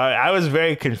 So I was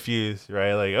very confused,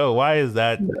 right? Like, oh, why is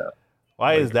that? Yeah.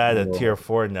 Why is that a tier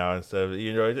 4 now instead of,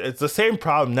 it's the same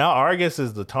problem. Now Argus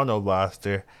is the Tunnel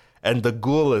Blaster, and the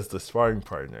Ghoul is the Sparring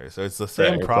Partner. So it's the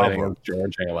same problem.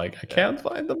 George, and you're like, I can't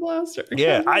find the blaster.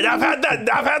 I've had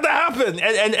that happen,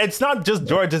 and it's not just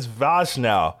George, it's Vash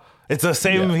now. It's the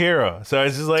same hero, so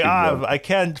it's just like I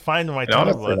can't find my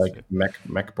Tunnel Blaster. Like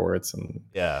mech boards and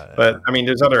But I mean,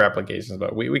 there's other applications,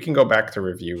 but we can go back to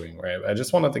reviewing, right? I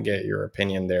just wanted to get your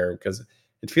opinion there because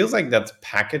it feels like that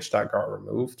package that got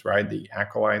removed, right? The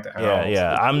Acolyte out.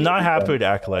 Yeah. I'm not happy with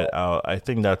Acolyte out. I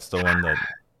think that's the one that.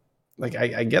 Like,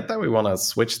 I get that we want to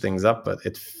switch things up, but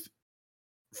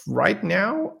right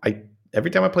now,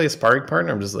 every time I play a Sparring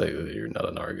Partner, I'm just like, you're not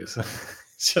an Argus.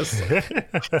 It's just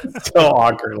so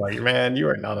awkward. Like, man, you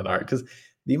are not an Argus. Because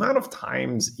the amount of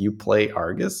times you play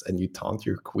Argus and you taunt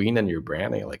your queen and your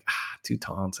brand, and you're like, 2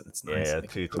 taunts, and it's nice. Yeah,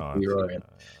 2 taunts.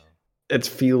 It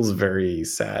feels very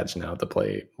sad now to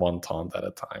play 1 taunt at a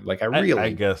time. Like,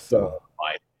 I guess so.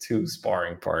 Like 2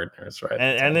 Sparring Partners, right?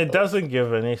 And it doesn't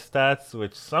give any stats,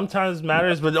 which sometimes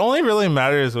matters, but it only really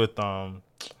matters with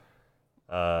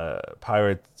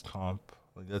Pirate comp.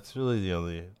 Like, that's really the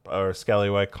only, or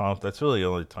Scallywag comp. That's really the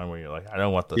only time where you're like, I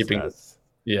don't want the stats.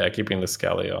 Keeping the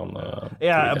Scally on the.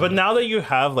 But now that you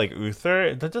have like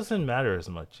Uther, that doesn't matter as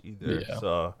much either. Yeah.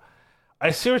 So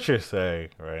I see what you're saying,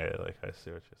 right? Like, I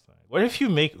see what you're saying. What if you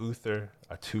make Uther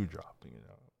a 2-drop?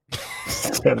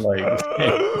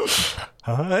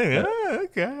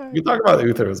 Okay. You talk about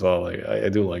Uther as well. Like, I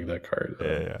do like that card.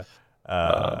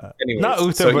 Anyways, not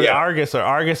Uther, but Argus or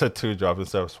Argus a 2-drop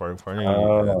instead of Sparring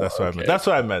Partner. That's what I meant. That's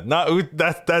what I meant. Not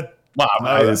that. Wow,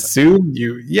 I assumed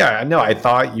you. Yeah, no, I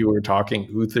thought you were talking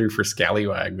Uther for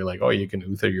Scallywag. Be like, oh, you can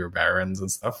Uther your barons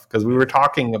and stuff, because we were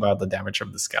talking about the damage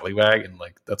of the Scallywag, and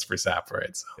like that's for Sap,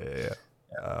 right? So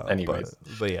anyways,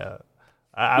 but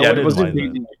I wouldn't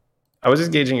mind that. I was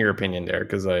just gauging your opinion there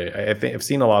because I think I've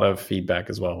seen a lot of feedback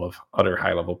as well of other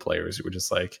high level players who were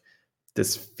just like,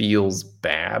 this feels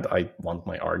bad. I want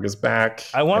my Argus back.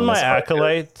 I want my miss Argus.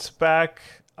 Acolytes back.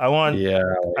 I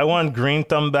want Green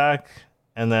Thumb back,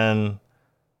 and then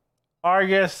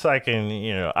Argus. I can,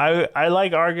 I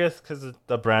like Argus because of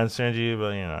the brand synergy,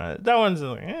 but that one's.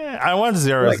 I want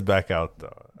Xerath back out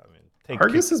though.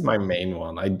 Argus is my main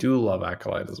one. I do love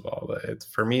Acolyte as well, but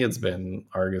for me, it's been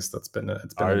Argus that's been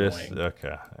Argus. Annoying.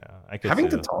 Okay, yeah. Having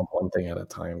to taunt one thing at a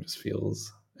time just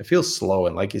feels slow,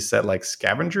 and like you said, like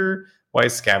Scavenger. Why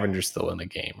is Scavenger still in the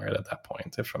game right at that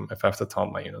point? If I have to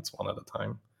taunt my units one at a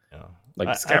time,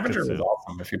 like Scavenger was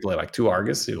awesome. If you play like 2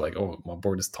 Argus, you're like, oh, my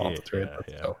board is taunted, right?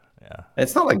 Yeah. And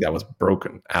it's not like that was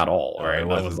broken at all, right? It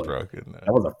wasn't broken. No.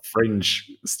 That was a fringe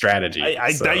strategy.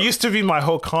 That used to be my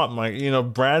whole comp,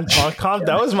 brand taunt comp.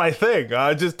 That was my thing.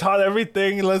 I just taught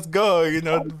everything. Let's go.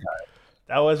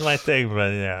 That was my thing,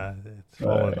 but it's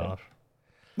falling off.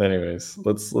 Anyways,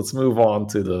 let's move on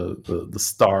to the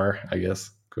star, I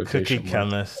guess. Cookie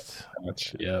Chemist.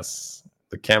 Yes,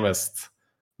 the chemist,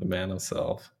 the man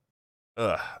himself.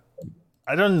 I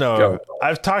don't know.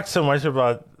 I've talked so much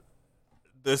about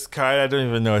this card. I don't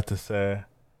even know what to say.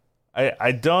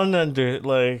 I don't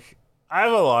I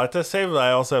have a lot to say, but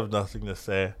I also have nothing to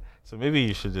say. So maybe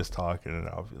you should just talk, and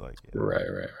then I'll be like,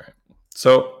 Right.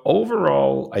 So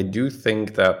overall, I do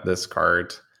think that this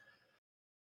card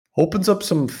opens up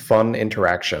some fun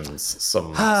interactions.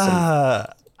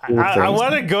 I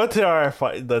want to go to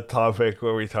the topic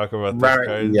where we talk about this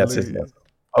card. Yes.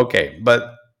 Okay,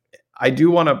 but I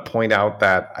do want to point out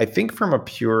that I think from a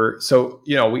pure,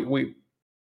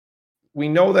 we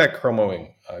know that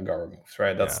chromoing Garb moves,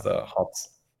 right? That's the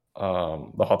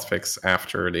hot fix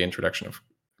after the introduction of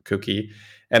Cookie.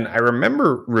 And I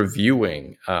remember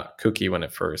reviewing Cookie when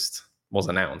it first was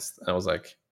announced. And I was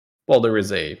like, well, there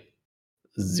is a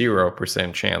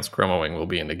 0% chance chromoing will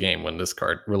be in the game when this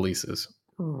card releases,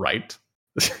 right?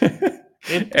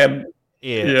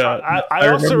 I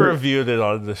also reviewed it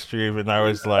on the stream, and I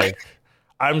was like,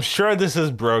 I'm sure this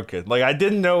is broken. Like, I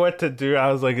didn't know what to do.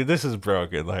 I was like, this is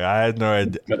broken. Like, I had no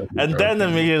idea. And then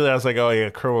immediately I was like, oh yeah,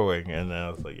 chromoing. And then I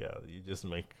was like, yeah, you just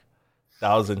make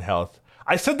 1,000 health.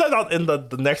 I said that in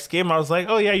the next game. I was like,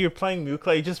 oh yeah, you're playing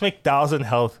Nuclear. You just make 1,000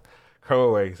 health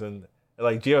chromoings. And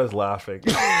like, Gio was laughing.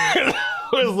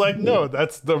 I was like, no,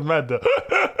 that's the meta.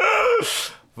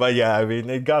 But yeah, I mean,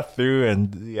 it got through,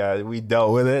 and we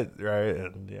dealt with it, right?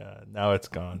 And now it's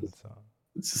gone. So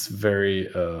it's just very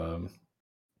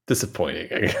disappointing,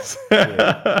 I guess.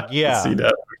 Yeah. See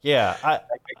that? Yeah.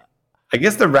 I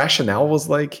guess the rationale was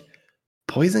like,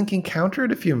 poison can counter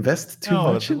it if you invest too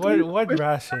much. What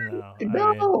rationale?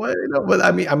 But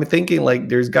I mean, I'm thinking like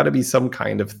there's got to be some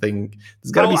kind of thing.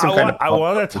 There's got to be some kind of. I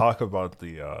want to talk about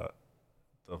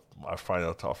our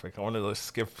final topic. I want to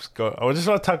skip. I just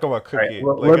want to talk about Cookie.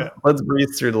 Right, let's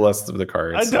breeze through the rest of the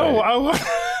cards. I don't.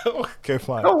 Okay,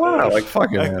 fine. Oh wow! Like fuck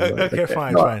it. Okay,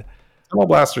 fine. Tunnel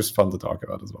Blaster's fun to talk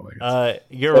about as well. I guess.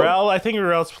 Yrel, I think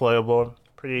Yrel's playable.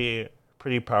 Pretty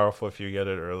powerful if you get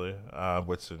it early.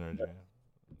 With synergy.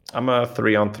 I'm a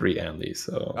 3-on-3 Andy,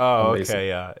 so. Oh, okay,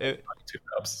 yeah. 2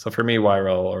 ups. So for me,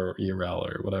 Yrel or Yrel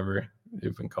or whatever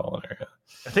you've been calling her.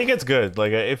 I think it's good.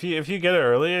 Like if you get it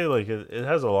early, like it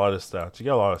has a lot of stats. You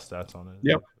get a lot of stats on it.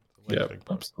 Yep,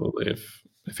 absolutely.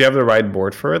 If you have the right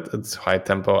board for it, it's high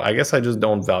tempo. I guess I just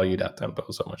don't value that tempo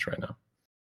so much right now.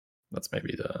 That's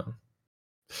maybe the.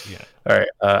 Yeah. All right.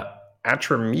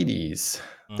 Atramedes,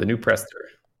 the new Prester.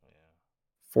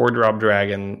 4-drop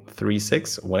dragon,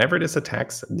 3/6. Whenever this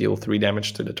attacks, deal 3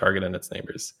 damage to the target and its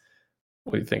neighbors.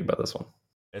 What do you think about this one?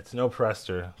 It's no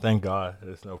Prester. Thank God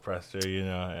it's no Prester.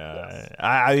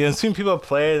 I assume people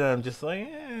play it, and I'm just like,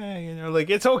 like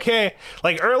it's okay.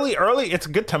 Like early, it's a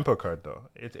good tempo card though.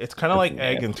 It's kind of like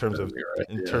Egg in terms of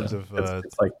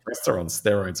it's like Prester on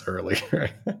steroids early,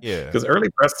 right? Yeah. Because early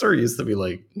Prester used to be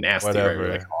like nasty. Whatever.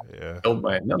 Right?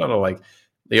 Like, no. Like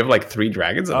they have like 3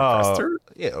 dragons in a Prester.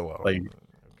 Yeah. Well, like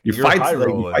you fight.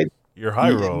 You're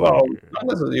high roll. Well, not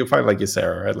necessarily. You fight like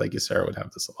Ysera, right? Like Ysera would have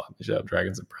this a lot. You should have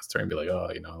dragons in Prester and be like,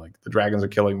 like the dragons are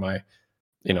killing my,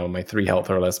 my 3 health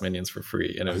or less minions for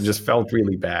free, and it just felt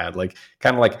really bad. Like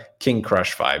kind of like King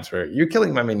Crush vibes, where you're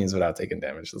killing my minions without taking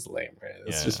damage. That's lame, right?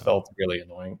 It's just felt really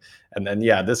annoying. And then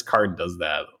this card does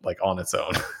that like on its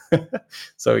own.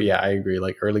 So I agree.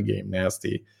 Like early game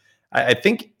nasty. I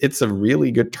think it's a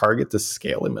really good target to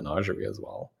scale in Menagerie as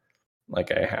well. Like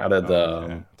I had it.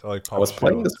 I was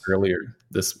playing this earlier.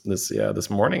 This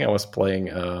morning I was playing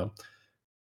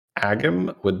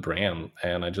Agam with Bran,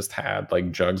 and I just had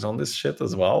like jugs on this shit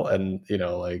as well. And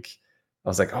I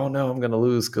was like, oh no, I'm gonna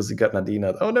lose because he got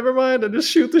Nadina. Oh, never mind. I just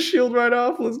shoot the shield right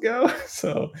off. Let's go.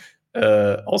 So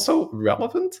also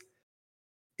relevant.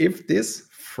 if this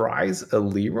fries a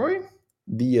Leroy,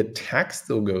 the attack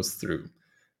still goes through.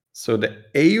 So the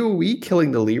AoE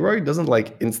killing the Leroy doesn't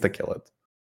like insta kill it.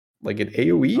 Like it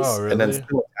AoEs Oh, and then really?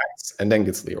 still attacks and then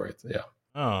gets Leroy. Yeah.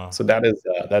 Oh, So that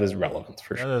is relevant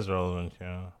for that sure. is relevant.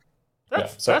 Yeah, Yeah.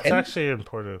 that's actually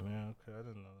important. Yeah, okay, I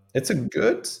didn't know that. It's a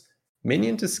good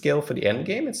minion to scale for the end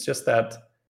game. It's just that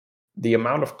the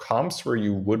amount of comps where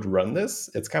you would run this,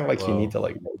 it's kind of like you need to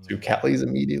like do Catleys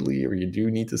immediately, or you do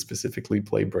need to specifically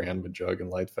play Brand with Jug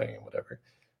and Lightfang and whatever.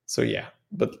 So yeah,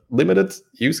 but limited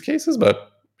use cases,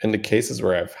 but in the cases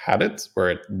where I've had it, where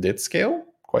it did scale,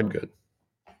 quite good.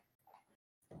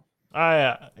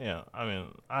 I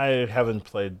haven't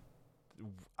played.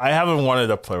 I haven't wanted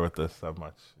to play with this that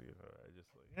much.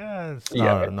 I just it's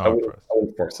not I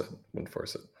wouldn't force it. Wouldn't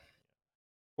force it.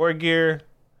 War gear.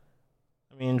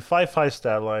 I mean, 5/5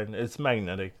 stat line. It's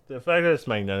magnetic. The fact that it's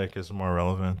magnetic is more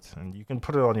relevant, and you can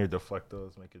put it on your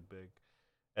deflectos, make it big,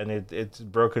 and it's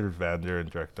broken Vander and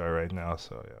Drekthar right now.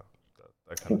 So yeah,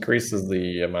 that kind increases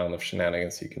the amount of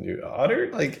shenanigans you can do.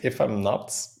 Other like if I'm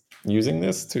not using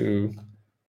this to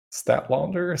stat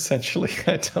launder, essentially,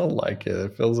 I don't like it.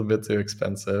 It feels a bit too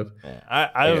expensive. Yeah,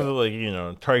 I was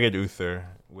like target Uther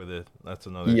with it. That's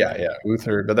another. Yeah,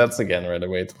 Uther, but that's again right a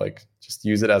way to like just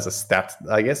use it as a stat.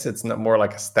 I guess it's not more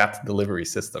like a stat delivery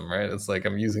system, right? It's like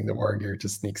I'm using the war gear to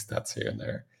sneak stats here and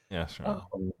there. Yeah, sure.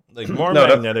 Like more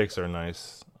magnetics are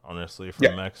nice, honestly,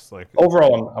 for mechs. Like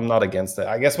overall, I'm not against it.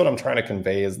 I guess what I'm trying to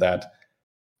convey is that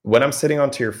when I'm sitting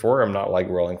on tier 4, I'm not like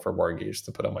rolling for war gears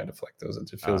to put on my deflectos. It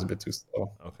just feels a bit too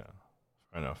slow. Okay,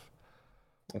 fair enough.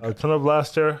 Okay. Tunnel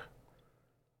Blaster.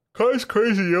 Car's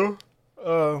crazy,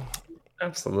 yo.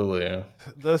 Absolutely, yeah.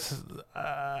 This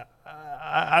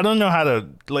I don't know how to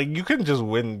like. You can just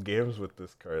win games with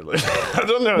this card. Like I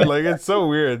don't know. Like it's so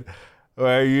weird.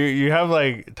 Where you have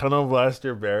like Tunnel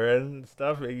Blaster Baron and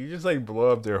stuff, and you just like blow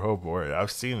up their whole board. I've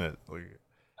seen it. Like,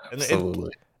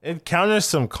 absolutely. It counters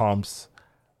some comps,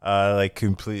 like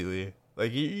completely.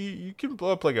 Like you can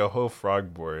blow up like a whole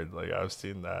frog board. Like I've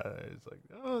seen that. It's like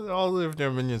all of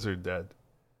their minions are dead.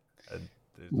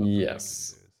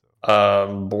 Yes.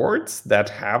 Boards that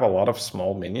have a lot of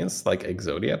small minions like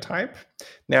Exodia type.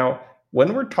 Now,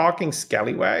 when we're talking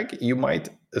Scallywag, you might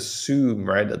assume,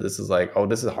 right, that this is like, oh,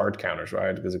 this is hard counters,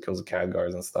 right? Because it kills the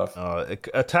Khadgars and stuff.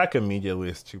 Attack immediately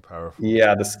is too powerful.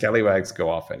 Yeah, the Scallywags go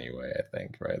off anyway, I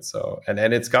think, right? So, and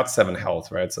it's got 7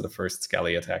 health, right? So the first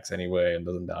Scally attacks anyway and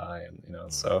doesn't die,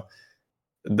 and so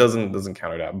it doesn't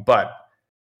counter that. But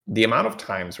the amount of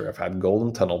times where I've had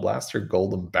Golden Tunnel Blaster,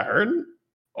 Golden Baron,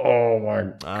 oh my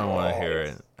god. I don't want to hear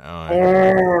it.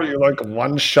 You're like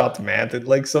one shot, man.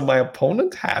 So my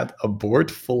opponent had a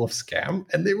board full of scam,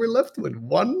 and they were left with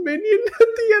 1 minion at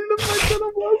the end of my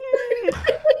Tunnel Blaster.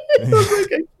 I was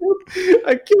like,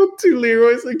 I killed 2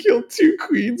 Leroys, I killed 2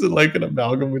 Queens, and like an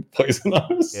amalgam with poison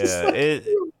arms. Yeah,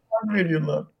 one minion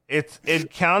left.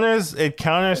 It counters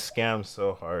scams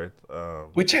so hard.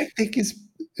 Which I think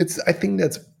I think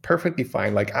that's perfectly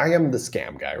fine. Like I am the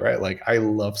scam guy, right? Like I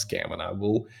love scam and I'll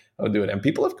do it. And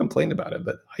people have complained about it,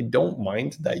 but I don't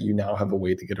mind that you now have a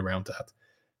way to get around that.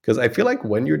 Because I feel like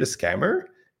when you're the scammer,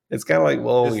 it's kind of like,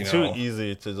 well, it's too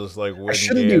easy to just like win. I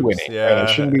shouldn't be winning. Yeah, right?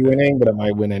 I shouldn't be winning, but I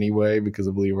might win anyway because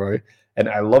of Leroy. And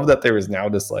I love that there is now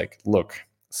this like, look,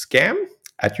 scam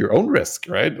at your own risk,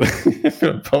 right? If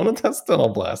your opponent has Tunnel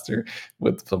Blaster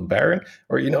with some Baron,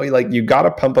 or you got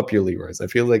to pump up your Leroys. I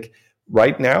feel like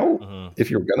right now,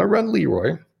 if you're gonna run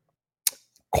Leroy,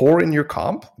 core in your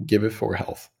comp, give it 4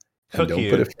 health. Cookie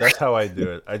it. That's how I do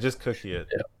it. I just cookie it.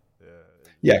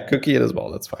 Yeah, cookie it as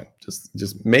well. That's fine.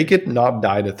 Just make it not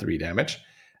die to 3 damage.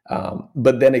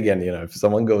 But then again, if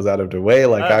someone goes out of their way,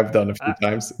 like I've done a few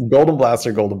times, Golden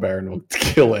Blaster, Golden Baron will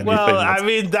kill anything. Well, I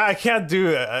mean, I can't do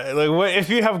it. Like, what if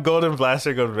you have Golden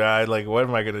Blaster, Golden Baron? Like, what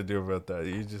am I gonna do about that?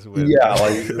 You just win. Yeah,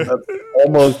 like that's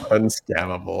almost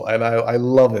unscammable, and I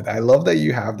love it. I love that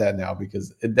you have that now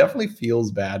because it definitely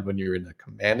feels bad when you're in a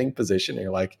commanding position and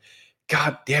you're like,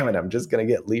 God damn it, I'm just gonna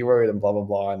get Leroy and blah blah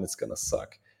blah, and it's gonna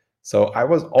suck. So I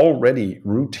was already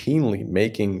routinely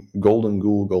making Golden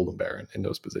Ghoul, Golden Baron in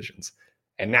those positions.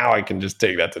 And now I can just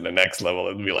take that to the next level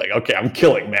and be like, okay, I'm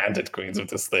killing Mantid Queens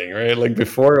with this thing, right? Like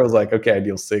before it was like, okay, I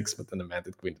deal 6, but then the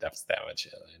Mantid Queen deaths damage.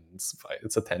 And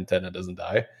it's a 10-10, it doesn't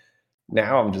die.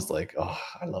 Now I'm just like, oh,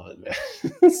 I love it,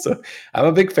 man. So I'm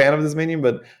a big fan of this minion,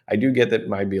 but I do get that it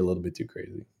might be a little bit too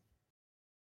crazy.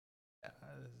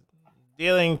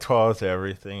 Dealing 12 to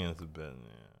everything has been...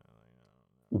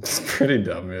 It's pretty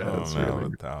dumb, yeah. Oh, man, really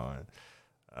with that one.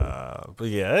 But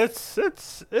yeah,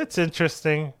 it's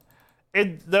interesting.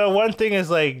 The one thing is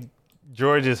like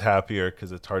George is happier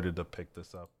because it's harder to pick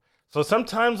this up. So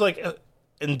sometimes like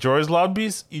in Jor's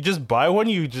lobbies, you just buy one,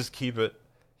 you just keep it.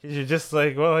 You're just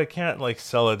like, well, I can't like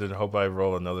sell it and hope I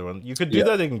roll another one. You could do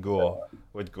that in Ghoul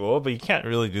with Ghoul, but you can't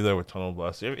really do that with Tunnel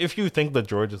Blast. If you think that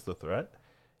George is the threat,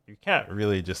 you can't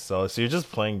really just sell it. So you're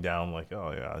just playing down like,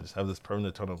 oh yeah, I just have this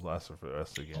permanent Tunnel Blaster for the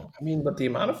rest of the game. I mean, but the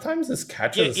amount of times this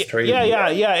catches straight. Yeah.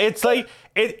 It's like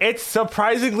it's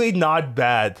surprisingly not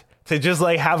bad to just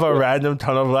like have a random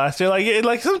Tunnel Blaster.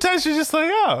 Like sometimes you're just like,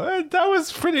 oh, that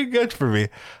was pretty good for me.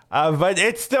 But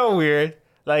it's still weird.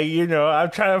 Like, you know, I'm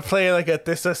trying to play like a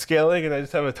Thissa scaling and I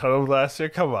just have a Tunnel Blaster.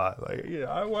 Come on. Like, you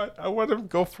know, I want to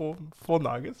go full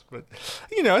Nagas, but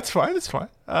you know, it's fine.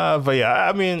 But yeah,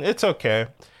 I mean, it's okay.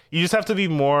 You just have to be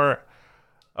more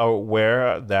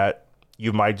aware that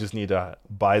you might just need to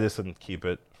buy this and keep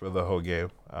it for the whole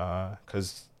game.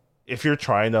 Because if you're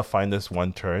trying to find this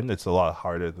one turn, it's a lot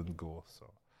harder than Ghoul.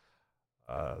 So,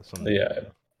 yeah.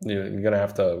 You're going to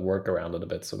have to work around it a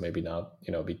bit, so maybe not,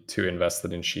 you know, be too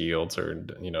invested in shields or,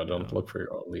 you know, don't look for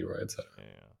your own Leroy, etc.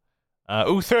 Yeah.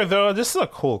 Uther, though, this is a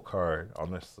cool card,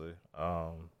 honestly.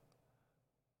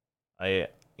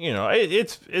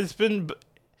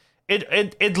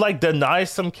 It like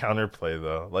denies some counterplay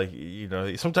though. Like, you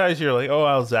know, sometimes you're like, oh,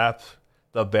 I'll zap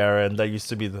the Baron. That used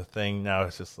to be the thing. Now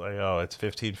it's just like, oh, it's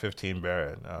 15-15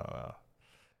 Baron. Oh,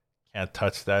 can't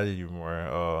touch that anymore.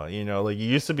 Oh, you know, like you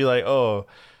used to be like, oh,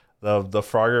 the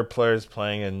Frogger player is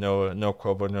playing and no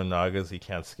Kobo, no Nagas, he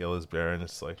can't scale his Baron.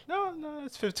 It's like, no,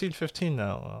 it's 15-15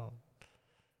 now. Well,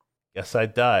 guess I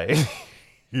die.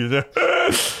 You know?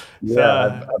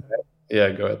 Yeah. Yeah,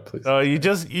 go ahead, please. Oh, you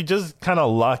just kind of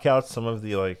lock out some of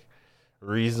the like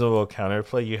reasonable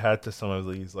counterplay you had to some of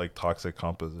these like toxic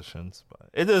compositions. But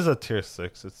it is a tier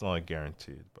 6. It's not like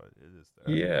guaranteed, but it is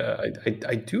there. Yeah,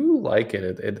 I do like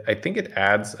it. I think it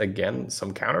adds again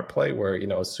some counterplay where, you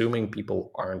know, assuming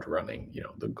people aren't running, you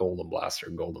know, the Golden Blaster,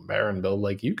 Golden Baron build,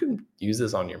 like you can use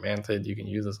this on your Mantid, you can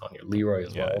use this on your Leroy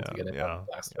as well to get in that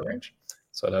blaster range.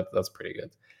 So that's pretty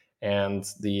good. And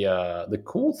the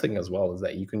cool thing as well is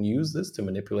that you can use this to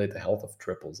manipulate the health of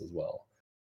triples as well.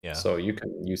 Yeah. So you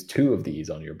can use 2 of these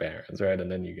on your Barons, right?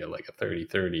 And then you get like a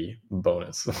 30-30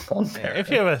 bonus on Baron. If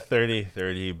you have a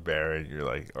 30-30 Baron, you're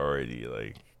like already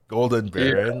like Golden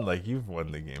Baron, like you've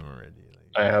won the game already.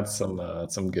 Like, I had some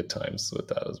good times with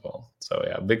that as well. So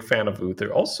yeah, big fan of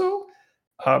Uther. Also,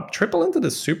 triple into the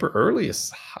super early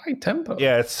is high tempo.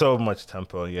 Yeah, it's so much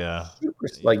tempo. Yeah,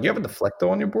 like you have a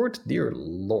Deflecto on your board. Dear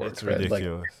Lord, it's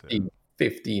ridiculous. Like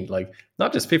 15, like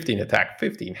not just 15 attack,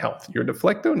 15 health. Your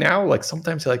Deflecto now, like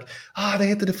sometimes you're like, they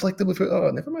hit the Deflecto with,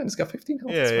 never mind, it's got 15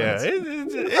 health. Yeah.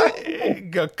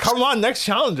 Come on, next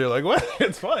challenger. Like what?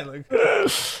 It's fine. Like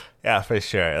yeah, for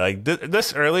sure. Like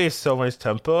this early is so much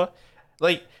tempo.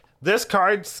 Like. This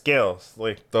card scales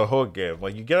like the whole game.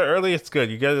 Like you get it early, it's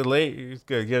good. You get it late, it's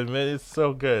good. You get it mid, it's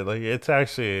so good. Like it's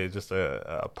actually just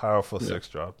a powerful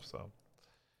 6-drop. So,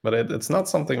 but it's not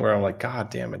something where I'm like,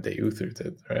 God damn it, they Uthered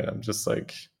it, right? I'm just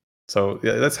like, so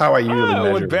yeah, that's how I usually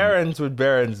measure. With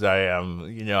Barons, I am.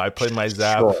 You know, I play my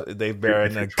Zap. Sure. They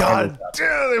Baron, and God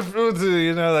damn it, Uthered.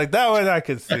 You know, like that one I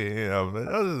could see. You know, but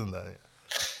other than that,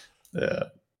 yeah.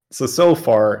 So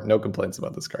far, no complaints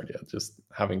about this card yet. Just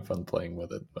having fun playing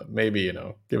with it. But maybe, you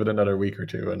know, give it another week or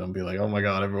two and I'll be like, oh my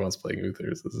God, everyone's playing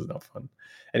Uthers. This is not fun.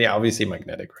 And yeah, obviously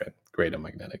Magnetic, right? Great on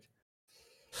Magnetic.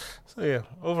 So yeah,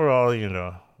 overall, you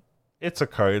know, it's a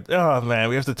card. Oh man,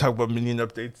 we have to talk about minion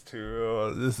updates too.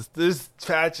 Oh, this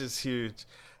patch is huge.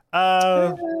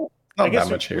 I guess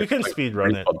much we can speed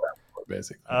run it.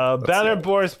 Basically, Banner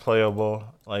Boar is playable.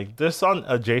 Like this on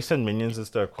adjacent minions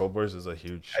instead of Cobras is a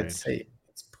huge change. I'd say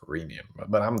premium,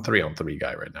 but I'm 3-on-3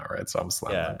 guy right now, right? So I'm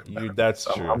slamming. Yeah, that's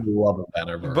true. I'm loving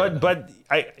Banner Boar. But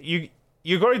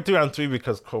you're going 3-on-3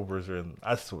 because Cobras are in.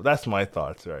 That's my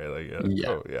thoughts, right? Like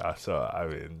So I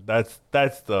mean, that's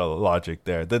the logic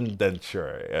there. Then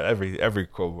sure, every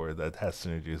Cobra that has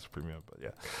synergy is premium. But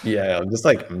yeah, just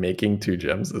like making 2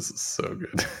 gems. This is so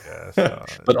good. Yeah,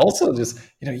 but also just,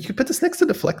 you know, you can put this next to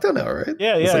Deflecto now, right?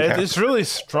 Yeah, it's really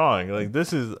strong. Like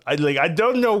this is I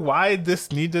don't know why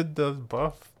this needed the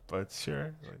buff. But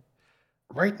sure.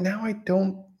 Right now, I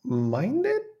don't mind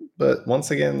it. But once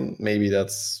again, maybe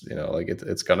that's, you know, like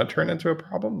it's going to turn into a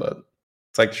problem. But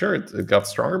it's like, sure, it got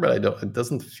stronger, but it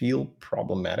doesn't feel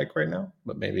problematic right now.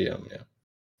 But maybe, yeah.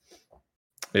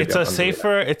 Maybe it's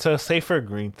a safer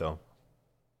green thumb.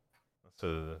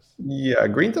 Yeah,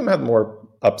 Green Thumb had more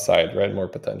upside, right? More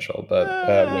potential,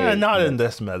 but not in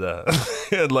this meta.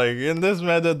 Like in this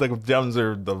meta, the gems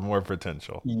are the more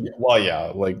potential. Yeah, well,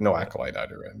 yeah, like no Acolyte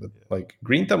either, right? But like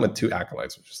Green Thumb with 2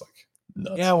 Acolytes, which is like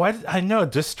nuts. Yeah, why? I know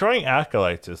destroying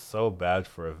Acolytes is so bad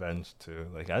for Avenge too.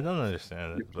 Like I don't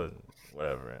understand it, but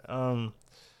whatever.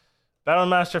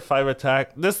 Battlemaster 5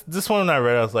 attack. This one I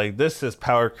read, I was like, this is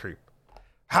power creep.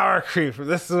 Power creep.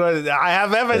 This is what I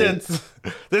have evidence.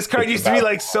 This card used to be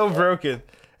like so broken.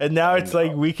 And now it's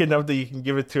like weak enough that you can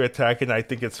give it to attack, and I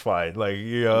think it's fine. Like,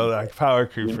 you know, like power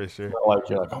creep for sure. Like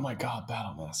you're like, oh my god,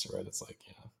 Battlemaster, right? It's like,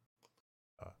 yeah.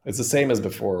 It's the same as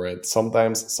before, right?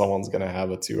 Sometimes someone's gonna have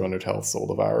a 200 health Soul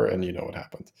Devourer, and you know what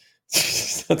happened.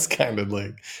 That's kind of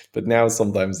like, but now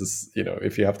sometimes this, you know,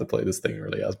 if you have to play this thing, it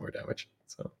really has more damage.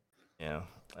 So yeah.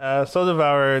 Soul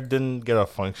Devourer didn't get a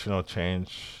functional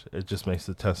change. It just makes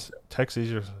the text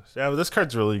easier. Yeah, but this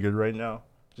card's really good right now,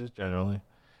 just generally.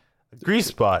 Grease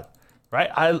Spot, right?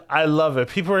 I love it.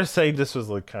 People were saying this was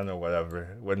like kind of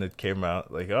whatever when it came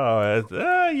out. Like,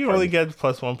 oh, you only get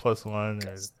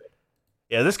 +1/+1.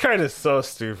 Yeah, this card is so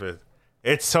stupid.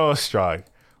 It's so strong.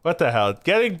 What the hell?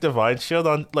 Getting Divine Shield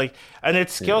on, like, and it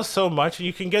scales so much.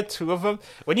 You can get 2 of them.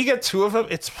 When you get 2 of them,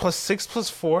 it's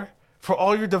 +6/+4 for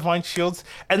all your Divine Shields.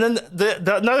 And then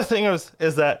the another thing is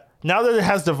that now that it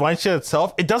has Divine Shield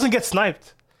itself, it doesn't get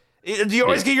sniped. You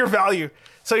always get your value.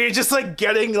 So you're just like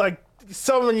getting like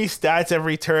so many stats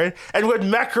every turn. And with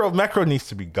Mekro needs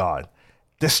to be gone.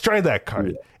 Destroy that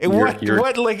card. It was again,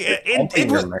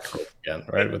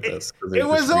 right, with this. It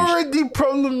was already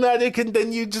problematic, and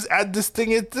then you just add this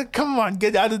thing. It's come on,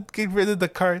 get rid of the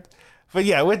card. But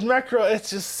yeah, with Mekro,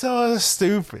 it's just so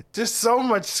stupid. Just so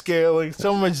much scaling,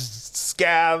 so much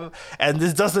scam, and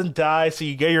this doesn't die, so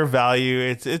you get your value.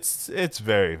 It's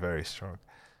very, very strong.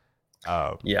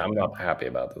 Yeah, I'm not happy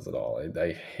about this at all.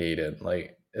 I hate it.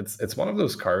 Like it's one of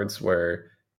those cards where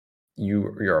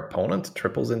your opponent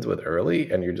triples into it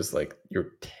early, and you're just like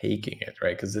you're taking it,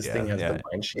 right? Because this thing has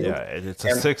Divine Shield. Yeah, it's a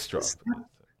 6-drop.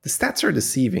 The stats are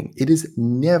deceiving. It is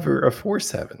never a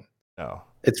 4/7. No,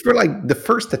 it's for like the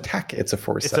first attack. It's a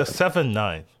 4/7. It's a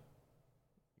 7/9.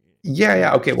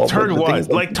 Yeah, okay. Well, turn one,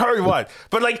 turn one,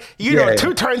 but like you know,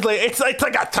 2 turns later, it's like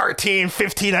a 13,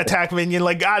 15 attack minion,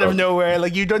 like out of nowhere,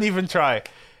 like you don't even try,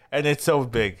 and it's so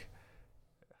big.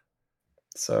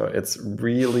 So it's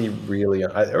really, really.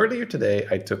 Earlier today,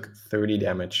 I took 30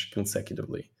 damage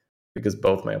consecutively because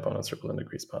both my opponents tripled into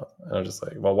Grease Spot, and I'm just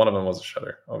like, well, one of them was a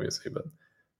Shudder, obviously, but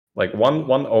like one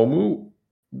Omu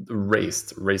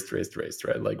raced,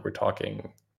 right? Like we're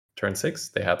talking turn 6,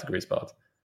 they had the Grease Spot.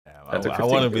 I want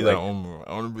to be that Omu.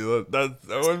 I want to be that.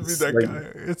 I want to be that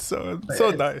guy. It's so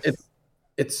nice.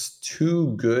 It's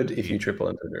too good if you triple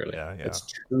into it early. Yeah. It's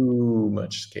too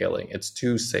much scaling. It's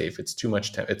too safe. It's too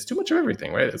much it's too much of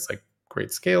everything, right? It's like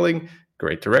great scaling,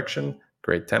 great direction,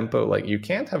 great tempo. Like you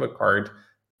can't have a card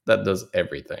that does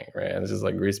everything, right? And it's just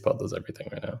like Grease Spot does everything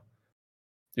right now.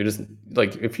 You're just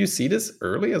like, if you see this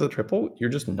early as a triple, you're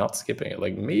just not skipping it.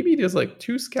 Like maybe there's like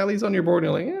 2 Scallies on your board,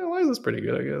 and you're like, yeah, why is this pretty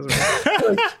good? I guess.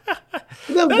 Like,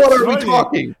 then what are we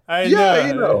talking? You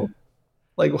know.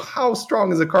 Like, how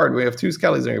strong is a card when you have 2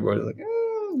 Scallies on your board? Like,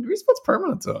 Grease Spot's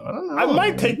permanent, so I don't know. I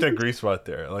might take the Grease Spot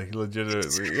there, like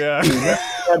legitimately. Yeah.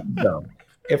 That's dumb.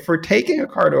 If we're taking a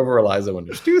card over Eliza when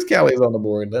there's 2 Scallies on the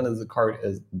board, then the card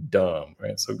is dumb,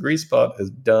 right? So Grease Spot is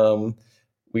dumb.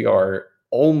 We are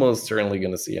almost certainly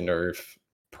going to see a nerf.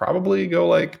 Probably go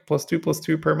like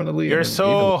 +2/+2 permanently. You're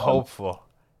so hopeful.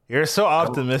 You're so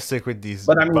optimistic with these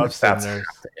but I mean, buffs and nerfs.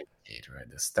 Right?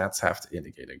 The stats have to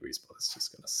indicate a Grease Spot is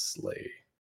just going to slay.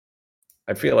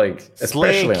 I feel like,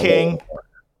 Slay especially King.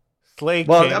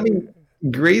 I mean,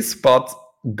 Grease Spot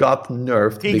got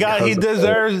nerfed. He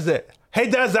deserves it. He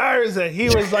deserves it. He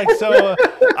was like so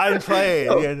unplayed.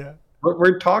 You know.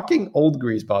 We're talking old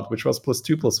Grease Spot, which was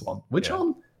 +2/+1, which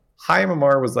on high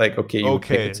MMR was like, okay, you would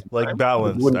pick it like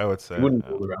balanced, I would say. You wouldn't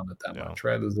roll around it that much,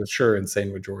 right? There's sure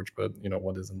insane with George, but you know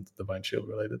what isn't Divine Shield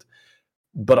related.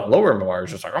 But on lower MMR,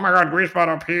 it's just like, oh my god, Grease Spot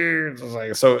up here. It's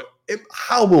like, so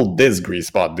how will this Grease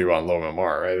Spot do on low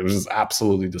MMR, right? It will just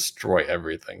absolutely destroy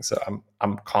everything. So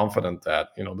I'm confident that,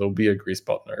 you know, there'll be a Grease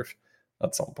Spot nerf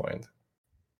at some point.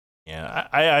 Yeah,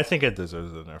 I think it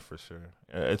deserves a nerf for sure.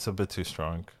 It's a bit too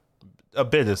strong. A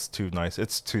bit is too nice.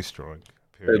 It's too strong.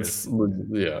 Period. It's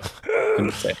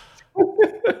insane.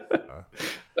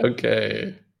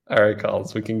 Okay. All right,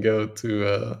 Collins, we can go to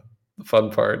the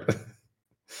fun part.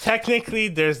 Technically,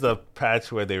 there's the patch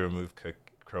where they remove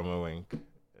Chroma Wing.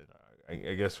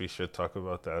 I guess we should talk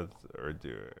about that, or do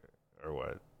it, or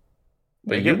what?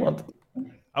 But you want?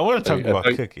 I want to talk about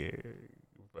Cookie,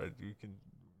 but you can.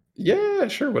 Yeah,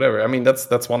 sure, whatever. I mean,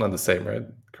 that's one and the same, right?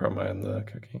 Chroma and the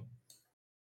Cookie.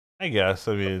 I guess.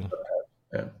 I mean,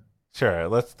 yeah. Sure.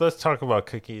 Let's talk about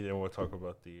Cookie, then we'll talk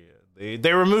about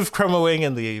they removed Chroma Wing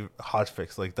and the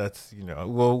hotfix. Like that's, you know,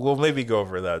 we'll maybe go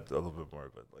over that a little bit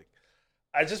more, but like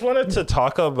I just wanted to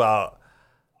talk about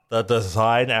the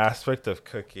design aspect of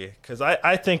Cookie because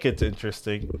I think it's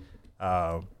interesting.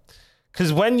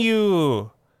 Because when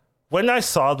I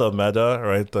saw the meta,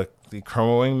 right, the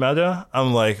Chroma Wing meta,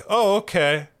 I'm like, oh,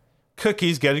 okay,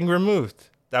 Cookie's getting removed.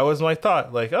 That was my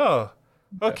thought. Like, oh,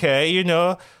 okay,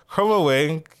 Chroma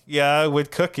Wing, yeah,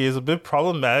 with Cookie is a bit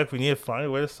problematic. We need to find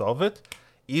a way to solve it.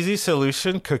 Easy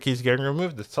solution, Cookie's getting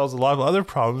removed. It solves a lot of other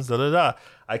problems, da-da-da.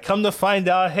 I come to find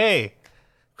out, hey,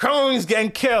 Chroma Wing's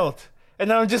getting killed.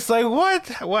 And I'm just like, what?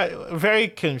 What? Very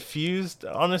confused,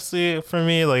 honestly, for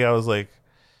me. Like, I was like,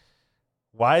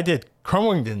 why did Chroma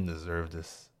Wing didn't deserve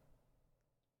this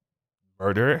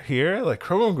murder here? Like,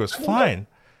 Chroma Wing was fine.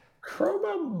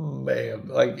 Chroma may have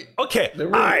like okay, all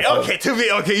right,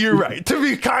 okay. You're right. To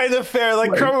be kind of fair,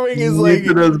 like Chroma Wing is like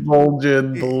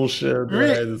Bulgin bullshit.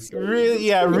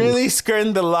 Really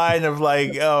skirting the line of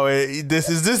like, oh,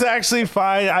 this actually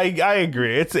fine? I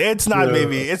agree. It's not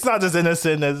it's not as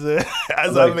innocent as like,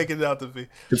 I'm making it out to be.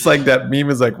 It's like that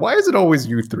meme is like, why is it always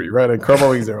you three, right? And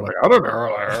Chroma Wing's there like, I don't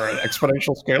know, like,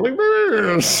 exponential scaling,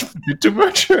 too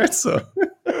much, right? So.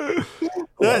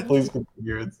 Please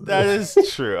continue. That is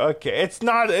true. Okay, it's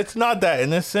not that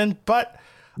innocent, but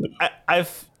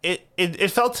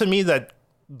it felt to me that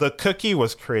the Cookie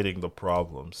was creating the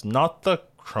problems, not the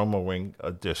Chroma Wing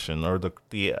addition or the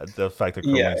fact that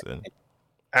Chroma Wing's in.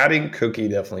 Adding Cookie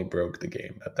definitely broke the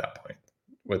game at that point.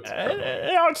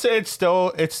 I would say it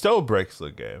still breaks the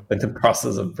game. In the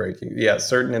process of breaking,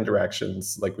 certain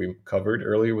interactions like we covered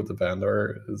earlier with the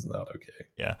Vandar is not okay.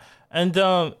 Yeah, and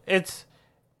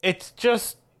it's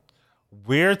just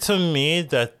weird to me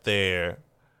that they're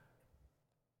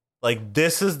like,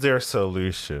 this is their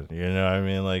solution, you know what I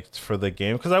mean? Like, for the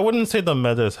game, because I wouldn't say the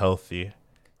meta is healthy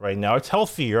right now. It's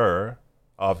healthier,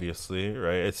 obviously,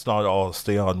 right? It's not all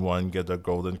stay on one, get a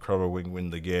golden Chroma Wing,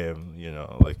 win the game,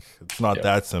 like, it's not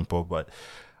that simple. But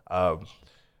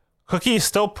Cookie is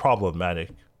still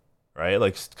problematic, right?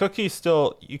 Like, Cookie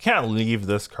still, you can't leave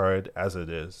this card as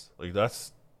it is. Like,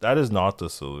 that is not the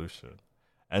solution.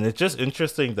 And it's just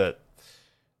interesting that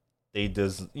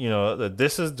that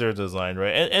this is their design, right?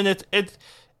 And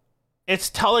it's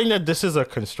telling that this is a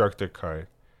constructed card,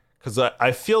 because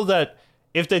I feel that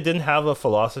if they didn't have a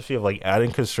philosophy of like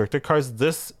adding constructed cards,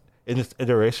 this in its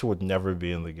iteration would never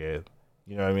be in the game.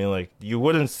 You know what I mean? Like, you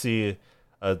wouldn't see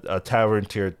a Tavern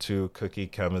Tier 2 Cookie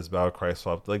Chemist Battlecry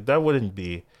swap. Like, that wouldn't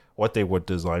be what they would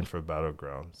design for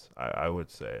Battlegrounds. I would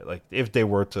say, like, if they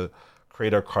were to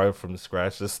create a card from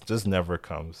scratch, this never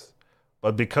comes.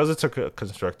 But because it's a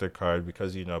constructed card,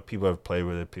 because people have played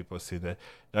with it, people have seen it.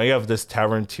 Now you have this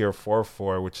Tavern Tier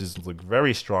 4/4, which is like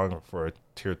very strong for a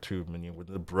Tier 2 minion with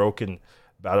the broken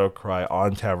Battle Cry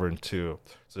on Tavern 2.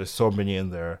 So there's so many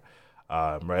in there,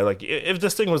 right? Like, if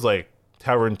this thing was like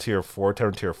Tavern Tier 4,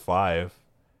 Tavern Tier 5,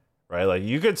 right? Like,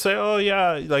 you could say, oh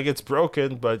yeah, like, it's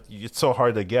broken, but it's so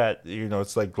hard to get.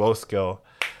 It's like glow skill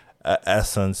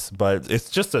essence, but it's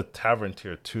just a Tavern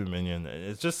Tier 2 minion.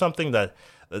 It's just something that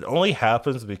only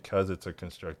happens because it's a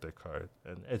constructed card,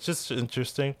 and it's just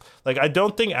interesting. Like, I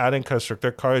don't think adding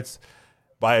constructed cards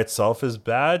by itself is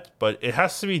bad, but it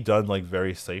has to be done like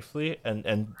very safely,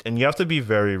 and you have to be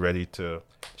very ready to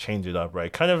change it up,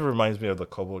 right? Kind of reminds me of the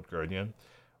Cobalt Guardian,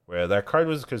 where that card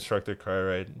was a constructed card,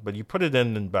 right? But you put it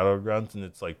in Battlegrounds and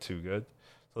it's like too good,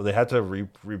 so they had to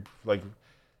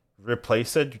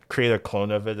replace it, create a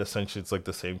clone of it. Essentially, it's like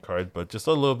the same card, but just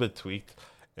a little bit tweaked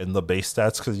in the base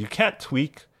stats, because you can't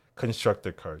tweak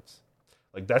constructed cards.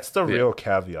 Like, that's the real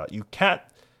caveat. You can't,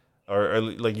 or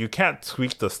like, you can't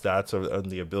tweak the stats or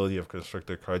the ability of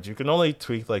constructed cards. You can only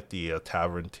tweak like the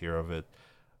Tavern Tier of it,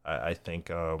 I think.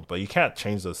 But you can't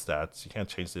change the stats. You can't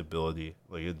change the ability.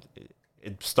 Like,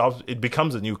 it stops. It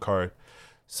becomes a new card.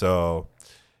 So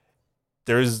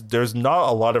there's not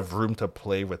a lot of room to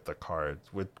play with the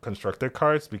cards, with constructed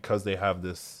cards, because they have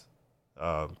this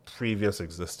previous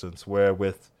existence, where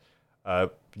with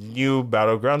new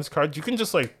Battlegrounds cards, you can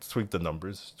just like tweak the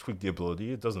numbers, tweak the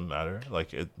ability. It doesn't matter.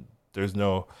 Like, there's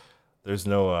no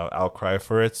outcry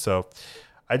for it. So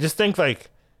I just think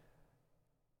like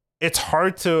it's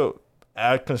hard to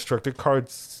add constructed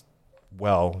cards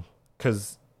well,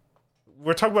 because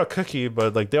we're talking about Cookie,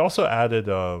 but like, they also added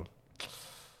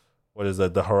what is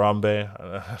that? The Harambe,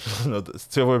 the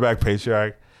Silverback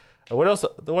Patriarch. What else?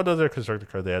 What other constructed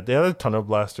card they had? They had a Tunnel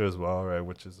Blaster as well, right?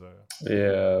 Which is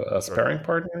a sparring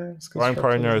partner. Sparring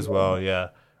partner as well, yeah.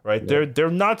 Right, yeah.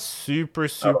 They're not super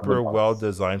well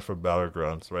designed for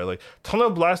Battlegrounds, right? Like, Tunnel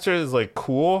Blaster is like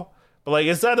cool, but like,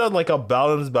 is that a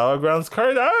balanced Battlegrounds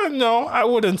card? I don't know. I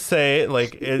wouldn't say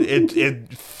like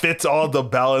it fits all the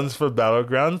balance for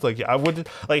Battlegrounds. Like, I wouldn't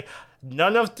like.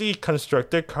 None of the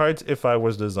constructed cards, if I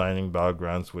was designing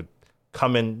Battlegrounds, would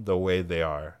come in the way they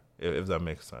are, if that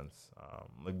makes sense.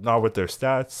 Like not with their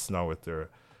stats, not with their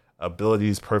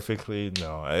abilities perfectly.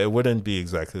 No, it wouldn't be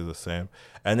exactly the same.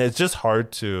 And it's just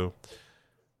hard to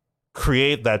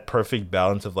create that perfect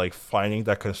balance of like finding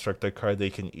that constructed card they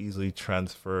can easily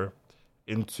transfer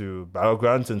into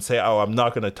Battlegrounds and say, oh, I'm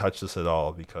not going to touch this at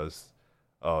all because,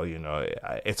 oh,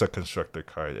 it's a constructed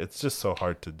card. It's just so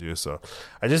hard to do. So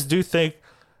I just do think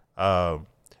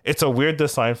it's a weird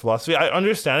design philosophy. I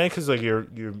understand it because like you're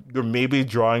maybe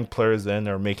drawing players in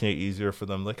or making it easier for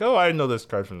them. Like, oh, I know this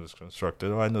card from this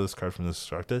constructed. Oh, I know this card from this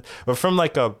constructed. But from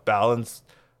like a balanced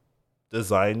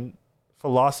design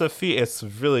philosophy, it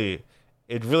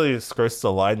really skirts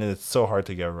the line, and it's so hard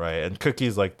to get right. And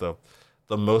Cookie's like the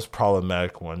most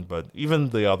problematic one, but even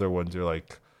the other ones are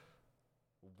like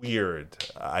weird,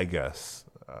 I guess.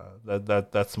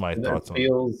 That's my thoughts on it.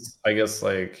 Feels, I guess,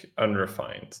 like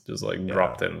unrefined, just like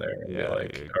dropped in there. And be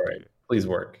like, all right, please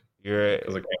work.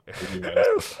 The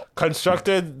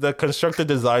constructed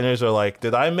designers are like,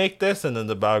 did I make this? And then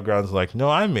the Battlegrounds are like, no,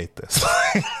 I made this.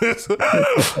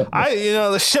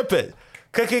 Ship it.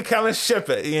 Cookie, come and ship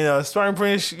it. Sparring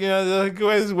Prince, like,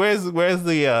 where's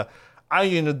the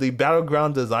the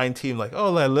Battleground design team? Like,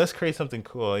 oh, let's create something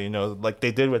cool. Like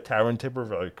they did with Tavern Tipper,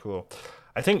 very cool.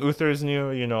 I think Uther's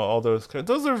new. All those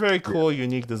are very cool,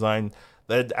 unique design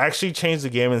that actually changed the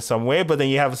game in some way. But then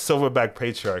you have Silverback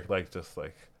Patriarch,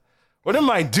 what am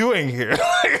I doing here?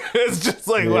 It's just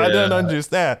like, I don't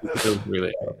understand. It's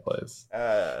really out of place.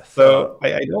 So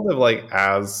I don't have like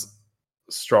as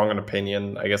strong an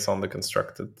opinion, I guess, on the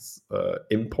constructed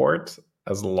import,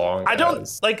 as long I don't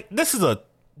as... like this is the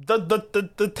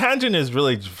tangent is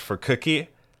really for Cookie,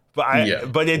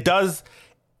 but it does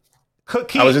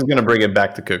Cookie. I was just gonna bring it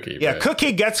back to Cookie. Yeah, but...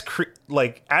 Cookie gets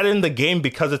added in the game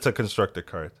because it's a constructed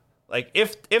card. Like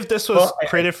if this was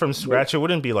created from scratch, it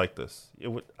wouldn't be like this. It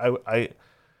would.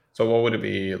 So what would it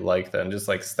be like then? Just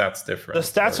like stats different. The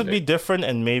stats would be different,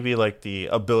 and maybe like the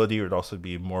ability would also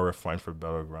be more refined for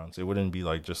Battlegrounds. It wouldn't be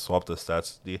like just swap the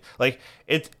stats. The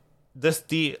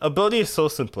ability is so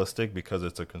simplistic because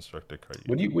it's a constructed card.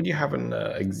 Would you have an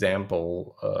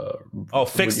example?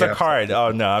 Fix the card.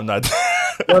 Oh no, I'm not.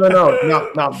 No,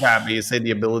 not that. But you say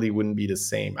the ability wouldn't be the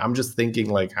same. I'm just thinking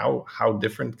like how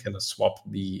different can a swap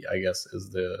be? I guess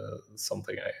is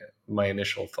my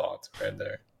initial thought right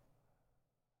there.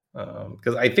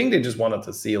 Because I think they just wanted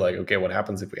to see like, okay, what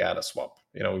happens if we add a swap?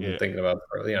 We've been thinking about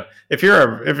if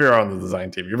you're on the design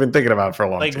team, you've been thinking about it for a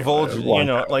long time.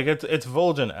 Like it's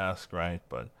Vol'jin-esque, right?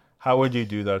 But how would you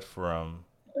do that from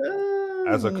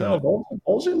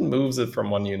Vol'jin moves it from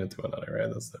one unit to another, right?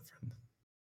 That's different.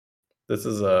 This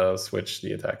is a switch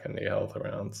the attack and the health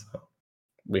around. So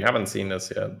we haven't seen this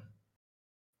yet,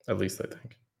 at least I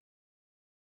think.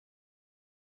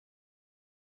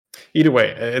 Either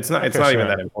way, it's not even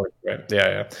that important, right?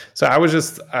 Yeah. So I was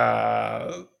just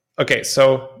okay.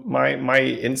 So my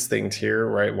instinct here,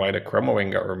 right? Why the Chroma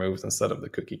Wing got removed instead of the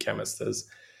Cookie Chemist is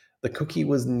the Cookie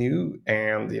was new,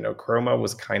 and Chroma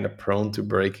was kind of prone to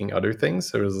breaking other things.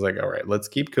 So it was like, all right, let's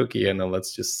keep Cookie in and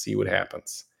let's just see what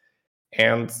happens.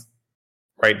 And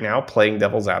right now, playing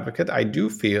Devil's Advocate, I do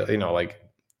feel like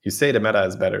you say the meta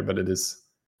is better, but it is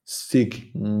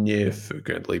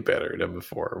significantly better than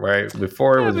before, right?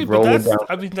 Before it was rolling down.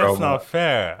 I mean, that's not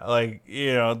fair. Like,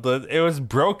 it was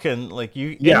broken. Like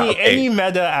any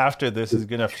meta after this is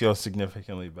gonna feel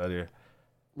significantly better.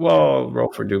 Well,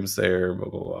 roll for Doomsayer, blah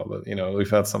blah blah. But we've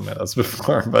had some metas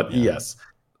before. But yes,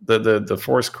 the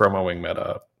forced Chroma Wing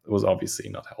meta was obviously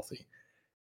not healthy.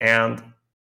 And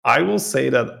I will say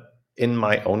that in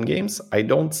my own games, I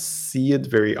don't see it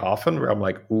very often where I'm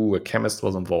like, ooh, a chemist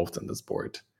was involved in this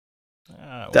board.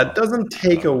 That doesn't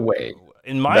take away.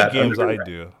 In my games, I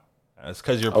do. It's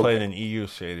because you're playing an EU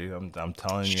shady. I'm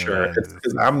telling you. Sure, it's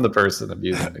because I'm the person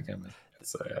abusing the chemist.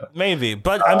 So, yeah. Maybe,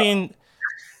 but I mean,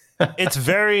 it's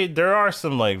there are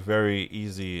some like very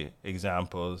easy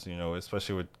examples,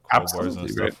 especially with Quillbars and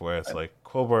stuff, where it's like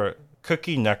Quillbar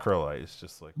Cookie Necrolite is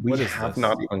just like, we have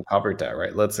not even covered that,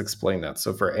 right? Let's explain that.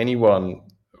 So for anyone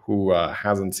who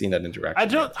hasn't seen that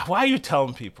interaction, why are you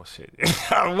telling people shit?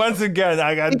 Once again,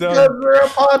 because we're a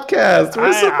podcast.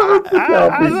 We're supposed to tell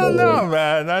people. I don't know,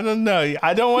 man. I don't know.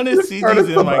 I don't want to see these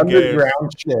in my game.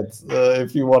 Underground shit.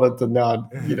 If you wanted to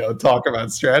not, talk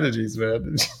about strategies,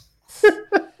 man.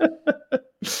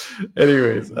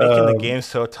 Anyways, making the game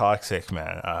so toxic,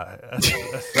 man.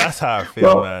 That's how I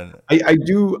feel, man. I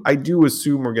do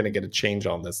assume we're gonna get a change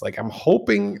on this. Like, I'm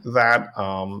hoping that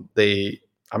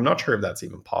I'm not sure if that's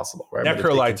even possible. Right?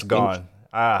 Necrolite's gone.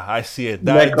 I see it.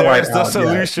 There's the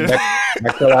solution. Yeah.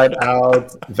 Necrolite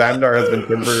out. Vandar has been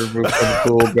timber removed from the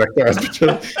pool. Vector has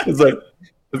been. It's like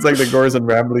It's like the Gores and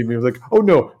Rambley meme, like, oh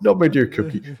no, not my dear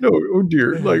cookie. No, oh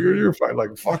dear, like you're fine.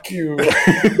 Like, fuck you.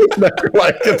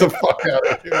 Like, get the fuck out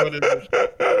of here. What is it?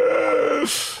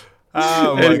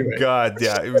 Oh my god,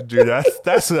 yeah, dude,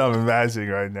 that's what I'm imagining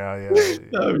right now. Yeah,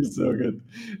 that would be so good.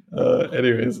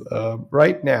 Anyways,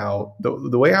 right now,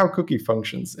 the way how Cookie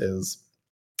functions is,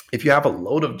 if you have a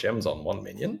load of gems on one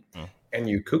minion and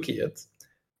you cookie it,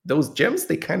 those gems,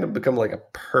 they kind of become like a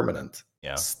permanent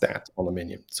stat on the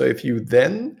minion. So if you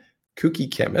then cookie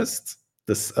chemist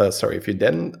this, if you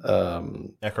then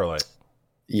necrolite,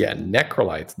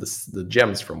 necrolite the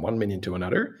gems from one minion to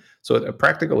another. So a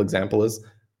practical example is,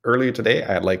 earlier today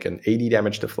I had like an 80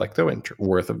 damage deflecto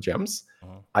worth of gems.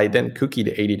 I then cookie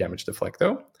the 80 damage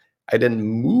deflecto. I then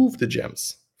move the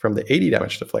gems from the 80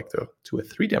 damage deflecto to a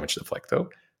 3 damage deflecto.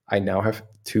 I now have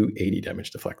 2 80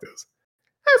 damage deflectos.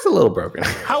 That's a little broken.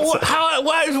 How is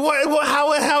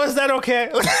that okay?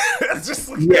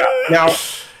 Now,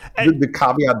 the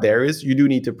caveat there is you do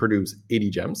need to produce 80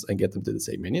 gems and get them to the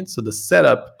same minion. So the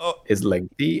setup is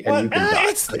lengthy, and you can die.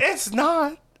 It's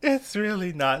not. It's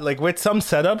really not. Like with some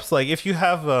setups, like if you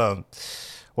have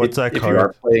what's that called? If you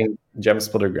are playing Gem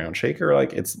Splitter Ground Shaker,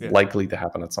 like it's likely to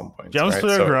happen at some point. Gem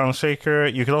Splitter Ground Shaker.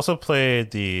 You could also play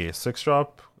the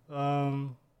 6-drop.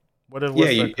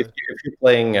 If you're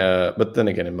playing, but then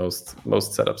again, in most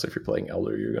setups, if you're playing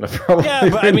Elder, you're gonna probably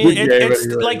but I mean, it's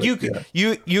like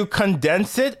you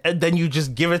condense it and then you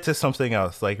just give it to something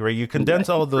else. Like you condense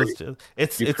all those.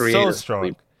 It's so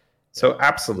strong. So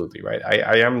absolutely right.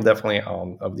 I am definitely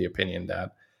of the opinion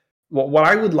that what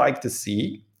I would like to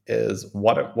see is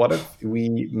what if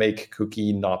we make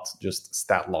Cookie not just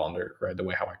stat launder, right? The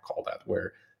way how I call that,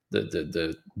 where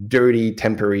the dirty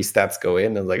temporary stats go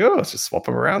in and like, oh, let's just swap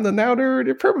them around and now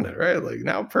they're permanent, right? Like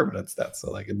now permanent stats. So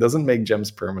like it doesn't make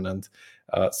gems permanent.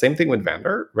 Same thing with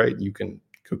Vander, right? You can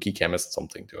cookie chemist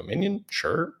something to a minion,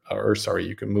 sure.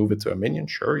 You can move it to a minion,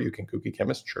 sure. You can cookie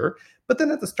chemist, sure. But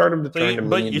then at the start of the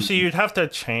turn, you'd have to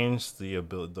change the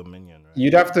minion, right?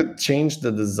 You'd have to change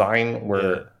the design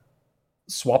where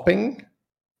swapping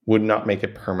would not make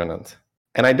it permanent.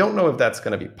 And I don't know if that's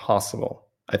going to be possible.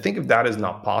 I think if that is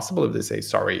not possible, if they say,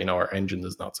 sorry, our engine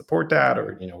does not support that,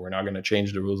 or, we're not going to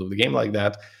change the rules of the game like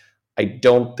that, I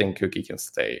don't think Cookie can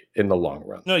stay in the long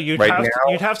run. No, you'd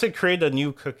have to create a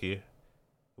new cookie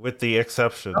with the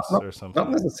exceptions or something.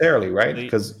 Not necessarily, right?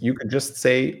 Because you could just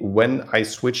say, when I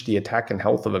switch the attack and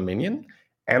health of a minion,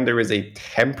 and there is a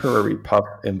temporary buff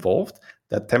involved,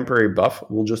 that temporary buff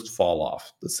will just fall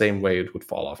off the same way it would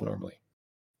fall off normally.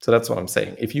 So that's what I'm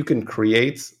saying. If you can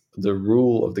create the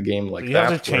rule of the game like that, you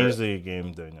have to change the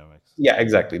game dynamics. Yeah,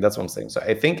 exactly. That's what I'm saying. So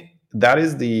I think that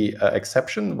is the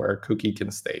exception where Cookie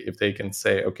can stay. If they can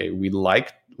say, okay, we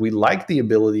like the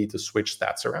ability to switch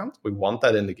stats around. We want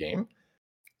that in the game.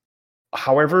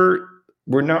 However,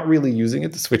 we're not really using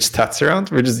it to switch stats around.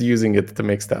 We're just using it to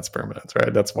make stats permanent,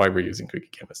 right? That's why we're using Cookie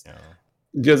Chemist. Yeah.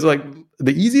 Just like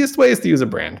the easiest way is to use a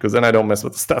brand, because then I don't mess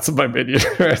with the stats of my minion,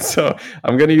 right? So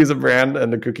I'm going to use a brand,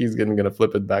 and the Cookie's going to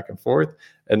flip it back and forth,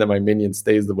 and then my minion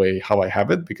stays the way how I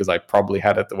have it, because I probably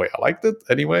had it the way I liked it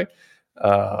anyway.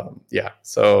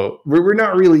 So we're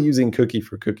not really using Cookie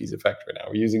for Cookie's effect right now.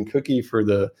 We're using Cookie for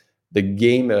the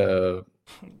game, the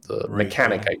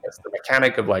mechanic, I guess. The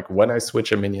mechanic of like when I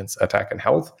switch a minion's attack and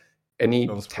health, any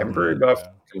temporary buff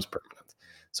becomes permanent.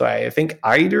 So I think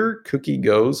either Cookie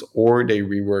goes or they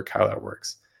rework how that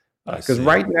works. Because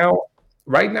right now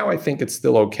I think it's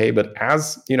still okay. But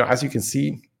as you can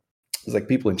see, there's like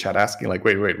people in chat asking like,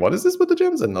 wait, what is this with the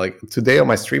gems? And like today on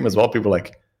my stream as well, people are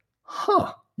like,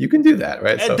 huh, you can do that,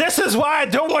 right? And this is why I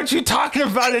don't want you talking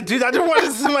about it, dude. I don't want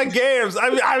this in my games.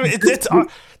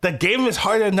 The game is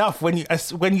hard enough when you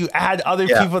add other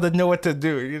people that know what to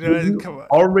do. You come on.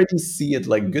 Already see it.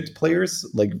 Like good players,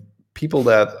 like people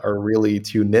that are really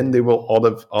tuned in, they will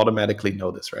automatically know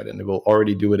this, right? And they will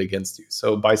already do it against you.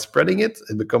 So by spreading it,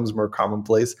 it becomes more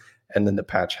commonplace, and then the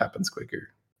patch happens quicker.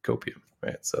 Copium,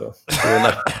 right? So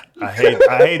I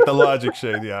hate the logic,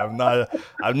 Shane. Yeah, I'm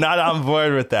not on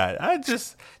board with that. I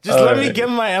just let me give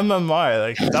my MMR.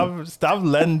 Like stop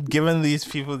giving these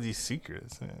people these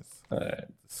secrets.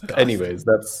 Anyways,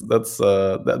 that's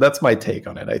my take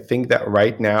on it. I think that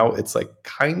right now it's like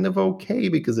kind of okay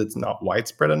because it's not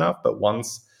widespread enough, but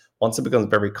once it becomes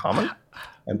very common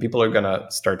and people are gonna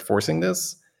start forcing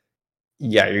this,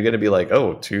 you're gonna be like,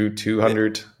 oh,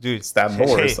 200 stat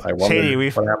boars. I wonder. Shady,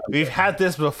 we've had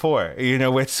this before,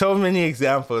 with so many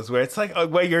examples where it's like,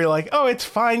 where you're like, oh, it's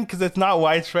fine because it's not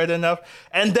widespread enough,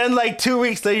 and then like 2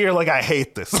 weeks later, you're like, I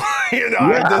hate this.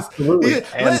 Absolutely.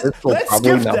 Let's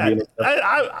skip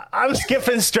that. I'm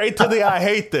skipping straight to the I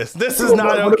hate this. This is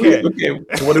not okay. Okay,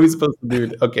 what are we supposed to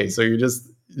do? Okay, so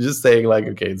just saying like,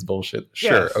 okay, it's bullshit.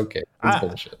 Sure, Yes. okay, it's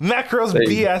bullshit. Necro's There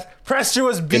you BS. Prester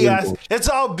was BS. It's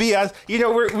all BS. You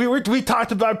know, we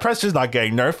talked about Prester's not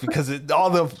getting nerfed because all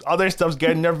the other stuff's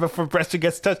getting nerfed before Prester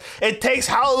gets touched. It takes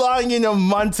how long? You know,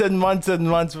 months and months and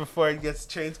months before it gets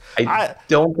changed. I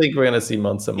don't think we're gonna see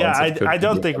months and months. Yeah, I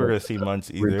don't think we're gonna see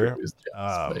months either.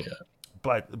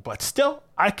 But still,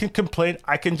 I can complain.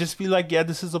 I can just be like, yeah,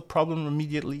 this is a problem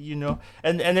immediately, you know.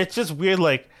 And it's just weird.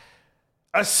 Like,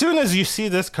 as soon as you see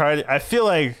this card, I feel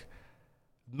like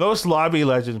most lobby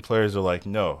legend players are like,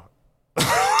 no,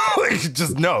 like,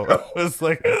 just no. It's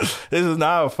like, this is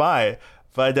not a fight.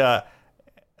 But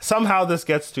somehow this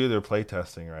gets through their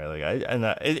playtesting, right?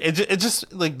 Like, it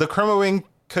just like the Chroma Wing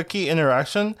cookie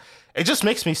interaction. It just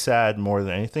makes me sad more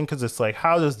than anything because it's like,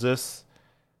 how does this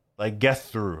like get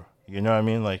through? You know what I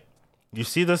mean? Like, you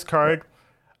see this card,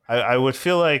 I would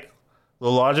feel like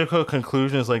the logical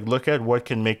conclusion is like, look at what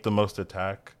can make the most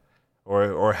attack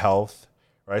or health,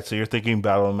 right? So you're thinking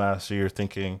Battle Master, you're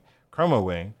thinking Chroma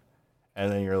Wing,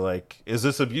 and then you're like, is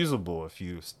this abusable if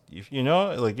you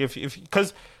know, like if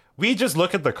because we just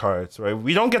look at the cards, right?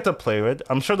 We don't get to play with.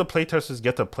 I'm sure the playtesters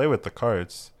get to play with the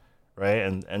cards, right?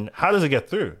 And how does it get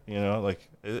through? You know, like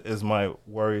is my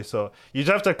worry. So you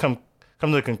just have to come to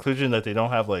the conclusion that they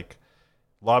don't have like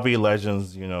lobby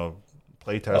legends, you know,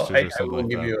 playtesters or something like that. I will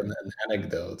give you an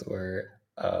anecdote where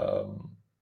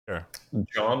sure.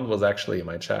 John was actually in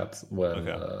my chat when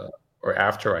or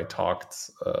after I talked.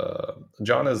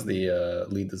 John is the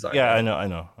lead designer. Yeah, I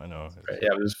know. Right, yeah,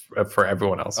 just for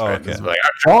everyone else. Oh, right? Okay. Like,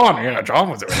 John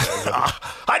was there.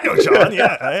 I know John.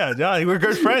 Yeah, John. We're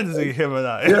good friends, him and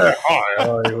I.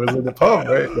 Yeah, he was in the pub,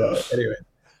 right? No, anyway.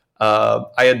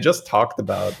 I had just talked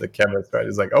about the chemist, right?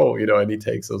 He's like, oh, you know, any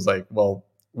takes? I was like, well,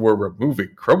 we're removing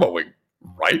Chroma Wing,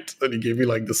 right? And he gave me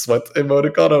like the sweat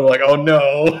emoticon. I'm like, oh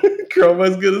no,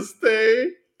 Chroma's gonna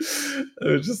stay. It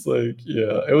was just like,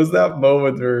 yeah, it was that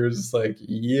moment where it was just like,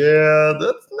 yeah,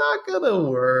 that's not gonna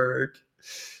work.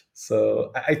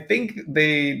 So I think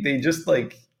they just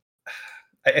like,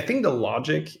 I think the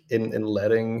logic in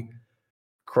letting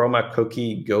Chroma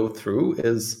Cookie go through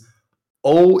is,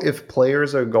 if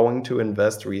players are going to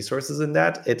invest resources in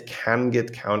that, it can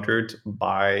get countered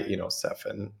by, you know,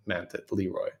 Sefen, Mantit,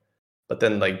 Leroy. But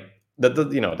then like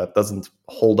that doesn't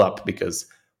hold up because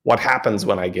what happens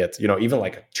when I get, you know, even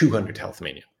like a 200 health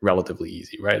minion, relatively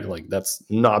easy, right? Like that's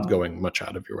not going much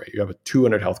out of your way. You have a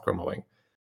 200 health Chroma Wing.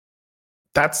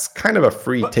 That's kind of a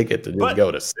free ticket to just go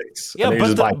to 6. Yeah,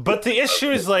 but the issue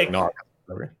is like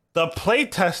the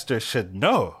playtester should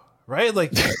know. Right,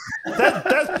 like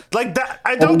that.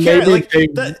 I don't care. Like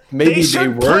they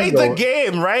should play the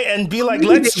game, right, and be like,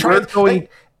 let's try.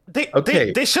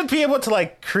 They should be able to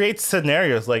like create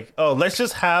scenarios, like, oh, let's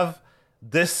just have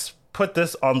this. Put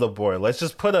this on the board. Let's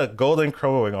just put a golden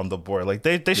Chroma Wing on the board. Like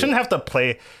they shouldn't have to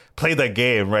play the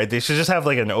game, right? They should just have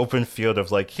like an open field of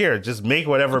like, here, just make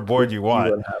whatever board you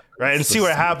want, right, and see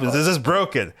what happens. Is this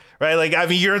broken, right? Like, I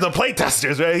mean, you're the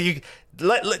playtesters, right? You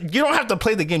don't have to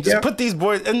play the game. Just put these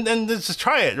boards and just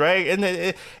try it, right?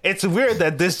 And it's weird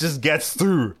that this just gets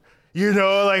through. You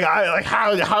know, like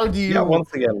how do you? Yeah,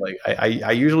 once again, like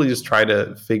I usually just try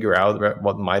to figure out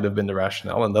what might have been the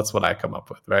rationale, and that's what I come up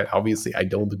with, right? Obviously, I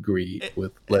don't agree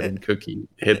with letting Cookie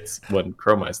hit when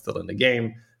Chroma is still in the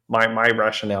game. My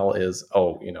rationale is,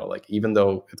 you know, like even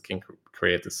though it can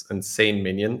create this insane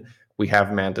minion, we have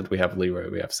Mantit, we have Leroy,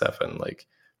 we have Sefen, like.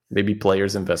 Maybe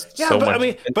players invest so much. I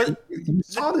mean, but you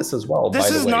saw this as well.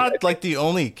 This is not like the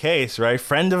only case, right?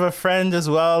 Friend of a friend as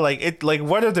well. Like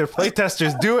what are their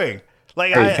playtesters doing?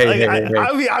 Like I'm asking.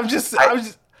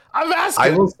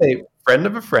 I will say, friend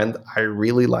of a friend. I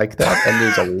really like that, and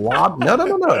there's a lot. No.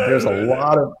 There's a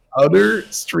lot of other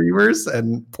streamers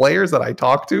and players that I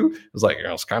talk to. It was like,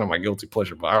 it's kind of my guilty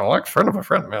pleasure, but I don't like friend of a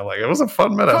friend, man. Like it was a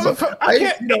fun meta. I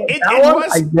get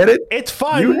it. It's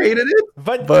fun. You hated it,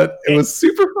 but it was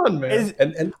super fun, man.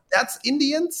 And that's in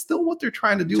the end still what they're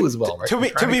trying to do as well, right?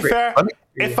 To be fair,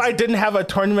 if I didn't have a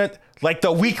tournament like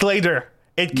the week later.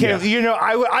 It came, you know,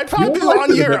 I'd probably be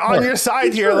on your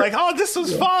side here, like, oh, this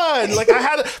was fun. Like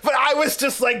but I was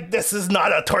just like, this is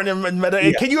not a tournament meta.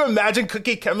 Yeah. Can you imagine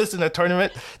Cookie Chemist in a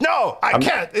tournament? No, I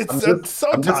can't.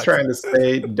 I'm just trying to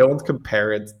say, don't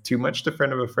compare it too much to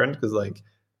Friend of a Friend because, like,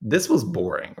 this was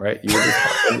boring, right? You were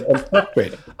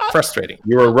just frustrating.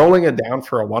 You were rolling it down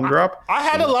for a 1-drop. I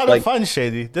had a lot of fun,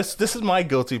 Shady. This is my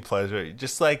guilty pleasure.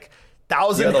 Just like.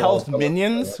 1,000 health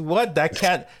minions,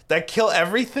 that kill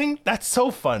everything. That's so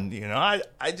fun, you know.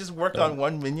 I just work on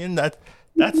one minion. That's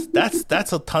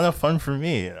a ton of fun for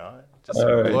me, you know. Just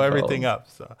blow everything up.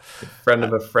 So, friend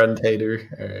of a friend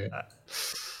hater.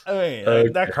 All right. I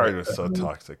mean, that card was so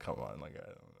toxic. Come on, like I don't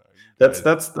know.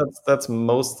 That's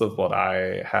most of what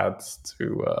I had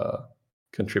to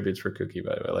contribute for Cookie.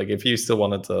 By the way, like if you still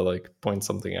wanted to like point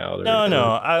something out,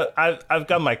 No, I've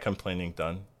got my complaining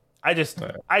done. I just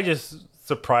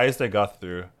surprised I got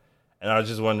through, and I was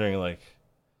just wondering like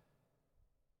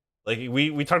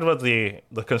we talked about the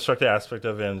constructed aspect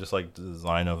of it and just like the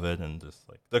design of it, and just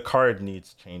like the card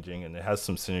needs changing and it has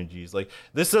some synergies. Like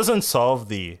this doesn't solve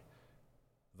the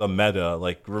meta.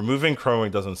 Like removing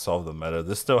Chroming doesn't solve the meta.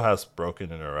 This still has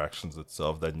broken interactions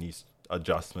itself that needs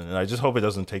adjustment, and I just hope it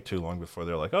doesn't take too long before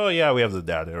they're like, oh yeah, we have the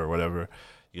data or whatever,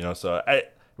 So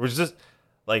we're just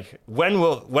like, when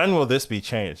will this be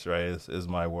changed? Right? Is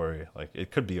my worry. Like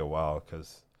it could be a while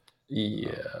because.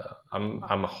 Yeah,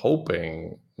 I'm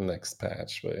hoping next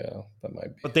patch, but yeah, that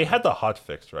might be. But they had the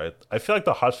hotfix, right? I feel like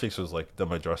the hotfix was like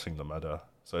them addressing the meta,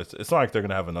 so it's not like they're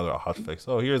gonna have another hotfix.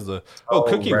 Oh, here's the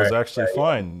Cookie was actually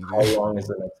fine. How long is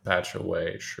the next patch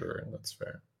away? Sure, that's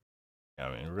fair. Yeah,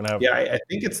 I mean we're gonna have. Yeah, I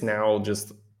think it's now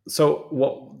just so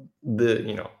what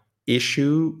the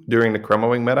issue during the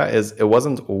Chromawing meta is it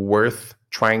wasn't worth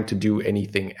trying to do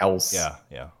anything else. Yeah.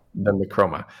 Than the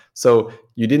Chroma. So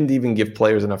you didn't even give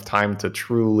players enough time to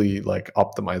truly like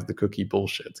optimize the Cookie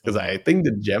bullshit. Because I think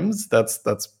the gems, that's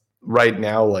right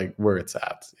now like where it's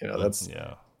at. That's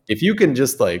if you can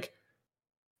just like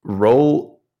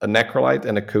roll a Necrolite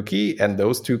and a Cookie, and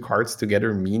those two cards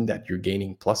together mean that you're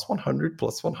gaining plus 100,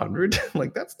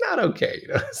 like that's not okay.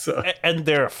 So and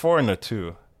they're 4 and a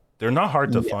 2. They're not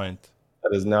hard to find.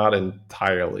 That is not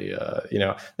entirely,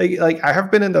 like I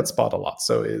have been in that spot a lot.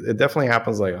 So it definitely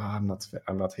happens. Like, I'm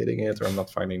not hitting it, or I'm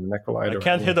not finding the Necrolite. I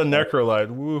can't hit a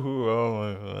Necrolite. Woohoo!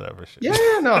 Oh, whatever. Shit.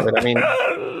 Yeah, no. But I mean,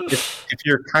 if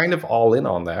you're kind of all in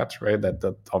on that, right?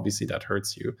 That obviously that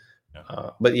hurts you.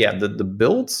 Yeah. But yeah, the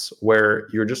builds where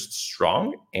you're just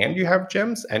strong and you have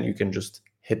gems and you can just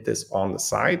hit this on the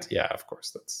side. Yeah, of course,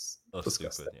 that's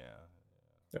disgusting. Stupid, yeah.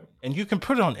 And you can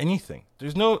put it on anything.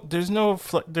 There's no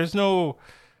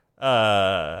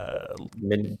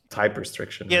type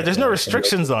restriction. Yeah, there's no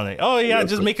restrictions on it. Oh yeah,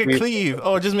 just make it cleave.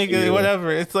 Oh, just make it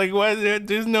whatever. It's like what?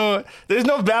 There's no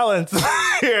balance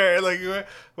here. Like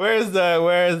where's the?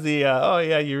 Oh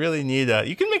yeah, you really need a.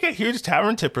 You can make a huge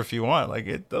tavern tipper if you want. Like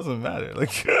it doesn't matter.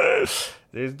 Like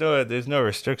there's no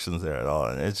restrictions there at all,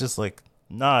 and it's just like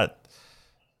not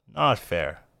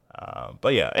fair.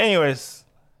 But yeah, anyways.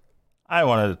 I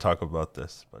wanted to talk about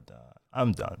this, but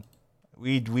I'm done.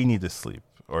 We need to sleep,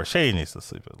 or Shay needs to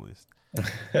sleep at least.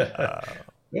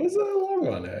 It was a long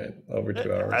one, over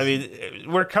 2 hours. I mean,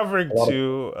 we're covering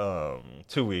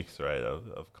 2 weeks, right,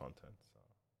 of content.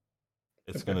 So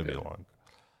it's going to be long.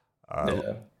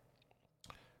 Yeah.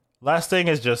 Last thing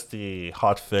is just the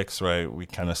hotfix, right? We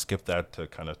kind of skipped that to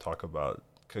kind of talk about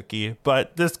Cookie,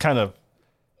 but this kind of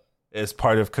is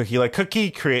part of Cookie. Like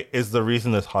Cookie is the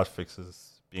reason this hotfix is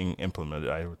being implemented,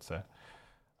 I would say.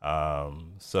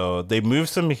 So they moved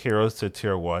some heroes to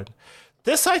tier 1.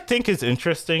 This I think is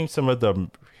interesting, some of the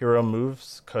hero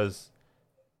moves, because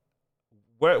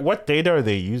what data are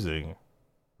they using?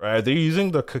 Right? Are they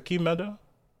using the Cookie meta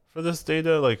for this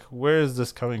data? Like where is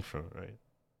this coming from, right?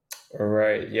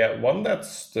 Right. Yeah. One that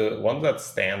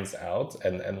stands out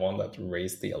and one that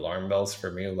raised the alarm bells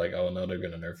for me, like, oh no, they're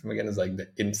gonna nerf him again, is like the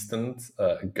instant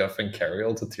Guff and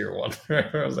Carriel to tier 1.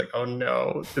 I was like, oh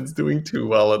no, it's doing too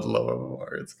well at low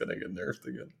MMR, it's gonna get nerfed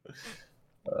again.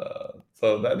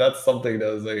 So that's something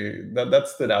that was that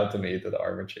stood out to me, to the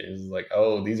armor changes. Like,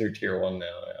 oh, these are tier 1 now.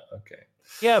 Yeah, okay.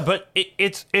 Yeah, but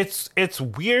it's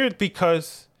weird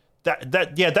because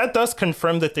that does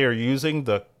confirm that they're using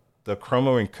the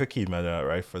Chromawing Cookie meta,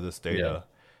 right, for this data,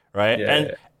 right?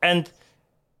 Yeah, and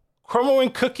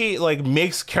Chromawing Cookie like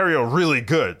makes Carriel really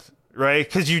good, right?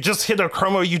 Because you just hit a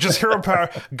Chromo, you just hero power.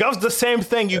 Guff's the same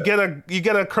thing. You get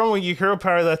a Chromo, you hero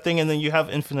power that thing, and then you have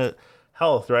infinite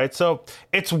health, right? So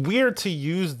it's weird to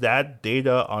use that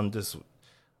data on this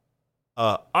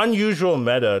unusual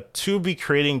meta to be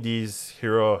creating these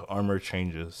hero armor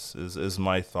changes. Is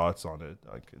my thoughts on it.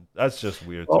 Like that's just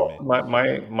weird to me.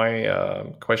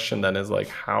 My question then is like,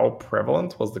 how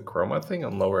prevalent was the Chroma thing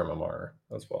on lower MMR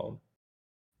as well?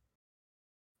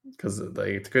 Because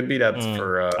it could be that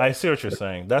for. I see what you're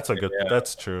saying. That's a good. Yeah.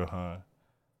 That's true, huh?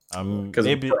 Because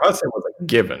for us it was like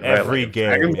given every right?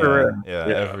 game.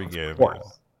 Every game.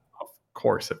 Of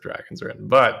course, if dragons are in,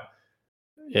 but.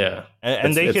 Yeah,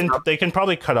 and they can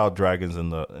probably cut out dragons in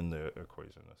the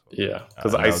equation as well. Yeah,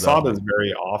 because I saw this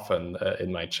very often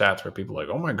in my chat where people are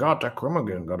like, "Oh my god, that Chroma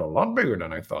game got a lot bigger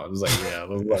than I thought." It was like, yeah,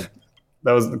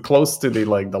 that was close to the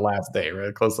last day,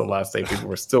 right? Close to the last day, people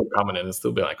were still coming in and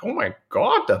still being like, "Oh my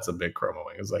god, that's a big Chroma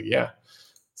wing." It was like, yeah.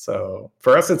 So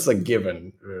for us, it's a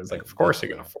given. It's like, of course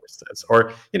you're gonna force this,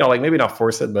 or like maybe not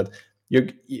force it, but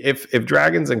if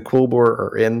dragons and Kulbor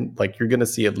are in, like you're gonna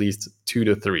see at least 2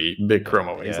 to 3 big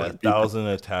Chroma Wings, Yeah, like 1,000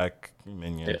 attack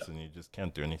minions, Yeah. and you just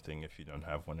can't do anything if you don't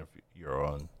have one of your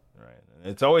own, right?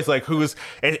 And it's always like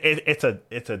it's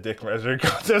a dick measure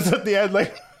contest at the end,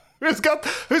 like who's got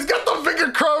the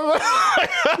bigger Chroma.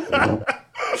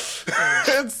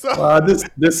 It's so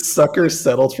this sucker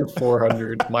settled for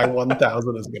 400. My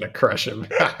 1,000 is gonna crush him.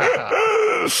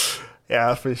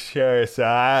 yeah, for sure. So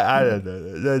I don't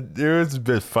know. It was a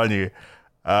bit funny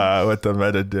what the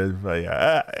meta did, but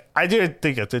yeah, I do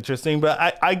think it's interesting.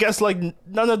 But I guess like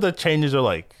none of the changes are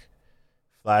like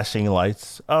flashing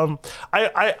lights.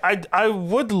 I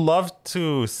would love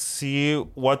to see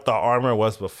what the armor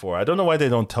was before. I don't know why they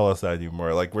don't tell us that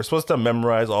anymore. Like we're supposed to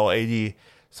memorize all 80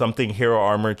 something hero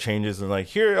armor changes and like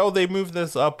here, they moved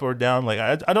this up or down. Like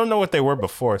I don't know what they were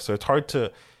before, so it's hard to.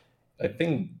 I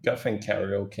think Guff and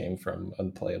Carriel came from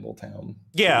Unplayable Town.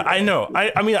 Yeah, I know.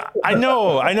 I mean, I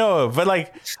know, but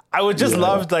like, I would just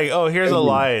love like, here's a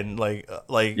line, like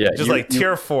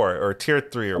tier 4 or tier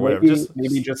 3 or whatever.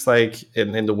 Maybe just like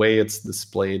in the way it's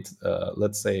displayed.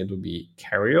 Let's say it would be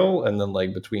Carriel, and then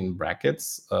like between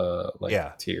brackets,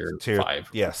 tier 5.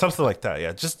 Yeah, something like that.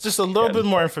 Yeah, just a little bit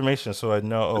more information so I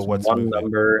know what's one moving.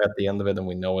 number at the end of it, and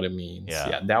we know what it means.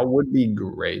 Yeah, that would be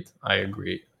great. I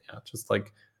agree. Yeah, just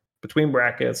like. Between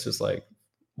brackets, just like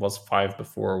was 5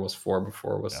 before, was 4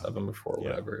 before, was 7 before,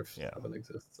 whatever. If 7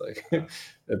 exists, like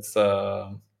it's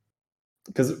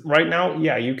because right now,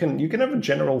 you can have a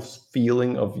general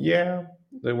feeling of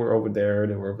they were over there,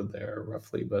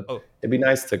 roughly, but it'd be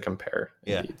nice to compare.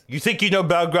 Yeah, indeed. you think you know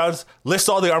Battlegrounds? List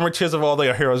all the armor tiers of all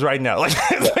the heroes right now. Like,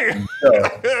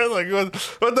 like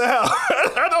what the hell?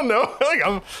 I don't know.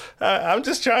 Like I'm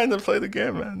just trying to play the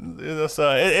game, man.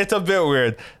 So it's a bit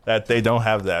weird that they don't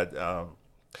have that.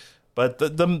 But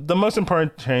the most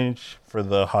important change for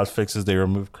the hotfix is they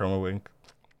removed Chroma Wing.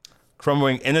 Chroma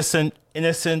Wing, innocent.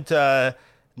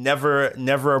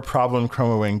 Never a problem.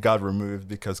 Chroma Wing got removed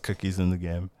because Cookie's in the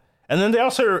game, and then they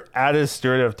also added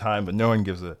Steward of Time, but no one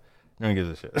gives a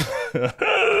shit.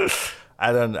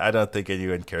 I don't think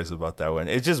anyone cares about that one.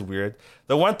 It's just weird.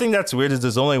 The one thing that's weird is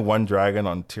there's only one dragon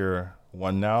on tier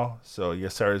 1 now, so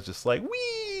Ysera's just like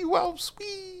wee, well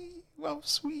sweet.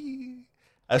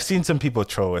 I've seen some people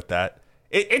troll with that.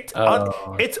 It's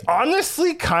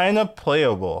honestly kind of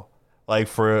playable. Like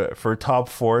for top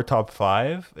 4, top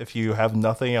 5, if you have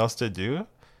nothing else to do.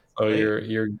 So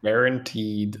you're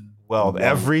guaranteed. Well,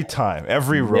 every time,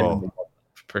 every roll.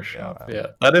 Per shop.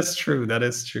 Yeah, that is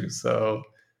true. So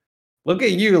look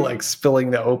at you, like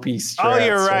spilling the OP strats. Oh,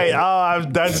 you're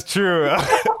right. That's true.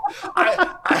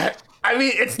 I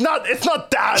mean, it's not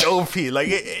that OP.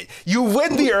 Like you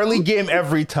win the early game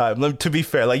every time. To be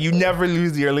fair, like you never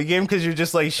lose the early game because you're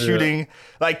just like shooting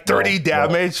like 30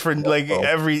 damage for like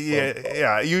every.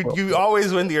 You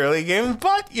always win the early game,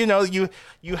 but you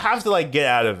have to like get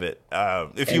out of it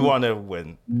if you want to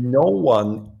win. No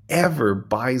one ever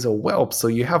buys a whelp, so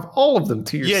you have all of them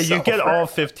to yourself. Yeah, you get all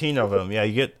 15 of them. Yeah,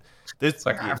 you get. It's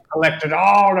like I've collected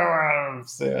all the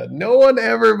whelps. Yeah, no one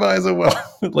ever buys a whelp.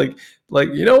 like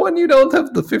when you don't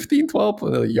have the 15th whelp,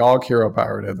 and the Yogg hero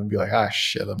powered it, and be like,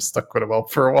 shit, I'm stuck with a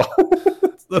whelp for a while.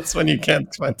 That's when you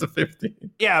can't find the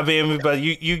 15. Yeah, but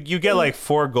you get like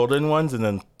 4 golden ones and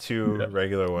then 2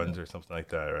 regular ones or something like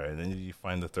that, right? And then you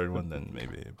find the third one, then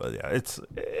maybe. But yeah, it's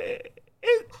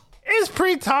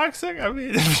pretty toxic. I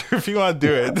mean, if you want to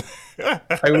do it,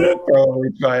 I will probably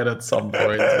try it at some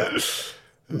point.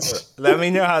 Let me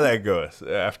know how that goes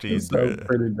after you do it.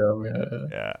 Pretty dumb,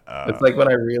 yeah. It's like when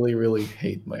I really, really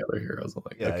hate my other heroes. I'm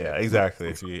like, yeah, exactly.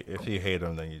 If you hate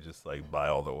them, then you just like buy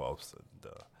all the whelps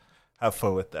and have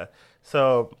fun with that.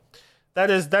 So that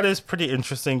is pretty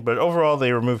interesting. But overall,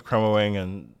 they removed Chroma Wing,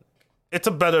 and it's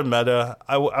a better meta.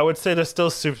 I would say there's still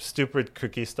stupid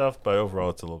cookie stuff, but overall,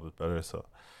 it's a little bit better. So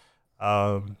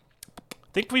I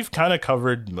think we've kind of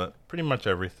covered pretty much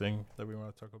everything that we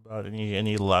want to talk about.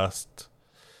 Any last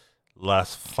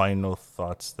final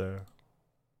thoughts there?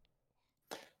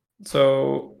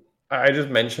 So I just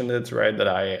mentioned it, right, that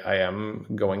I am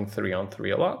going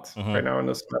 3-on-3 a lot right now in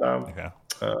this meta. Okay.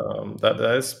 That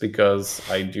is because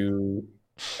I do,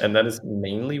 and that is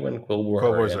mainly when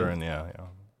Quillbors are in.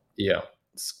 Yeah,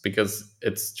 it's because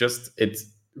it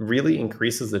really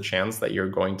increases the chance that you're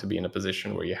going to be in a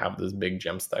position where you have this big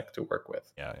gem stack to work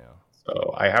with. Yeah.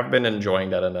 So I have been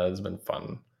enjoying that, and that has been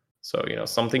fun. So,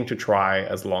 something to try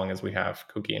as long as we have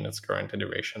Cookie in its current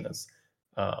iteration is,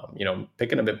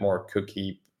 picking a bit more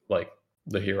Cookie, like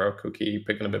the hero Cookie,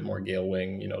 picking a bit more Gale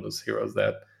Wing, those heroes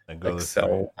that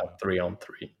excel at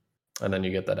 3-on-3. and then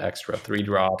you get that extra 3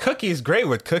 drop. Cookie's great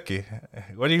with Cookie.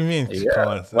 What do you mean?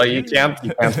 Yeah, well, you can't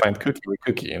find Cookie with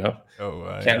Cookie, you know.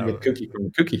 Oh, Can't get Cookie from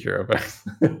the Cookie Hero, but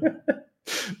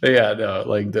yeah, no,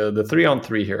 like the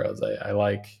 3-on-3 heroes, I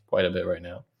like quite a bit right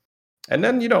now. And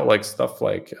then like stuff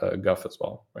like Guff as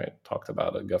well, right? Talked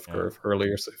about a Guff curve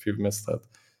earlier, so if you've missed that,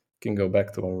 you can go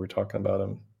back to when we were talking about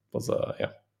him. Was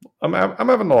yeah, I'm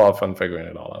having a lot of fun figuring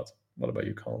it all out. What about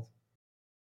you, Colin?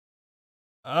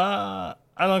 I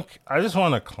just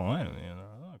want to climb,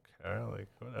 I don't care, like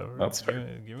whatever. That's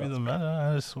fair. Give me the meta.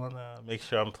 I just want to make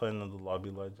sure I'm playing on the Lobby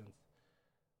Legends.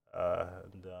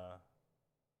 And give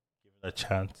it a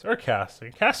chance. Or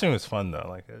casting. Casting was fun though.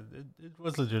 Like it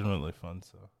was legitimately fun,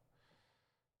 so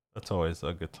that's always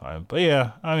a good time. But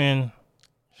yeah, I mean,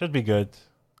 should be good.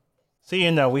 See you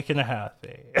in a week and a half.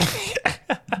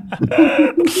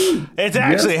 It's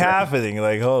actually happening.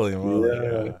 Like, holy moly.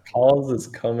 Yeah. Calls is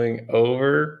coming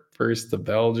over. First to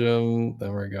Belgium,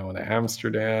 then we're going to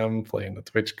Amsterdam, playing the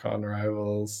TwitchCon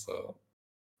rivals. So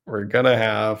we're gonna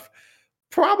have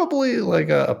probably like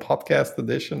a podcast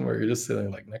edition where you're just sitting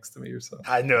like next to me or something.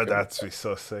 I know that's be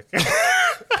so sick.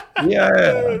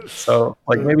 Yeah. So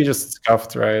like maybe just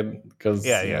scuffed, right? Because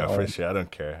yeah, for sure. I don't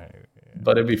care.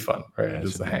 But it'd be fun, right?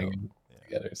 Just hanging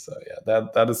together. So yeah,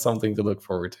 that is something to look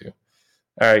forward to.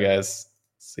 All right, guys.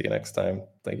 See you next time.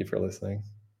 Thank you for listening.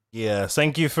 Yeah,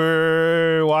 thank you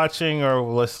for watching or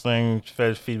listening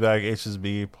to Feedback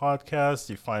HSB podcast.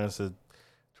 You find us at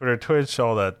Twitter, Twitch,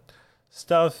 all that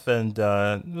stuff. And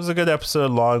it was a good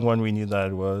episode, long one. We knew that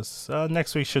it was.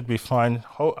 Next week should be fine.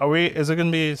 Is it going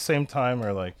to be same time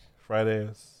or like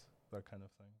Fridays? That kind of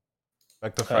thing?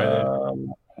 Back to Friday?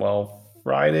 Well,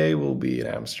 Friday will be in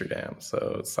Amsterdam.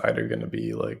 So it's either going to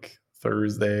be like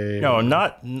Thursday. No,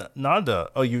 not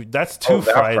the. Oh, that's two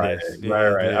Fridays. Friday.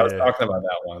 Right. I was talking about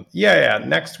that one. Yeah.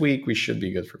 Next week we should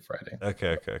be good for Friday.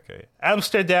 Okay.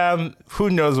 Amsterdam.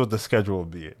 Who knows what the schedule will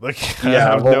be? Like,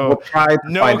 yeah, we'll try to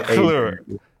no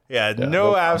clue. Yeah,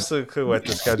 no absolute clue what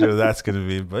the schedule that's going to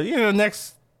be. But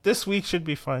this week should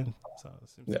be fine. So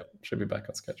should be back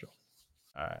on schedule.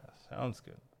 All right, sounds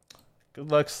good.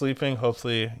 Good luck sleeping.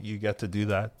 Hopefully you get to do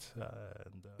that.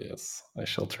 Yes, I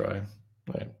shall try.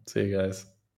 All right. See you guys.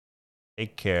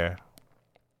 Take care.